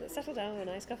 Yeah, settle down with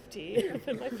a nice cup of tea,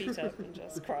 put my feet up and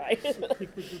just cry.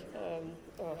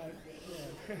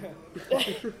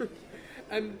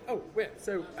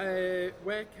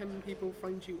 Where can people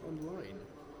find you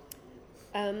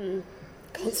online?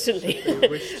 Constantly. If you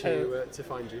wish to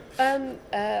find you. On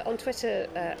Twitter,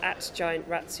 at Giant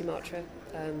Rat Sumatra.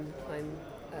 I'm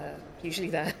usually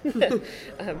there,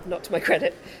 not to my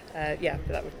credit.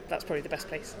 But that's probably the best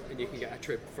place. And you can get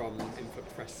Attrib from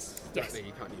Info.Press, yes. can't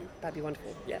you? That'd be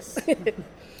wonderful, yes. You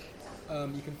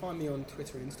can find me on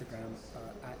Twitter and Instagram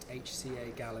at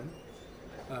HCA Gallon,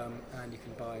 and you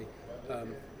can buy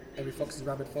Every Fox is a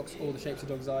Rabbit Fox, All the Shapes of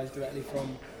Dog's Eyes directly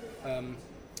from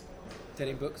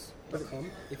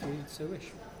deadingbooks.com if you so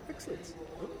wish. Excellent.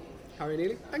 Harry and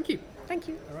Eley, thank you. Thank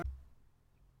you. All right.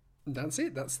 That's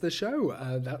it. That's the show.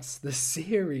 That's the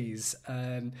series.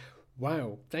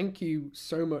 Wow. Thank you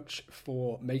so much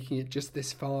for making it just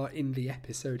this far in the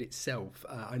episode itself.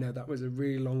 I know that was a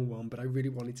really long one, but I really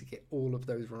wanted to get all of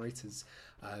those writers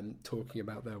talking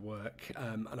about their work,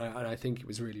 and I think it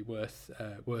was really worth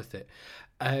it.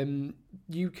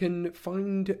 You can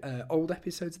find old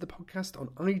episodes of the podcast on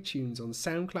iTunes, on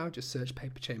SoundCloud, just search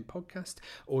Paper Chain Podcast,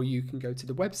 or you can go to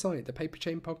the website,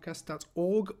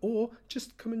 thepaperchainpodcast.org, or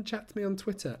just come and chat to me on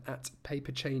Twitter at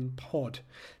paperchainpod.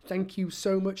 Thank you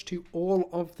so much to all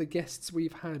of the guests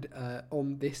we've had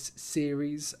on this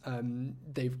series.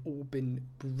 They've all been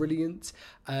brilliant.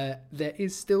 There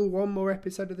is still one more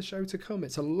episode of the show to come.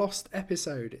 It's a lost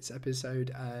episode. It's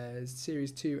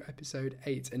series 2, episode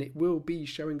 8, and it will be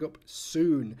showing up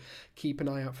soon. Keep an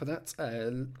eye out for that.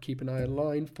 Keep an eye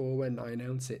online for when I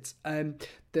announce it.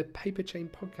 The Paper Chain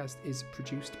Podcast is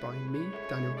produced by me,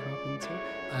 Daniel Carpenter.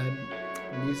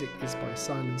 Music is by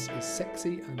Silence is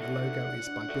Sexy, and the logo is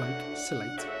by Blank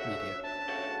Slate Media.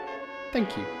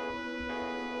 Thank you.